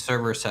looking at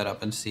server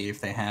setup and see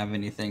if they have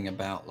anything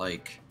about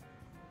like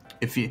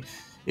if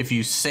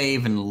you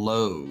save and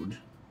load,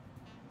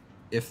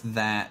 if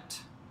that,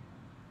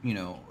 you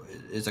know,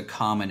 is a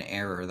common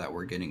error that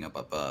we're getting up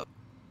above.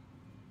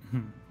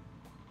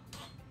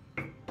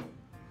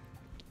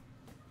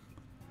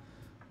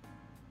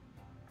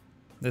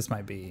 This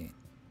might be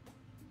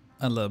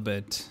a little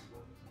bit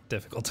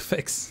difficult to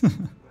fix.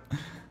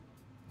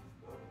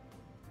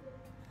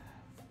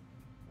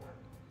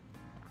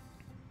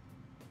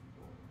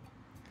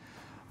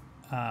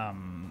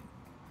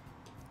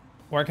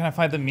 Where can I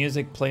find the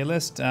music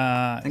playlist?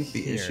 I think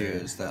the here. issue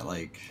is that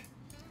like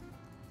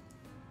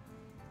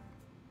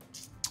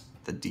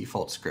the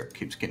default script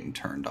keeps getting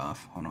turned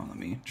off. Hold on, let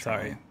me try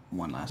Sorry.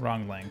 one last.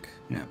 Wrong link.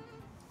 Yeah,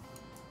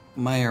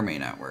 may or may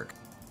not work.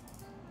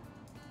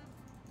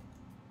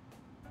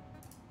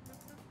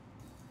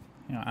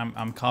 You know,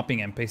 I'm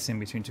copying and pasting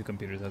between two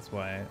computers. That's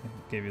why I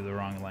gave you the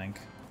wrong link.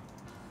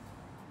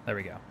 There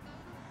we go.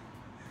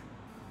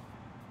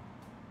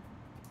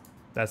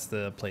 That's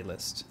the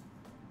playlist.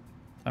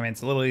 I mean,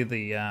 it's literally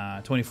the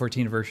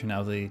 2014 version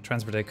of the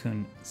Transport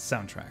Tycoon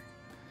soundtrack.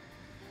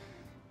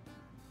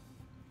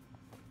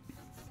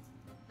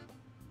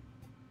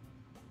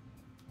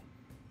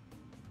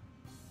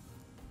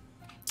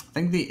 I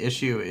think the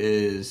issue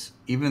is,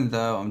 even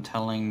though I'm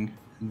telling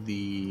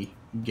the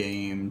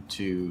game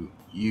to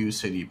use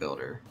City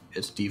Builder,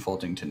 it's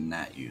defaulting to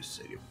not use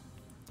City,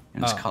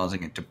 and it's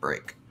causing it to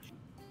break.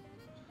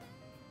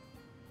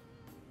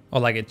 Oh,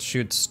 like it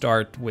should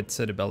start with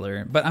City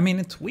Builder. But I mean,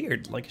 it's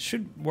weird. Like it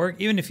should work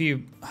even if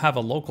you have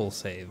a local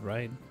save,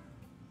 right?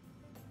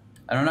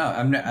 I don't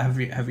know.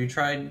 Have you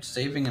tried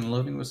saving and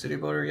loading with City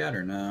Builder yet,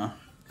 or no?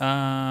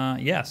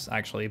 Yes,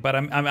 actually. But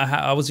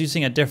I was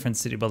using a different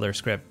City Builder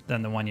script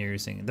than the one you're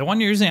using. The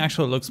one you're using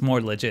actually looks more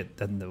legit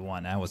than the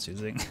one I was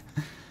using.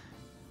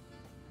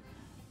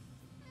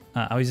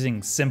 I was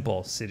using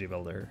simple City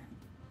Builder.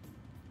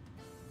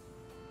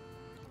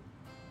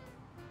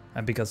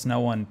 And because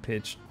no one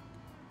pitched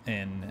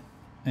in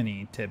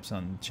any tips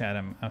on chat,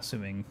 I'm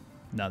assuming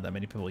not that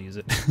many people use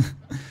it.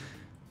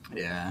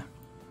 Yeah.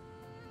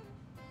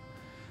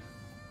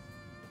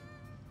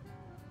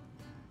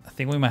 I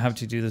think we might have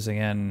to do this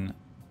again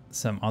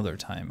some other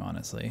time,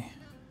 honestly.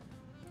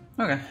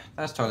 Okay,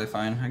 that's totally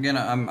fine. Again,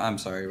 I'm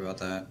sorry about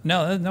that.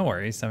 No, no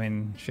worries. I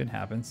mean, shit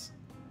happens.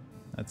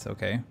 That's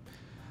okay.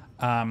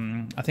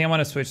 I think I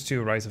want to switch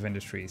to Rise of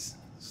Industries.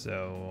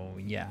 So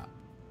yeah.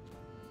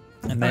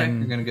 And then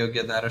you're gonna go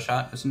give that a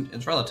shot.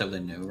 It's relatively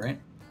new, right?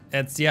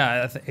 It's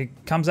it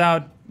comes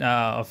out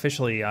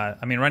officially.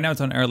 I mean, right now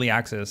it's on early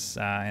access,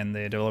 and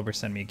the developer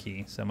sent me a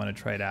key, so I'm gonna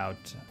try it out.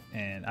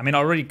 And I mean, I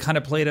already kind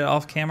of played it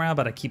off camera,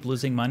 but I keep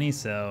losing money,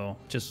 so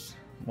just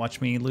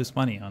watch me lose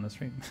money on the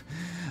stream.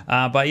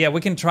 But yeah,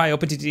 we can try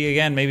OpenTTD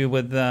again, maybe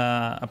with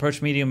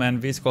Approach Medium and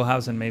Vehicle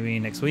House, and maybe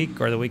next week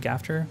or the week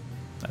after.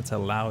 That's a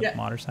loud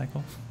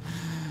motorcycle.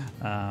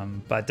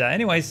 But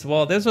anyways,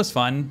 well, this was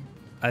fun.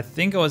 I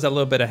think I was a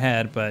little bit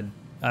ahead, but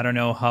I don't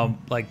know how,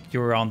 like, you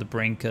were on the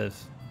brink of...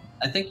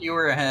 I think you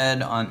were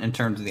ahead in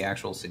terms of the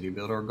actual City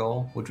Builder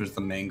goal, which was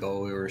the main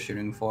goal we were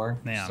shooting for.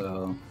 Yeah.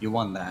 So you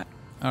won that.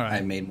 All right.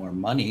 I made more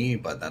money,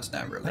 but that's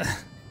not really...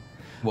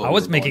 I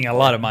was making a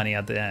lot of money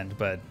at the end,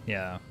 but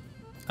yeah.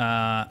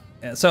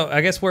 So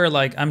I guess we're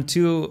like, I'm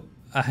 2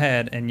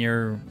 ahead, and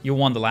you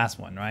won the last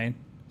one, right?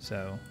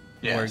 So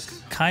we're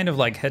kind of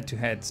like head to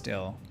head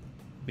still.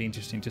 Be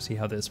interesting to see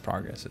how this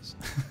progresses.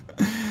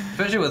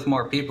 Especially with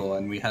more people,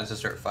 and we had to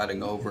start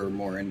fighting over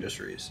more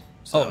industries.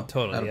 So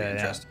totally. That'll be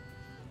interesting.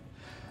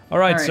 All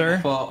right, sir.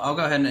 Well, I'll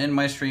go ahead and end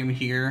my stream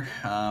here.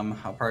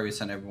 I'll probably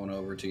send everyone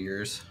over to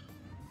yours.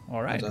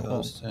 All right. As a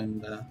host,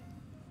 and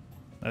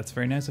that's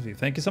very nice of you.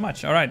 Thank you so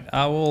much. All right.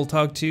 I will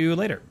talk to you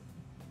later.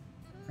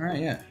 All right.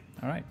 Yeah.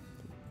 All right.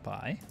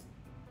 Bye.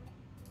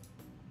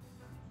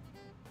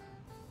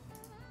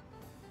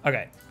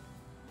 Okay.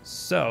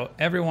 So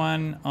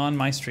everyone on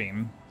my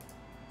stream,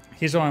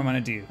 here's what I'm gonna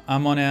do.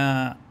 I'm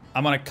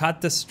gonna cut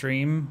the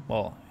stream.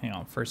 Well, hang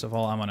on. First of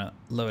all, I'm gonna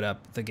load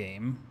up the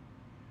game.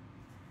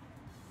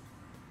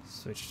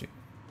 Switch to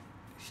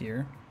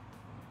here.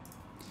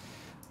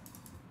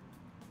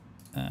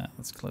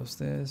 let's close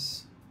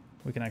this.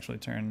 We can actually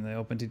turn the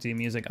OpenTTD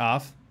music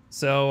off.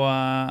 So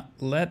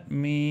let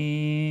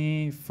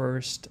me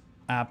first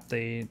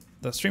update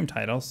the stream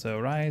title. So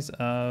Rise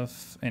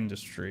of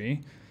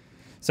Industry.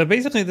 So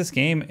basically this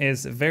game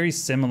is very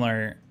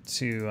similar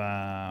to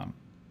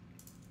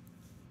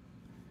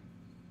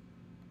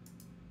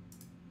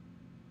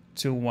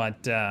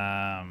what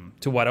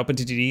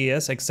OpenTTD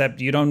is,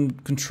 except you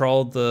don't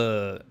control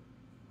the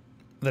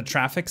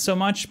traffic so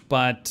much,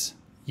 but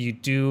you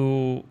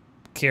do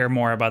care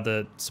more about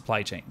the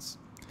supply chains.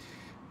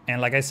 And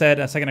like I said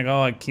a second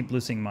ago, I keep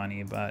losing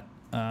money, but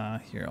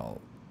here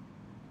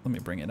let me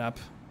bring it up.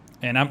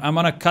 And I'm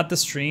gonna cut the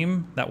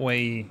stream, that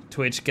way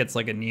Twitch gets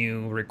like a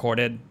new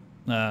recorded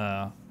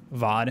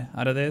VOD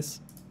out of this.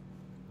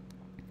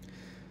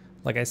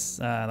 Like I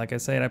said,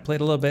 I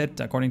played a little bit.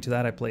 According to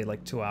that, I played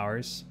like 2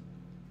 hours.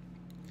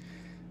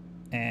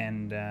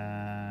 And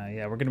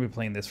yeah, we're gonna be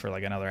playing this for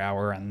like another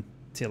hour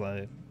until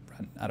I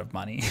run out of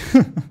money.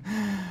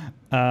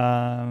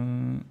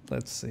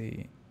 Let's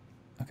see.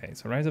 Okay,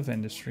 so Rise of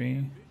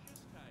Industry.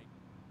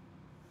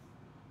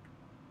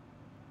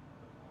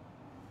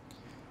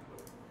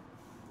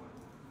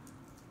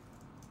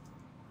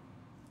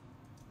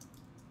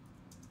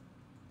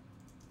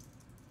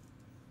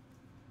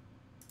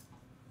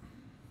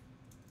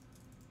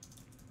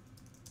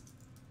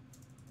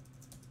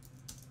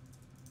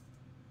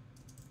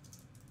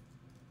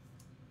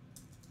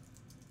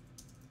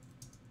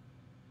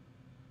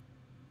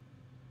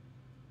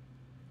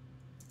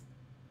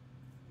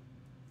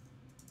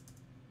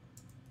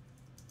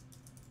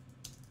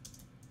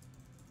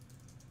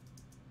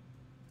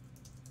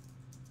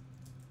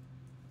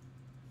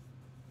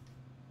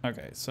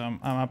 Okay, so I'm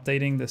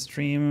updating the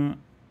stream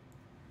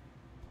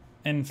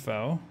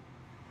info,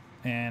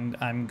 and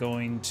I'm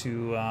going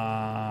to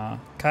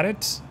cut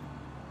it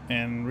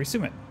and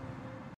resume it.